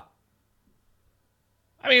 Yeah.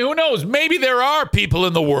 I mean, who knows? Maybe there are people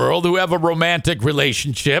in the world who have a romantic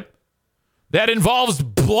relationship that involves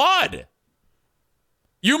blood.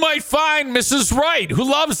 You might find Mrs. Wright who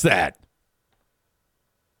loves that.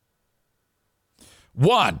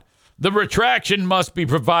 1, the retraction must be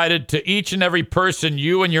provided to each and every person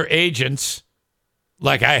you and your agents,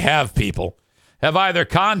 like I have people, have either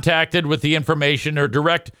contacted with the information or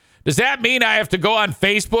direct. Does that mean I have to go on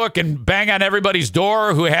Facebook and bang on everybody's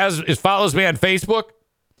door who follows me on Facebook?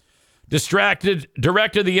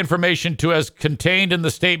 Directed the information to as contained in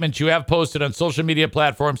the statement you have posted on social media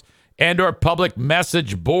platforms and or public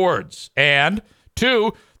message boards. And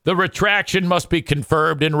 2, the retraction must be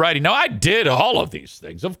confirmed in writing. Now, I did all of these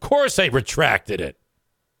things. Of course I retracted it.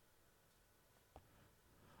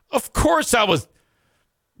 Of course I was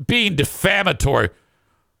being defamatory.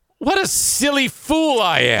 What a silly fool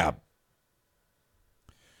I am.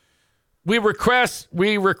 We request,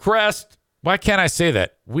 why can't I say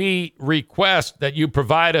that? We request that you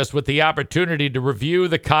provide us with the opportunity to review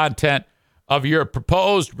the content of your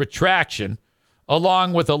proposed retraction,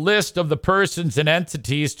 along with a list of the persons and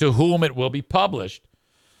entities to whom it will be published,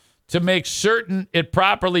 to make certain it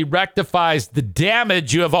properly rectifies the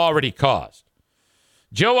damage you have already caused.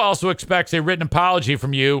 Joe also expects a written apology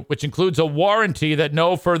from you, which includes a warranty that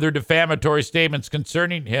no further defamatory statements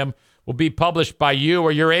concerning him will be published by you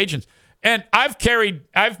or your agents. And I've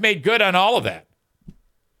made good on all of that.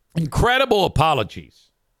 Incredible apologies.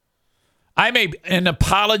 I'm an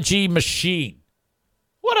apology machine.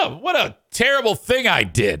 What a terrible thing I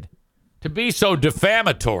did to be so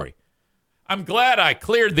defamatory. I'm glad I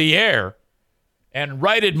cleared the air and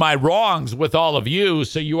righted my wrongs with all of you,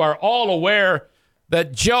 so you are all aware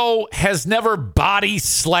that Joe has never body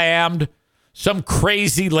slammed some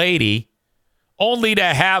crazy lady only to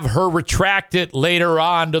have her retract it later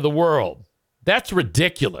on to the world. That's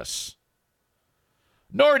ridiculous.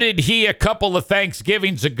 Nor did he, a couple of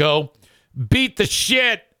Thanksgivings ago, beat the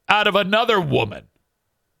shit out of another woman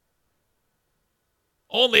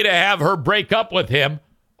only to have her break up with him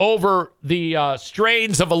over the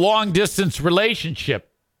strains of a long-distance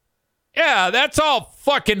relationship. Yeah, that's all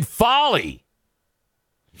fucking folly.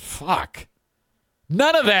 Fuck.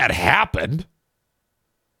 None of that happened.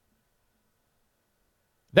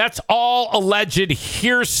 That's all alleged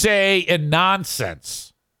hearsay and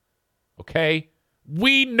nonsense. Okay?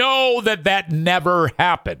 We know that never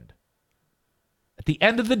happened. At the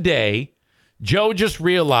end of the day, Joe just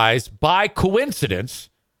realized by coincidence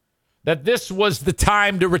that this was the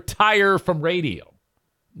time to retire from radio.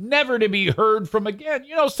 Never to be heard from again.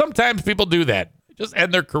 You know, sometimes people do that. They just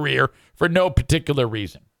end their career for no particular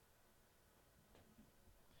reason.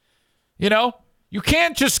 You know, you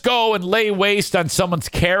can't just go and lay waste on someone's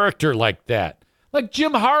character like that. Like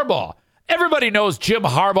Jim Harbaugh. Everybody knows Jim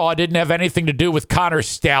Harbaugh didn't have anything to do with Connor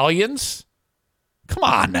Stallions. Come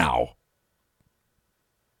on now.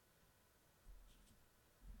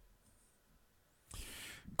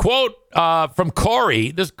 Quote from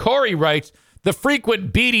Corey. Corey writes, the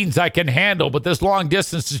frequent beatings I can handle, but this long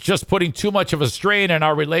distance is just putting too much of a strain on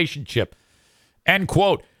our relationship. End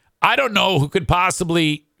quote. I don't know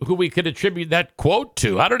who we could attribute that quote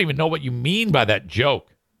to. I don't even know what you mean by that joke.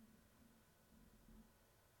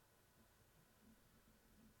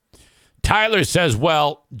 Tyler says,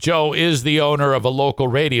 well, Joe is the owner of a local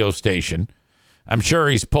radio station. I'm sure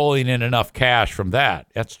he's pulling in enough cash from that.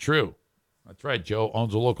 That's true. That's right. Joe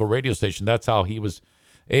owns a local radio station. That's how he was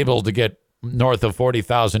able to get north of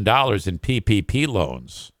 $40,000 in PPP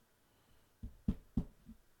loans.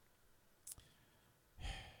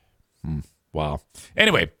 Wow.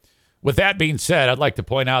 Anyway, with that being said, I'd like to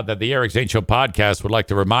point out that the Eric Zane Show podcast would like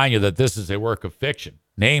to remind you that this is a work of fiction.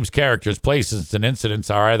 Names, characters, places, and incidents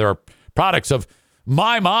are either products of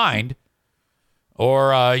my mind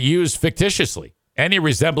or used fictitiously. Any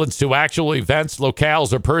resemblance to actual events,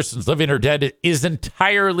 locales, or persons living or dead is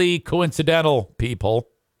entirely coincidental, people.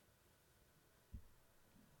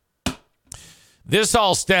 This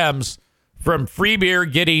all stems from Free Beer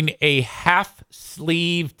getting a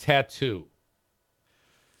half-sleeve tattoo.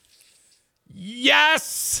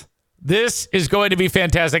 Yes! This is going to be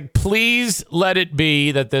fantastic. Please let it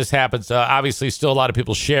be that this happens. Obviously, still a lot of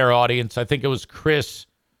people share audience. I think it was Chris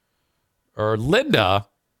or Linda,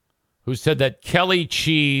 who said that Kelly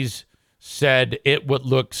Cheese said it would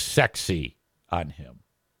look sexy on him.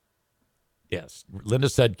 Yes, Linda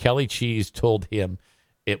said Kelly Cheese told him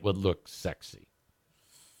it would look sexy.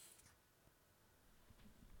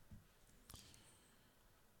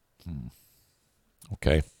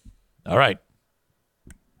 Okay. All right.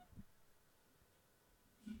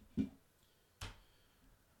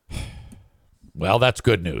 Well, that's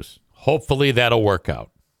good news. Hopefully that'll work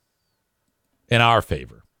out in our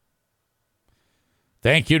favor.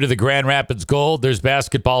 Thank you to the Grand Rapids Gold. There's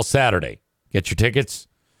basketball Saturday. Get your tickets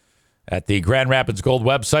at the Grand Rapids Gold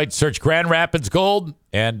website. Search Grand Rapids Gold,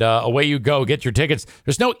 and away you go. Get your tickets.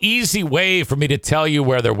 There's no easy way for me to tell you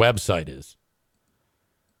where their website is.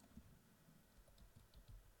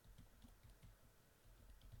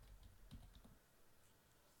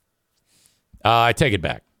 I take it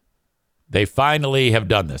back. They finally have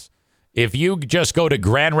done this. If you just go to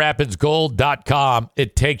grandrapidsgold.com,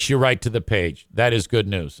 it takes you right to the page. That is good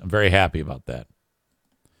news. I'm very happy about that.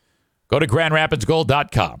 Go to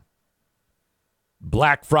grandrapidsgold.com.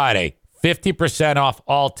 Black Friday, 50% off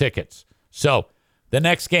all tickets. So the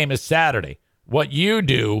next game is Saturday. What you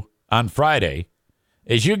do on Friday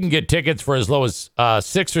is you can get tickets for as low as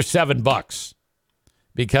 $6 or $7.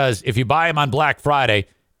 Because if you buy them on Black Friday,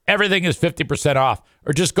 everything is 50% off.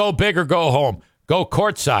 Or just go big or go home. Go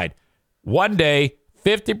courtside. One day,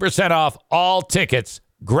 50% off all tickets.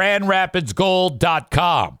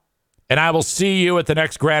 GrandRapidsGold.com. And I will see you at the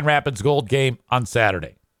next Grand Rapids Gold game on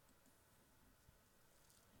Saturday.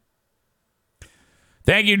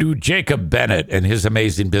 Thank you to Jacob Bennett and his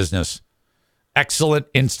amazing business. Excellent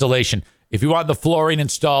installation. If you want the flooring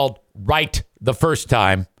installed right the first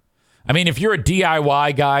time, I mean, if you're a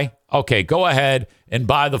DIY guy, okay, go ahead and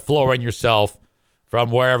buy the flooring yourself from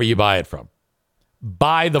wherever you buy it from.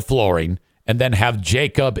 Buy the flooring and then have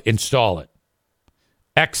Jacob install it.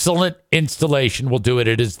 Excellent installation will do it.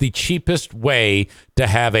 It is the cheapest way to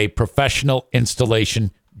have a professional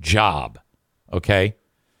installation job. Okay?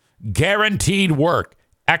 Guaranteed work.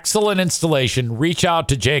 Excellent installation. Reach out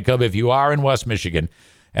to Jacob if you are in West Michigan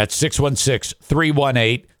at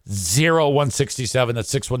 616-318-0167.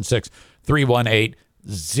 That's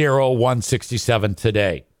 616-318-0167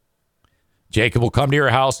 today. Jacob will come to your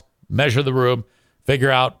house, measure the room,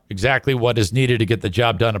 figure out exactly what is needed to get the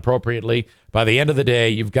job done appropriately. By the end of the day,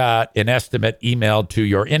 you've got an estimate emailed to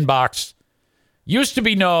your inbox. Used to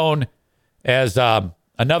be known as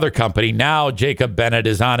another company. Now Jacob Bennett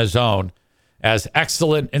is on his own as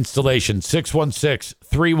Excellent Installation.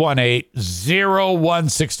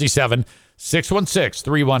 616-318-0167.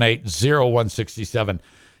 616-318-0167.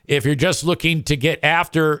 If you're just looking to get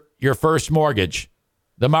after your first mortgage,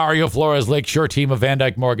 the Mario Flores Lakeshore team of Van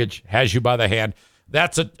Dyke Mortgage has you by the hand.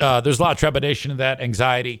 There's a lot of trepidation in that,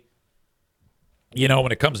 anxiety,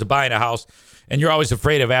 when it comes to buying a house, and you're always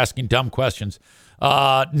afraid of asking dumb questions.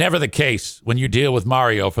 Never the case when you deal with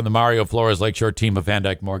Mario from the Mario Flores Lakeshore team of Van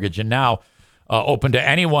Dyke Mortgage, and now open to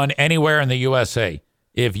anyone, anywhere in the USA.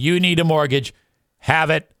 If you need a mortgage,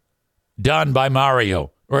 have it done by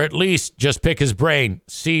Mario, or at least just pick his brain,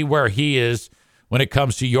 see where he is when it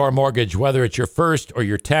comes to your mortgage, whether it's your first or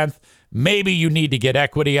your 10th. Maybe you need to get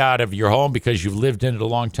equity out of your home because you've lived in it a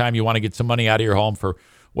long time. You want to get some money out of your home for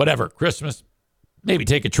whatever, Christmas, maybe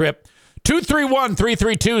take a trip.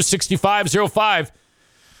 231-332-6505.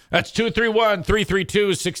 That's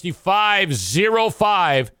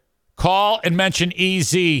 231-332-6505. Call and mention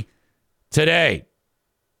EZ today.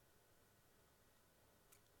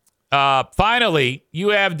 Finally, you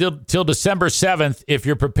have till December 7th if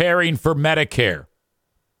you're preparing for Medicare.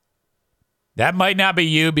 That might not be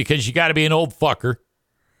you because you got to be an old fucker,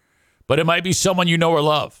 but it might be someone you know or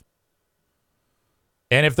love.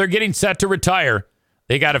 And if they're getting set to retire,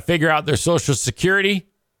 they got to figure out their Social Security,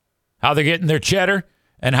 how they're getting their cheddar,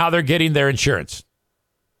 and how they're getting their insurance.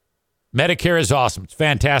 Medicare is awesome. It's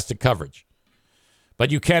fantastic coverage.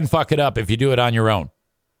 But you can fuck it up if you do it on your own.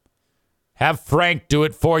 Have Frank do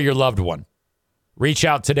it for your loved one. Reach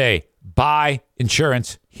out today.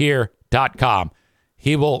 Buyinsurancehere.com.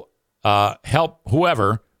 He will help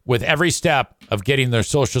whoever with every step of getting their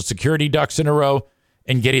Social Security ducks in a row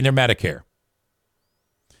and getting their Medicare.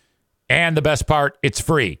 And the best part, it's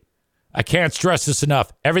free. I can't stress this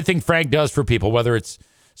enough. Everything Frank does for people, whether it's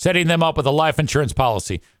setting them up with a life insurance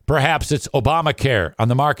policy, perhaps it's Obamacare on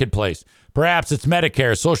the marketplace, perhaps it's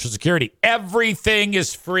Medicare, Social Security, everything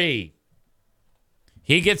is free.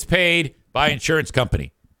 He gets paid by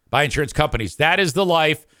by insurance companies. That is the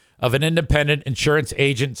life of an independent insurance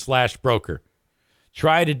agent / broker.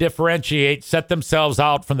 Try to differentiate, set themselves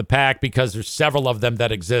out from the pack because there's several of them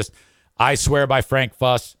that exist. I swear by Frank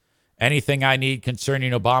Fuss, Anything I need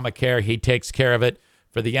concerning Obamacare, he takes care of it.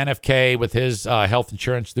 For the NFK with his health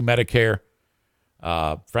insurance through Medicare,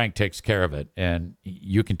 Frank takes care of it. And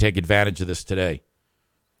you can take advantage of this today.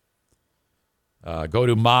 Go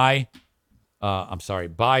to Buy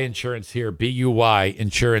Insurance Here, BUY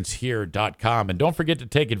InsuranceHere.com. And don't forget to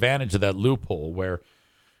take advantage of that loophole where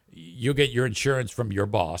you get your insurance from your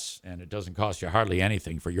boss, and it doesn't cost you hardly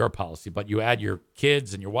anything for your policy, but you add your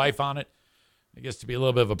kids and your wife on it. It gets to be a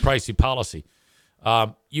little bit of a pricey policy.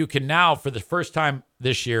 You can now, for the first time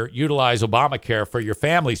this year, utilize Obamacare for your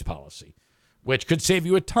family's policy, which could save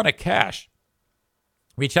you a ton of cash.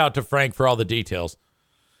 Reach out to Frank for all the details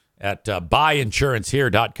at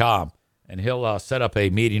buyinsurancehere.com, and he'll set up a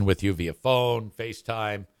meeting with you via phone,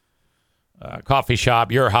 FaceTime, coffee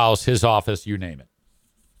shop, your house, his office, you name it.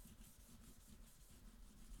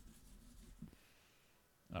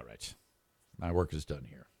 All right. My work is done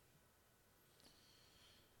here.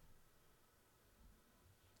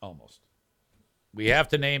 Almost. We have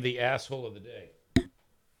to name the asshole of the day.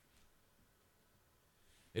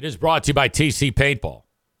 It is brought to you by TC Paintball.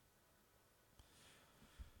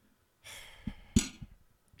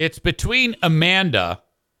 It's between Amanda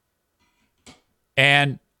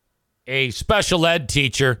and a special ed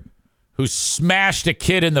teacher who smashed a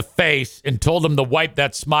kid in the face and told him to wipe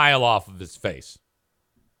that smile off of his face.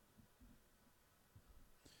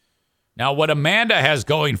 Now, what Amanda has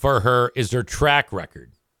going for her is her track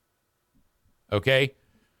record. Okay?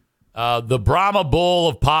 The Brahma Bull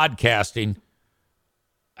of podcasting.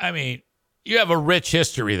 I mean, you have a rich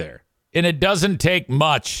history there. And it doesn't take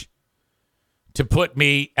much to put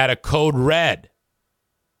me at a code red.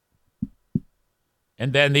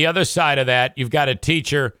 And then the other side of that, you've got a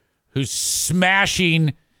teacher who's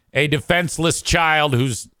smashing a defenseless child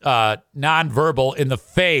who's nonverbal in the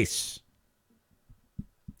face.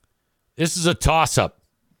 This is a toss-up.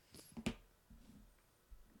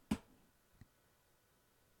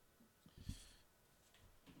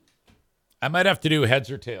 I might have to do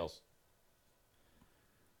heads or tails.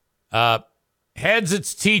 Heads,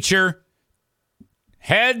 it's teacher.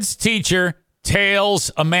 Heads, teacher.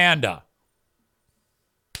 Tails, Amanda.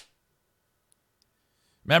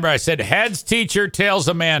 Remember, I said heads, teacher, tails,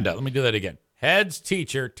 Amanda. Let me do that again. Heads,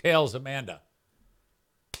 teacher, tails, Amanda.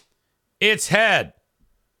 It's head.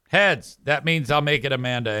 Heads. That means I'll make it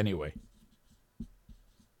Amanda anyway.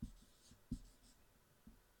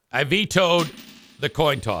 I vetoed the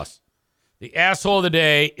coin toss. The asshole of the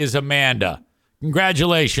day is Amanda.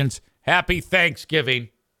 Congratulations. Happy Thanksgiving.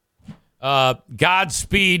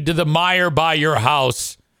 Godspeed to the Meyer by your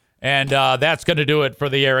house. And that's going to do it for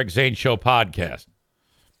the Eric Zane Show podcast.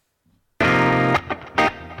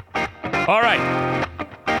 All right.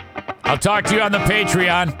 I'll talk to you on the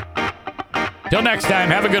Patreon. Till next time,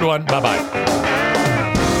 have a good one. Bye-bye.